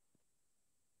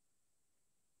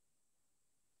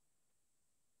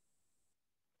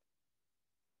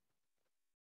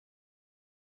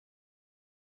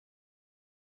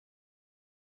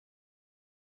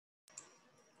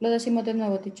 Lo decimos de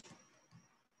nuevo, teacher.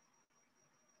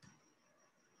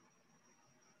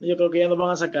 Yo creo que ya nos van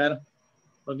a sacar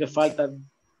porque falta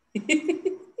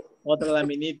otra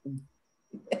laminita.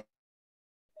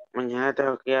 Mañana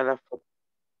tengo que ir a la foto.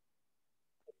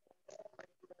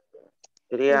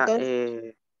 Sería,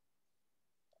 Entonces,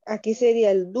 aquí sería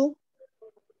el do.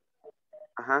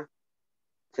 ajá.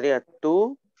 Sería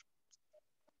tú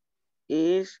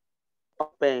is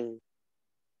open.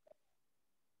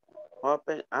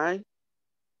 Open eye.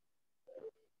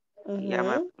 Y ya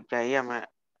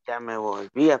me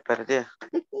volví a perder.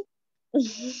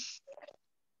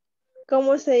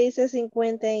 ¿Cómo se dice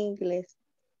 50 en inglés?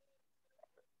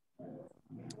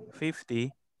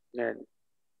 50.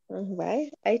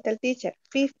 Vale, ahí está el teacher.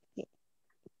 50.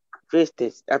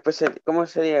 50. Ah, pues, ¿cómo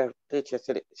sería, teacher?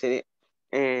 Sería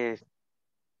 50.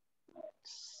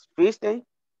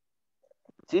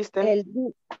 System. El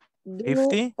do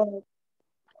 50.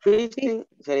 50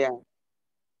 sería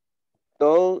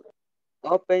todo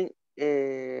open.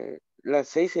 Las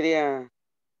 6 sería.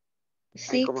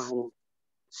 Ay, ¿cómo se llama?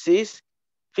 6,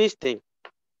 50.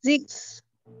 6.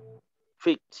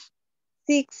 6.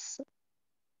 6.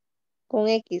 Con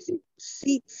X.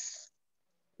 Six.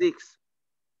 Six.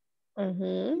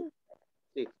 Ujú.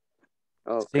 Six.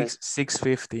 Okay.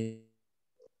 6:50.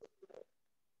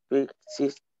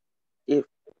 Six. If.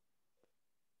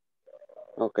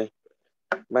 Okay.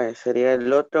 Vale, sería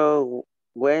el otro.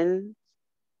 When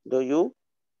do you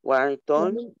want to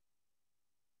Ajá.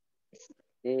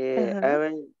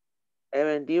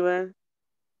 even given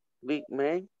big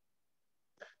man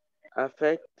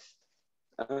affecting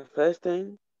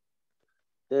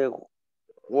the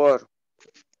world.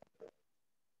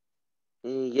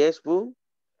 Yes, boo.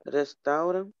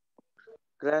 Restaurant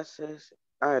clases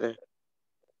are.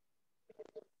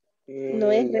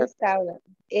 No es restaurant,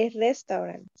 es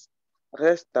restaurants.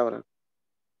 Restaurant.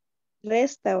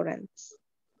 Restaurants.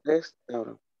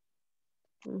 Restaurant.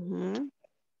 Ujú.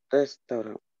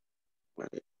 Restaurant.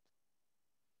 Vale.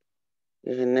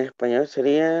 En español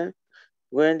sería,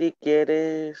 Wendy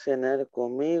quiere cenar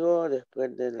conmigo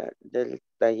después del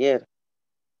taller.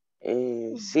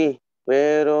 Sí,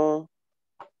 pero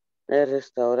el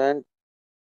restaurante.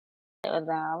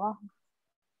 ¿Verdad? Abajo.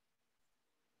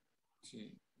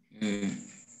 Sí.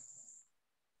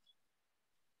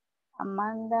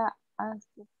 Amanda has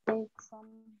to take some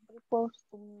reports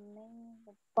to main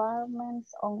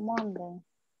departments on Monday.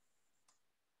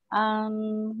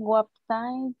 And what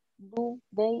time do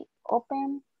they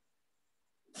open?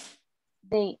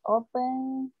 They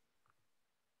open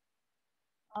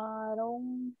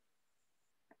around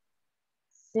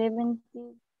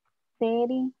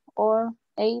 7:30 or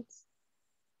 8.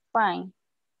 Fine.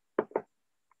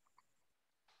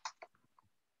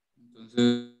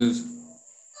 Entonces,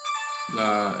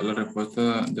 la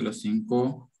respuesta de las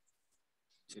 5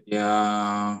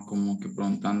 sería como que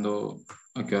preguntando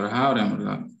a qué horas abren,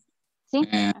 ¿verdad? Sí,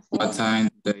 And así what es. time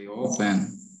do they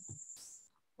open?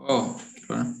 Oh,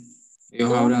 claro. Ellos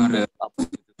Do abren they alrededor de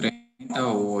 7:30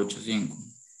 o 8:05.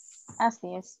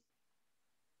 Así es.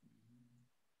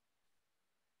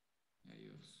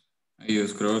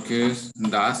 Ellos creo que es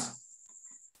das,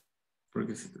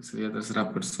 porque sería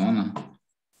tercera persona.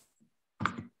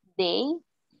 They,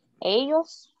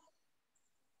 ellos,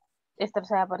 es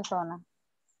tercera persona.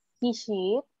 He, she,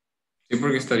 it. Sí,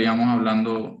 porque estaríamos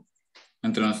hablando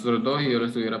entre nosotros dos y yo le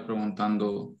estuviera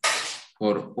preguntando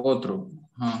por otro.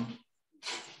 Ajá.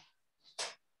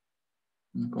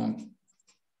 No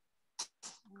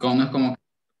es como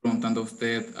preguntando a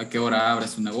usted a qué hora abre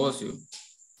su negocio.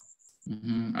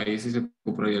 Ujú. Ahí sí se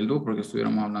ocuparía el do porque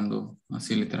estuviéramos hablando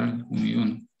así literal, uno y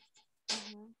uno.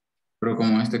 Pero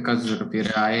como en este caso se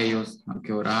refiere a ellos, a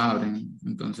qué hora abren,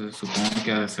 entonces supongo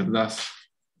que ha de ser das.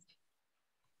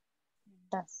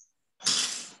 Das.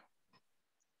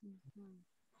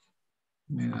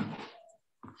 Mira.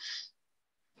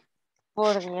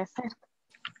 Podría ser.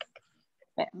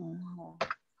 No.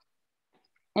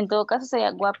 En todo caso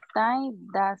sería what time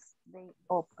does they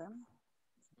open?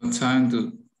 What time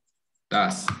do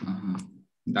das?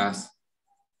 Das.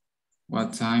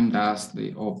 What time does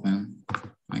they open?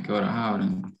 ¿A qué hora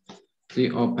abren? They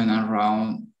open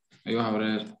around, ellos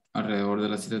abren alrededor de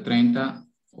las 7:30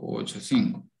 o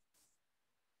 8:05.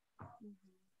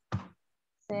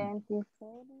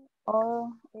 7:30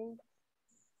 or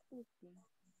 8:50.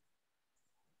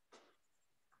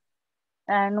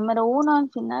 Número 1 al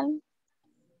final.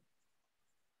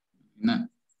 No.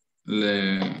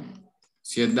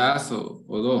 Si es das o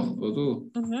do, o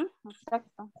tú.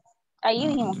 Exacto. Ahí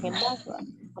dijimos que das, ¿verdad?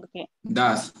 Porque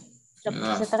Das.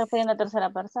 se está refiriendo a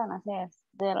tercera persona, así es.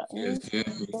 Sí,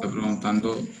 está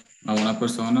preguntando a una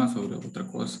persona sobre otra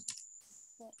cosa.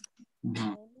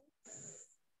 Ajá.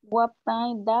 What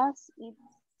time does it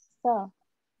start?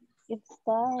 It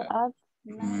starts at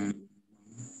 9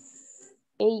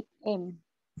 a.m.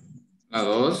 La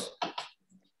 2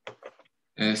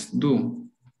 es do.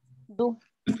 Do.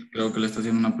 Creo que le está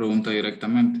haciendo una pregunta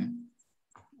directamente.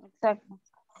 Exacto.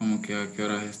 Como que a qué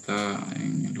horas está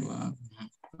en el lugar.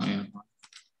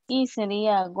 Y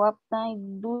sería what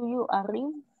time do you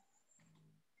arrive?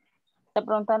 Está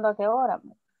preguntando a qué hora.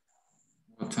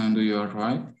 What time do you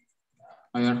arrive?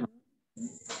 I arrive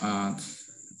at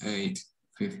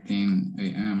 8:15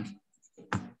 a.m.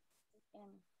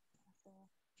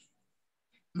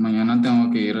 Mañana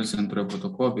tengo que ir al centro de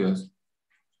fotocopias.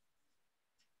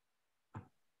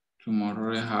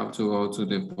 Tomorrow I have to go to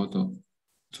the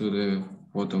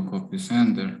photocopy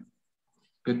center.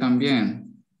 Que también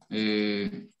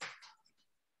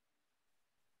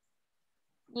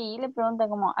Y le pregunta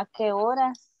como a qué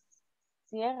horas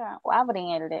cierra o abren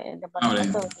el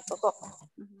departamento de fotocopia.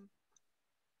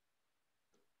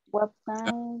 What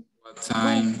time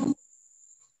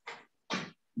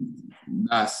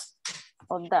does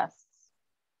o does.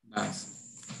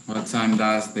 What time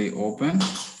does they open?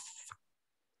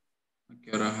 ¿A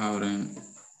qué hora abren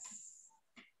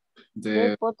The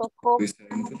the photocopy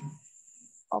center?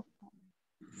 open.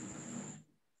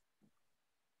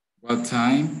 What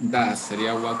time does,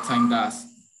 sería what time does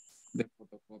the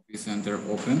photocopy center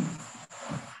open?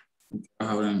 ¿A qué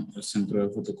hora abren el centro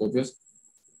de fotocopias?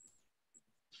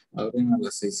 Abren a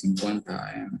las 6:50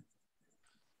 AM.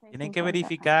 Tienen que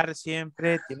verificar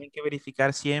siempre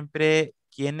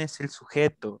quién es el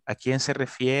sujeto, a quién se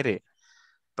refiere,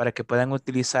 para que puedan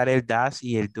utilizar el das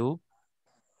y el do.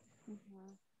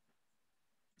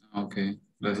 Ok,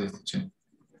 gracias, teacher.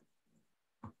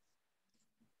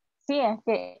 Sí, es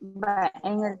que va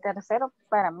en el tercero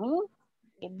para mí,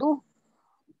 do.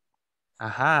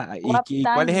 Ajá, What ¿y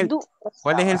time do?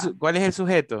 cuál es el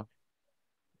sujeto?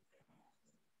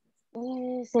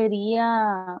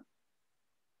 Sería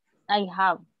I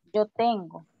have, yo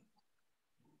tengo.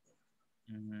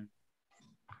 Ujú.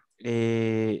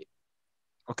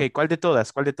 Ok, ¿cuál de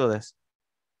todas? ¿Cuál de todas?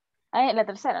 La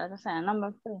tercera,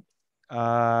 number 3.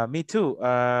 Me too.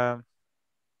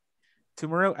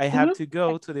 Tomorrow I have to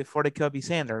go to the photocopy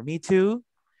center. Me too.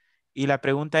 Y la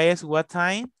pregunta es, what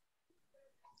time?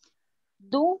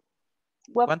 Do,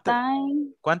 what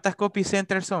time? ¿Cuántas copy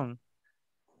centers son?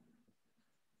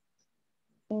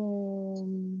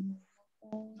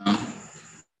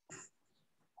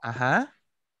 Ajá.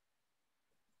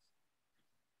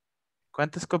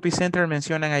 ¿Cuántas copy centers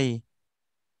mencionan ahí?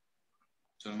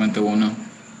 Solamente uno.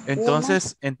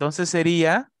 Entonces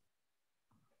sería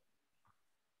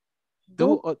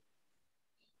do.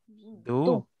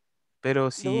 Pero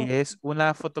si es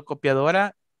una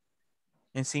fotocopiadora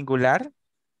en singular.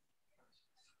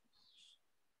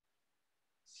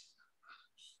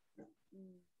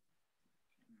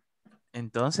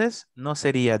 Entonces no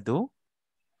sería do.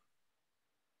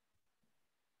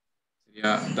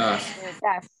 Sería does.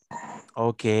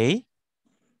 Ok.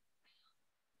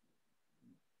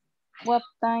 What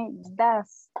time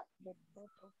does the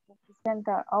photocopy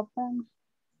center open?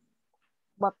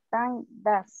 What time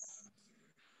does?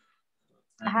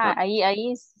 Ajá,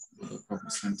 ahí es.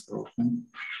 Photocopy center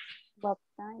open. What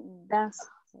time does?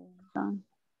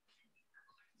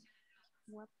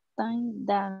 What time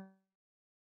does?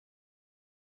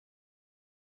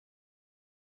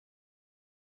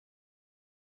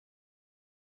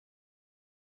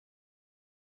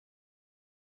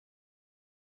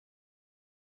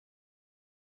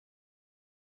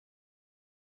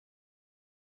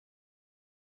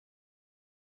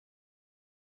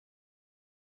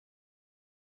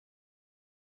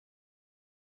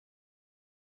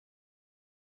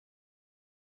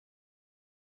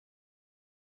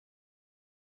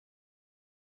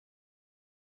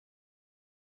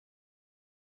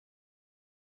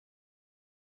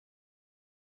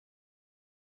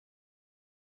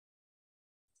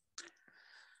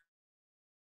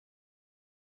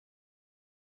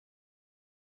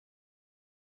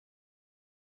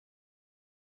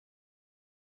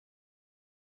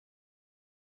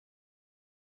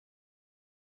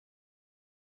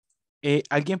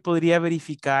 ¿Alguien podría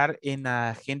verificar en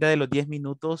la agenda de los 10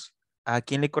 minutos a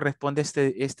quién le corresponde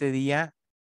este día?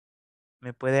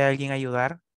 ¿Me puede alguien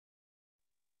ayudar?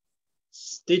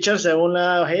 Teacher, según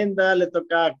la agenda, le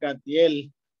toca a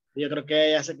Catiel. Yo creo que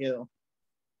ella se quedó.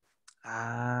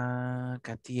 Ah,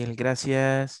 Catiel,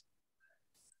 gracias.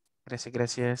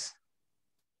 Gracias.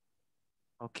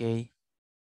 Ok.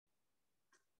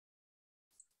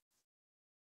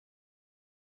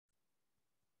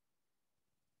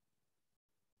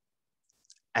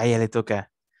 A ella le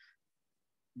toca.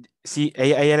 Sí, a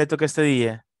ella le toca este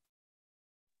día.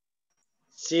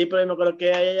 Sí, pero me acuerdo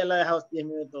que a ella la ha dejado 10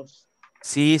 minutos.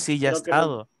 Sí, ya ha Creo que no.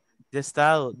 estado. Ya ha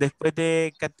estado. Después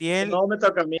de Catiel. No, me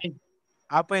toca a mí.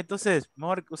 Ah, pues entonces,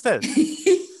 mejor que usted.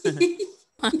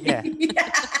 Yeah.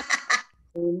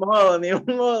 Ni modo, ni un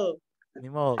modo. Ni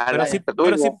modo. A Pero la sí, ya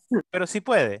tuya. pero sí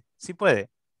puede. Sí puede.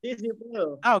 Sí, sí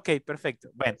puedo. Ah, ok, perfecto.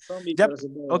 Bueno, Zombie, ya, pero sí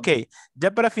puedo. ok,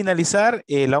 ya para finalizar,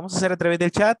 lo vamos a hacer a través del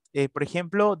chat. Por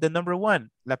ejemplo, the number 1.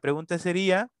 La pregunta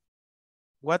sería,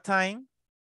 what time?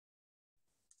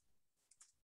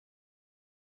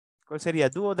 ¿Cuál sería?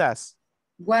 ¿Do o das?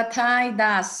 What time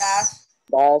does?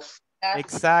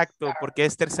 Exacto, porque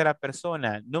es tercera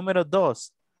persona. Número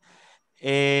 2.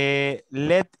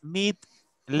 Let's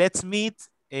meet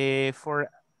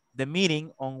for the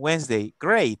meeting on Wednesday.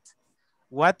 Great.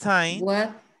 What time?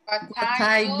 What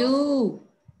I do?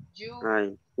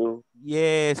 Ay, tú.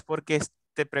 Yes, porque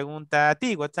te pregunta a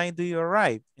ti, what time do you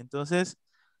arrive? Entonces,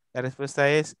 la respuesta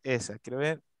es esa. Quiero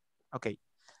ver. Ok.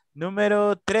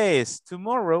 Número 3.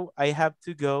 Tomorrow I have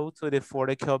to go to the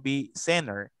photocopy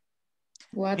center.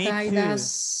 What Me time too.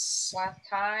 does What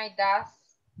time does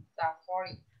the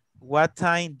 40? What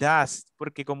time does,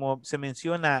 porque como se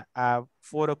menciona a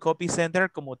photocopy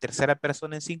center como tercera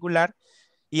persona en singular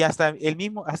y hasta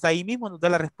ahí mismo nos da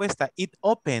la respuesta. It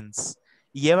opens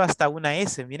y lleva hasta una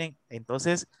S, miren,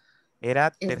 entonces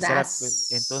era is tercera,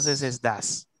 das? entonces es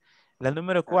das. La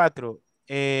número 4,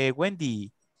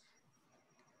 Wendy,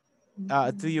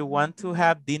 do you want to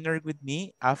have dinner with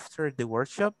me after the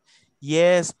workshop?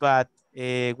 Yes, but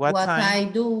what time? I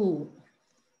do.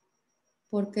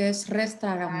 Porque es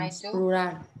restaurants,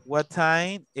 plural. What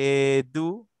time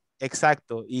do,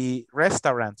 exacto, y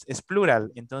restaurants es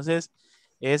plural, entonces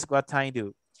es what time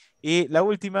do. Y la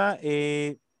última,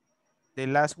 the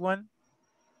last one,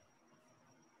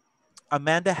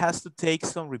 Amanda has to take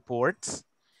some reports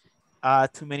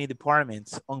to many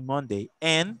departments on Monday,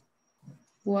 and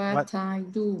What I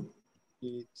do.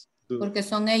 Porque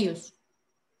son ellos.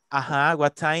 Ajá,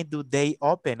 what time do they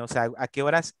open? O sea, ¿a qué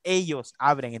horas ellos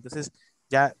abren? Entonces,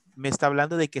 ya me está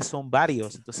hablando de que son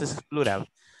varios, entonces es plural.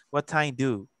 What time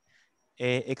do?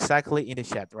 Exactly in the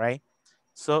chat, right?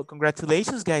 So,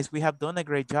 congratulations, guys. We have done a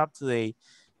great job today.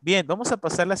 Bien, vamos a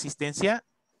pasar la asistencia,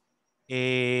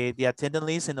 the attendance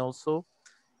list, and also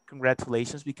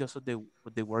congratulations because of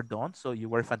the work done. So, you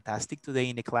were fantastic today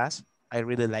in the class. I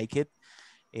really like it.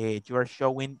 You are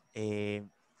showing an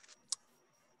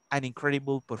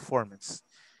incredible performance.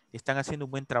 Están haciendo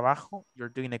un buen trabajo. You're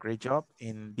doing a great job.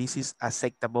 And this is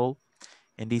acceptable.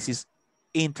 And this is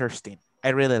interesting. I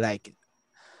really like it.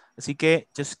 Así que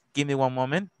just give me one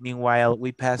moment. Meanwhile,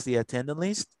 we pass the attendance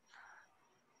list.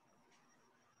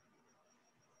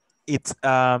 It's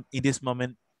in this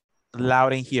moment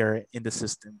loud in here in the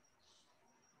system.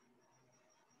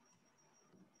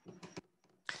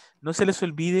 No se les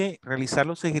olvide realizar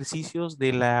los ejercicios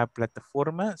de la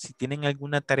plataforma. Si tienen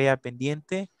alguna tarea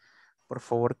pendiente, por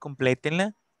favor,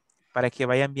 complétenla para que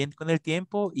vayan bien con el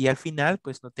tiempo y al final,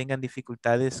 pues, no tengan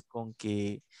dificultades con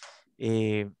que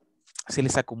se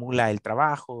les acumula el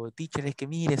trabajo. Teacher, es que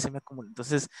mire, se me acumula.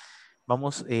 Entonces,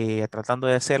 vamos tratando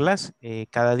de hacerlas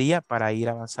cada día para ir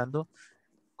avanzando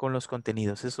con los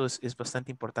contenidos. Eso es bastante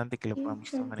importante que lo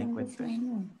podamos tomar en cuenta.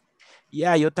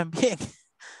 Ya, yo también.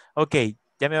 Ok,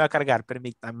 ya me va a cargar,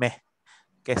 permítanme,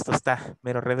 que esto está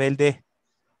mero rebelde.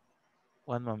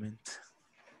 One moment.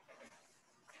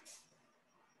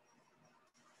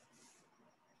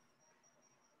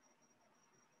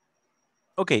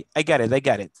 Ok, I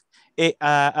got it.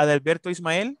 Adalberto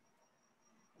Ismael.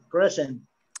 Present.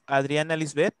 Adriana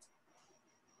Lisbeth.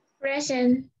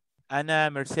 Present. Ana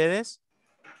Mercedes.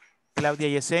 Claudia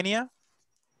Yesenia.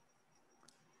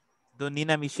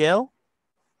 Donina Michelle.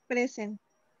 Present.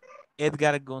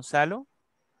 Edgar Gonzalo.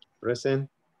 Present.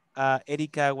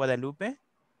 Erika Guadalupe.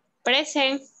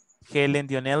 Present. Helen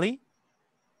Dionelli.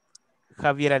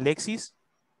 Javier Alexis.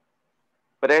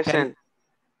 Present.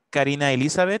 Karina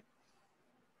Elizabeth.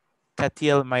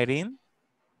 Katiel Mayrin.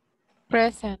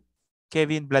 Present.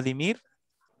 Kevin Vladimir.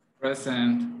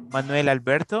 Present. Manuel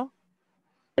Alberto.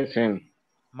 Present.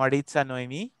 Maritza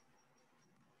Noemí.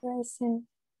 Present.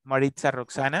 Maritza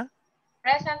Roxana.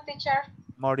 Present, teacher.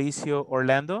 Mauricio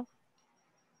Orlando.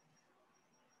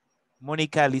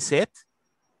 Mónica Lisette.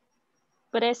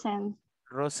 Present.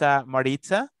 Rosa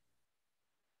Maritza.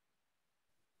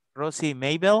 Rosy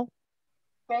Mabel.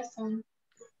 Present.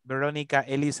 Verónica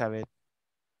Elizabeth.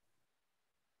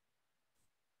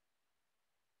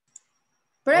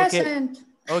 Present.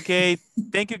 Okay.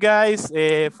 Thank you guys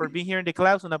for being here in the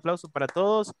class. Un aplauso para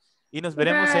todos y nos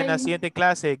veremos en la siguiente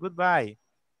clase. Goodbye.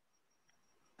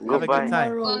 Have a good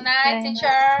time. Good night, teacher.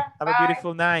 Have a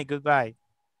beautiful night. Goodbye.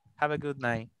 Have a good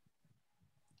night.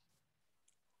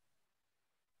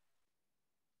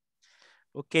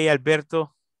 Okay,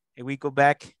 Alberto, we go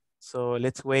back. So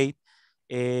let's wait.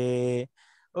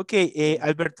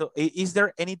 Alberto, is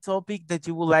there any topic that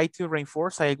you would like to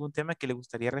reinforce? ¿Hay algún tema que le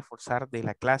gustaría reforzar de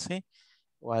la clase?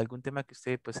 ¿O algún tema que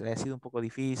usted pues le haya sido un poco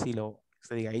difícil o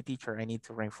usted diga, hey teacher, I need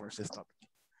to reinforce this topic?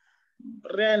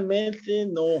 Realmente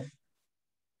no.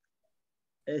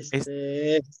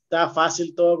 Está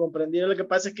fácil todo comprendido. Lo que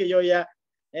pasa es que yo ya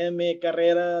en mi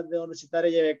carrera de universitaria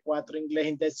llevé 4 inglés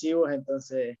intensivos,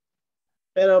 entonces,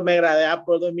 pero me gradué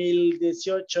por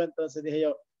 2018, entonces dije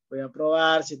yo, voy a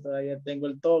probar si todavía tengo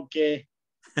el toque.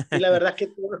 Y la verdad es que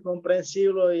todo es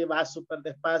comprensible y va súper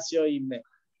despacio y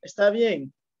está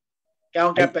bien. Que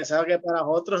aunque a pesar que para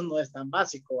otros no es tan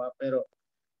básico, ¿va? Pero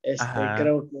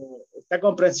creo que está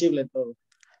comprensible todo.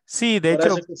 Sí, de Por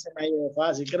hecho. eso es que se me ha ido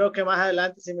fácil. Creo que más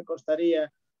adelante sí me costaría,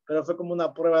 pero fue como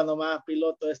una prueba nomás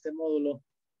piloto de este módulo.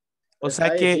 O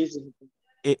sea que,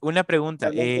 una pregunta.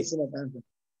 Sí me cansa.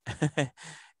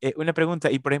 Una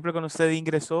pregunta, y por ejemplo, cuando usted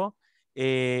ingresó,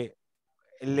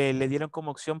 le dieron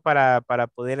como opción para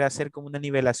poder hacer como una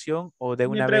nivelación o de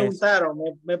Me una vez. preguntaron,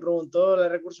 me preguntó la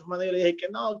recursos humanos y yo le dije que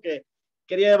no, que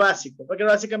quería de básico, porque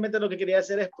básicamente lo que quería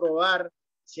hacer es probar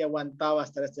si aguantaba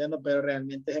estar estudiando, pero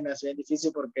realmente se me hacía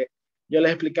difícil porque yo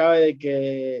les explicaba de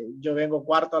que yo vengo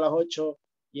cuarto a las 8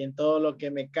 y en todo lo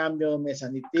que me cambio me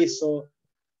sanitizo,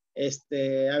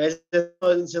 a veces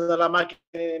estoy enciendo la máquina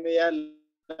inmediata,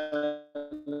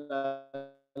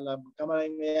 la cámara de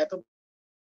inmediato,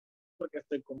 porque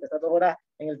estoy con estas 2 horas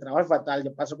en el trabajo es fatal,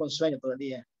 yo paso con sueño todo el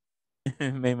día.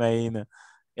 Me imagino,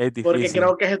 es Porque difícil.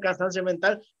 creo que es el cansancio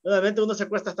mental. Nuevamente uno se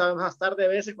cuesta hasta más tarde a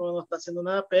veces cuando no está haciendo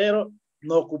nada, pero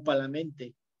no ocupa la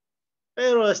mente.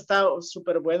 Pero está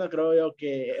súper bueno, creo yo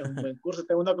que es un buen curso.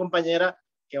 Tengo una compañera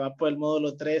que va por el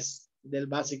módulo 3 del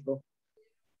básico.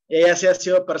 Ella sí ha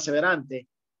sido perseverante.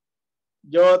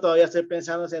 Yo todavía estoy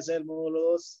pensando si hacer el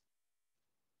módulo 2,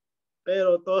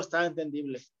 pero todo está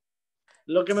entendible.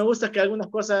 Lo que me gusta es que algunas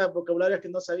cosas, vocabularios que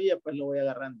no sabía, pues lo voy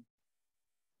agarrando.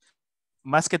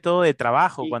 Más que todo de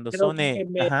trabajo, Y cuando creo son, que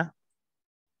ajá.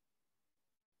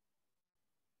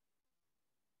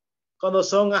 cuando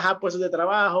son, puestos de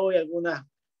trabajo y algunas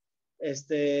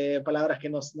palabras que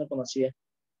no conocía.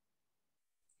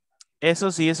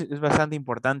 Eso sí es bastante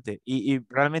importante y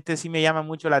realmente sí me llama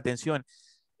mucho la atención.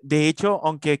 De hecho,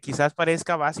 aunque quizás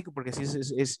parezca básico, porque sí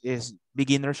es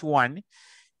Beginners One,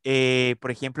 por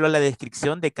ejemplo, la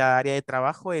descripción de cada área de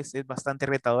trabajo es bastante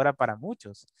retadora para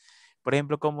muchos. Por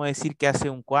ejemplo, cómo decir que hace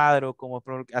un cuadro, cómo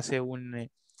hace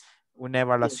una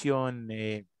evaluación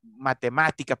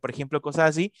matemática, por ejemplo, cosas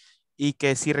así, y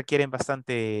que sí requieren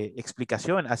bastante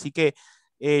explicación. Así que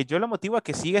yo lo motivo a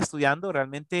que siga estudiando.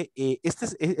 Realmente, este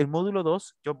es el módulo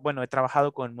 2. Yo, bueno, he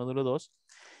trabajado con el módulo 2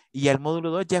 y el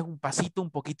módulo 2 ya es un pasito un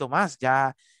poquito más,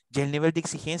 ya el nivel de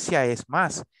exigencia es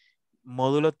más.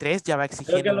 Módulo 3 ya va Creo que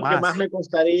exigiendo lo que más más. me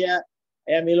costaría,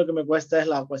 a mí lo que me cuesta es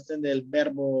la cuestión del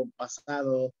verbo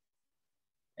pasado.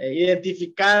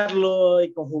 Identificarlo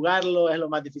y conjugarlo es lo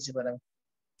más difícil para mí.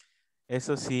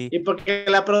 Eso sí. Y porque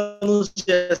la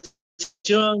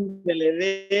pronunciación del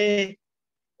ED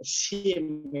sí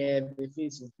me es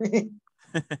difícil.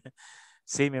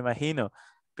 Sí, me imagino.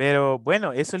 Pero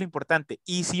bueno, eso es lo importante.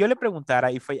 Y si yo le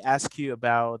preguntara, if I ask you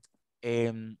about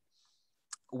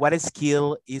what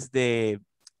skill is I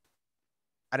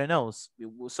don't know,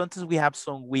 sometimes we have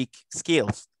some weak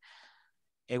skills.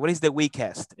 What is the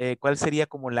weakest? ¿Cuál sería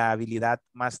como la habilidad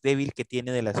más débil que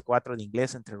tiene de las 4 de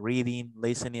inglés entre reading,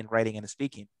 listening, writing, and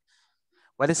speaking?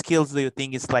 What skills do you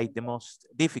think is like the most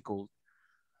difficult?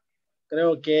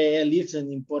 Creo que el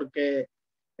listening, porque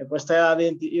me cuesta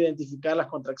identificar las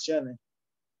contracciones.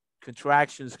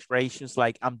 Contractions, expressions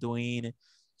like I'm doing,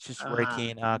 she's Ajá.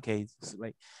 working, okay.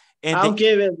 Like, and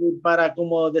Aunque para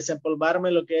como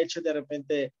desempolvarme lo que he hecho de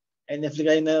repente en Netflix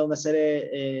hay una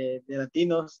serie de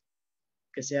latinos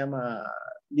que se llama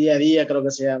Día a Día, creo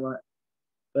que se llama,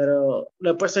 pero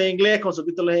lo he puesto en inglés con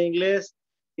subtítulos en inglés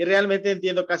y realmente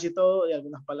entiendo casi todo y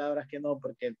algunas palabras que no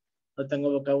porque no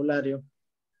tengo vocabulario.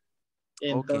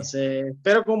 Entonces,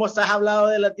 pero como estás hablado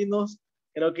de latinos,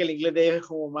 creo que el inglés de ellos es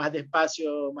como más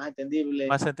despacio, más entendible.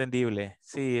 más entendible,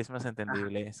 sí, es más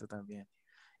entendible. Eso también.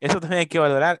 Eso también hay que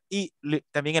valorar. Y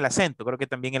también el acento, creo que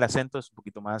también el acento es un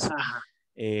poquito más,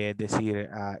 decir,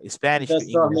 Spanish to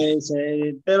Entonces todos me English.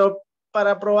 dicen, pero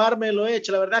para probarme lo he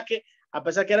hecho. La verdad es que a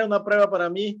pesar que era una prueba para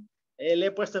mí, le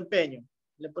he puesto empeño.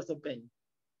 Le he puesto empeño.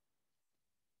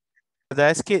 La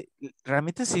verdad es que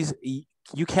realmente sí,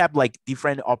 you have like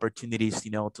different opportunities,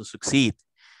 to succeed.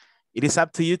 It is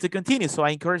up to you to continue. So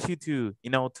I encourage you to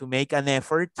make an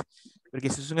effort, porque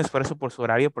eso es un esfuerzo por su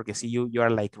horario, porque si you are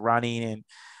like running and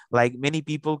like many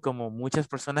people, como muchas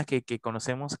personas que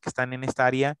conocemos que están en esta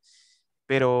área,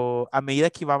 pero a medida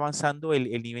que va avanzando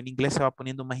el nivel inglés se va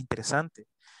poniendo más interesante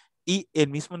y el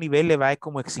mismo nivel le va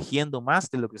como exigiendo más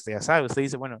de lo que usted ya sabe. Usted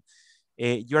dice, bueno,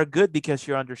 you are good because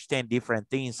you understand different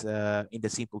things in the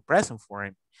simple present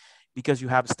form, because you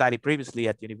have studied previously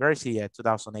at university at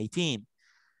 2018.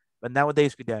 But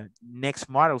nowadays with the next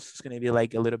models, it's going to be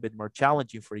like a little bit more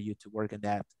challenging for you to work on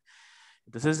that.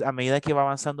 Entonces, a medida que va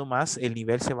avanzando más, el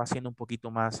nivel se va haciendo un poquito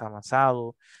más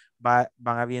avanzado, van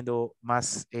habiendo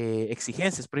más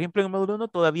exigencias. Por ejemplo, en el módulo 1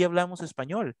 todavía hablamos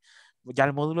español. Ya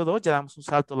el módulo 2 ya damos un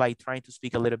salto, like trying to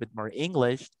speak a little bit more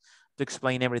English, to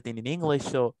explain everything in English.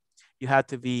 So you have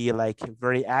to be like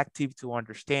very active to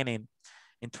understanding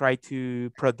and try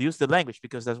to produce the language,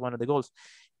 because that's one of the goals.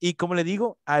 Y como le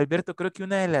digo, Alberto, creo que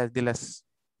una de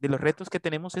los retos que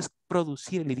tenemos es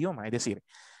producir el idioma. Es decir,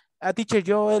 teacher,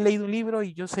 yo he leído un libro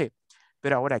y yo sé,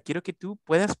 pero ahora quiero que tú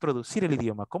puedas producir el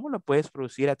idioma. ¿Cómo lo puedes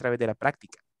producir? A través de la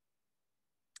práctica.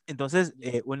 Entonces,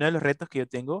 uno de los retos que yo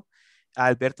tengo,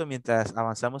 Alberto, mientras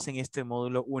avanzamos en este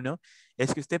módulo 1,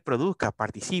 es que usted produzca,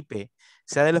 participe,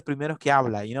 sea de los primeros que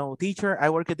habla. You know, teacher, I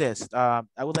work at this.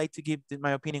 I would like to give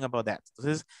my opinion about that.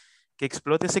 Entonces, que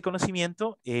explote ese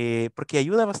conocimiento porque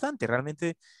ayuda bastante.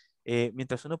 Realmente,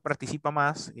 mientras uno participa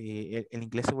más, el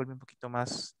inglés se vuelve un poquito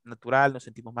más natural, nos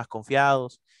sentimos más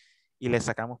confiados y le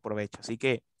sacamos provecho. Así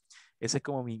que esa es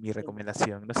como mi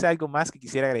recomendación. No sé, algo más que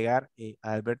quisiera agregar,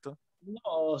 Alberto.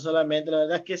 No, solamente, la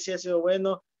verdad es que sí ha sido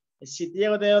bueno. Si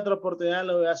llego a tener otra oportunidad,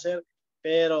 lo voy a hacer,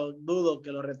 pero dudo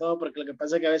que lo retomo, porque lo que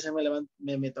pasa es que a veces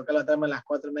me toca levantarme a las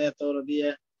 4:30 todos los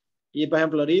días. Y, por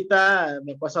ejemplo, ahorita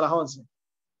me paso a las 11.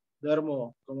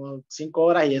 Duermo como 5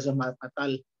 horas y eso es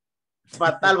fatal.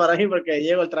 Fatal para mí porque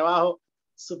llego al trabajo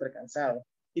súper cansado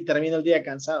y termino el día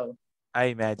cansado. I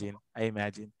imagine, I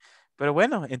imagine. Pero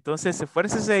bueno, entonces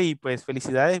esfuércese y pues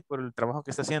felicidades por el trabajo que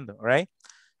está haciendo, all right?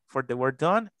 For the work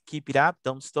done, keep it up,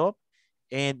 don't stop.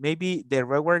 And maybe the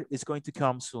reward is going to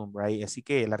come soon, right? Así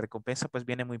que la recompensa pues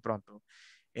viene muy pronto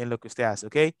en lo que usted hace,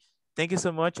 okay? Thank you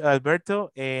so much,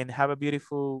 Alberto, and have a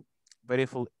beautiful,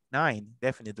 beautiful night.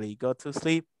 Definitely. Go to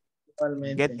sleep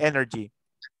and get Igualmente. energy.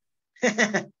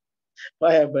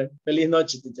 Vaya, pues, feliz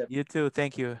noche, teacher. You too.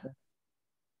 Thank you.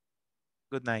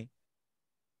 Good night.